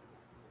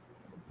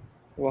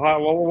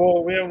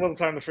 Well, we have a little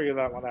time to figure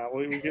that one out.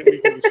 We can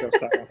discuss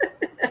that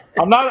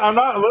one.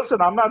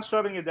 I'm not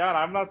shutting it down.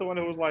 I'm not the one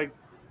who was like,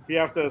 you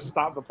have to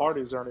stop the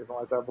parties or anything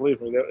like that.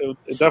 Believe me,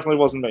 it definitely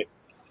wasn't me.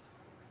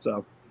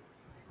 So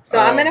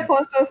I'm going to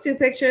post those 2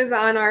 pictures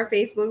on our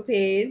Facebook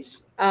page,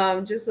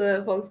 just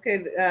so folks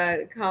could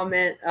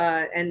comment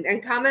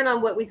and comment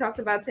on what we talked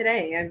about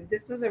today. And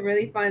this was a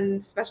really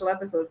fun special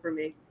episode for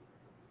me.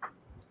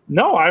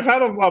 No, I've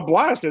had a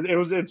blast.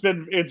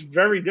 It's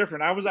very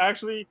different. I was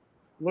actually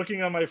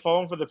looking on my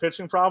phone for the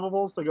pitching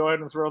probables to go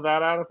ahead and throw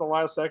that out at the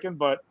last second,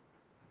 but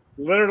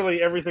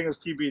literally everything is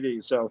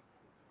TBD. So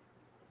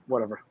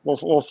whatever,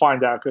 we'll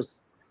find out,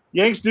 because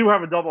Yanks do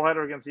have a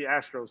doubleheader against the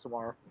Astros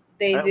tomorrow.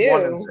 They at do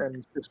 1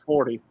 and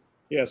 6:40.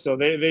 Yeah, so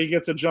they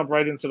get to jump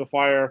right into the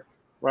fire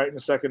right in the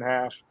second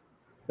half.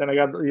 Then I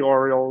got the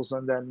Orioles,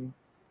 and then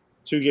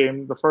 2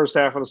 games, the first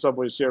half of the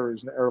Subway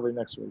Series early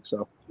next week.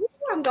 So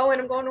I'm going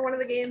to one of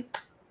the games.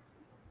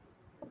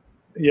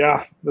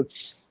 Yeah,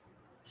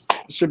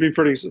 should be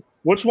pretty.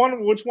 Which one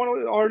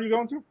are you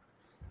going to?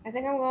 I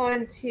think I'm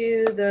going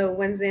to the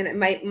Wednesday.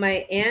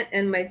 My aunt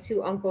and my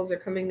 2 uncles are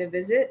coming to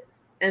visit,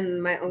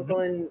 and my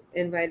uncle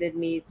invited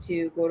me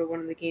to go to one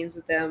of the games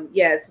with them.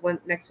 Yeah, it's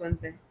next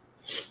Wednesday.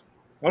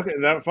 Okay,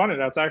 that's funny.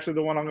 That's actually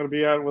the one I'm going to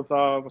be at with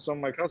some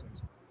of my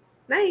cousins.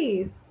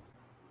 Nice.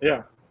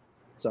 Yeah,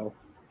 so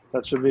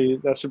that should be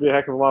a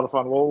heck of a lot of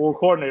fun. We'll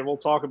coordinate. We'll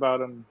talk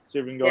about it and see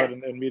if we can go ahead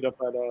and meet up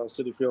at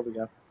Citi Field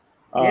again.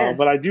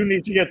 But I do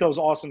need to get those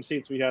awesome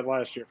seats we had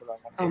last year for that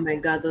one. Oh my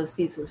god, those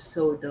seats were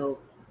so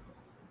dope.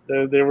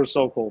 They were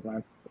so cool,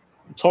 man.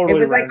 Totally.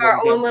 It was like our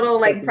own little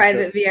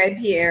private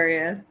VIP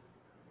area.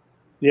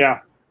 Yeah,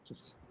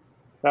 just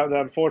that.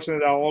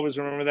 Unfortunately, I'll always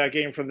remember that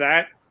game for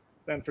that.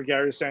 Then for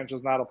Gary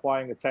Sanchez not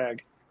applying a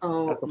tag.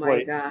 Oh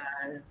my god.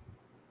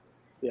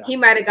 Yeah. He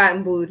might have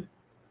gotten booed.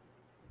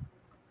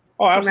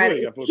 Oh,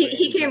 absolutely.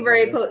 He came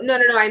very close. No.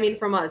 I mean,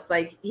 from us.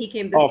 Like, he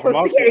came this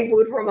close to getting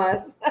booed from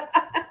us.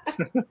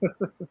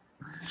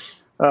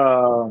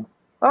 All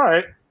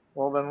right.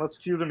 Well, then let's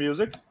cue the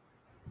music.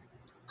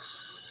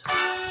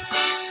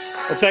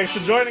 Well, thanks for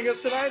joining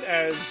us tonight,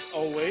 as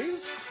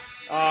always.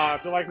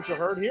 If you like what you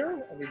heard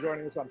here, and you're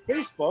joining us on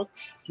Facebook,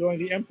 join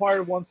the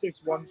Empire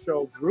 161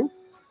 Show group,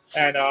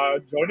 and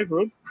join the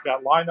group. We've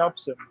got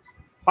lineups and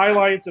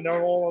highlights and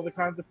all other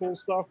kinds of cool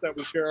stuff that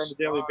we share on a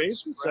daily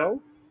basis. So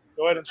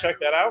go ahead and check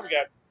that out. We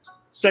got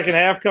second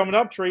half coming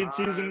up, trade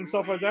season and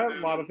stuff like that. A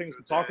lot of things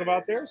to talk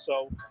about there.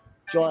 So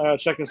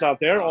check us out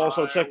there.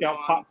 Also check out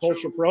Pop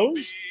Culture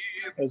Pros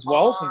as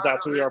well, since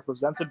that's who we are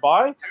presented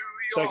by.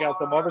 Check out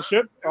the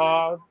Mothership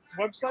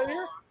website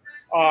here.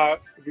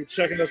 If you're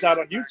checking us out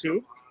on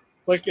YouTube,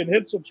 click and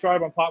hit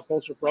subscribe on Pop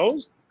Culture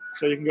Pros,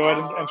 so you can go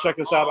ahead and check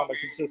us out on a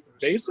consistent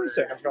basis.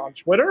 And if you're on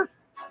Twitter,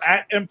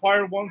 at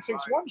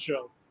Empire161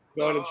 Show,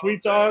 go ahead and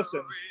tweet to us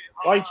and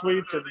like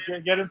tweets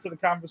and get into the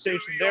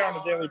conversation there on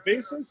a daily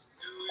basis.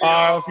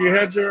 If you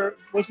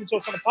listen to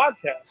us on a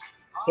podcast,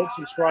 hit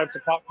subscribe to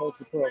Pop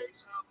Culture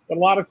Pros. But a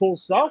lot of cool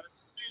stuff.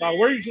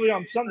 We're usually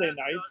on Sunday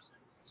nights,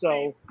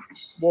 so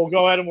we'll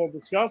go ahead and we'll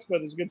discuss, but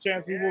there's a good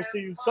chance we will see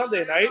you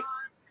Sunday night,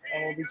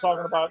 and we'll be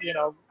talking about,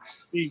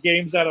 the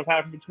games that have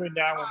happened between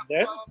now and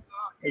then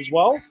as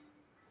well.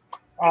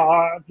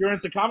 If you're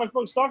into comic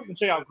book stuff, you can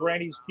check out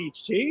Granny's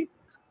Peach Tea.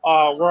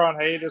 We're on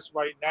hiatus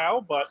right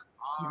now, but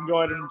you can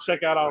go ahead and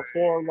check out our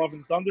Thor Love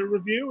and Thunder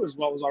review, as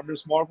well as our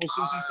Miss Marvel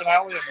season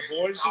finale and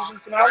the Boys season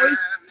finale.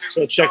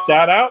 So check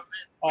that out.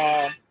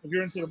 If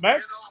you're into the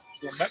Mets,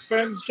 the Met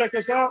fans, check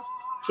us out.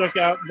 Check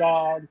out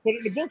the Put It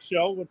in the Book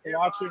show with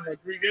Valachi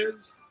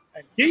Rodriguez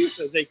and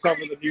Keith, as they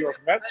cover the New York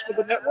Mets for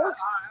the network.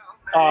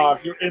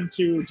 If you're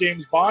into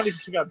James Bond, you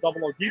can check out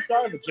Double O Deep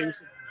Dive with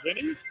Jason and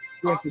Vinny. If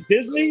you're into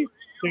Disney,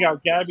 check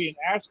out Gabby and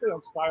Ashley on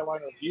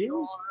Skyline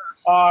Reviews.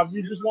 If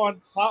you just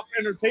want top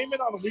entertainment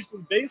on a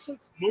weekly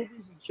basis,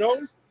 movies and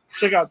shows,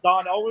 check out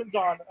Don Owens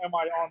on Am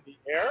I on the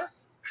Air?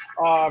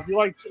 If you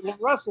like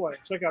wrestling,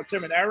 check out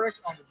Tim and Eric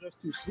on the Just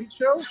Too Sweet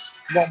show.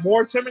 If you want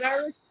more Tim and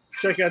Eric,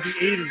 check out the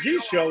A to Z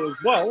show as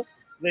well.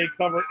 They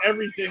cover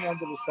everything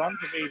under the sun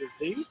from A to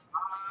Z.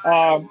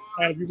 And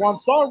if you want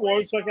Star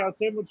Wars, check out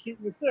Sandwich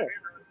Shooting the Stick.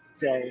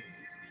 So,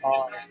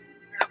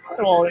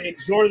 well,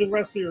 enjoy the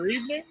rest of your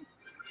evening.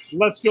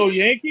 Let's go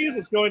Yankees.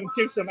 Let's go ahead and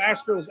kick some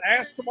Astros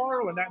ass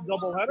tomorrow in that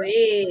doubleheader.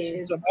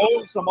 Please.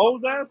 Some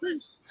O's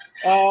asses.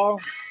 And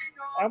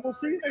we'll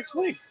see you next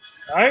week.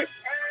 All right?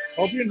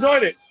 Hope you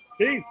enjoyed it.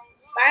 Peace.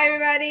 Bye,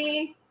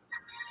 everybody.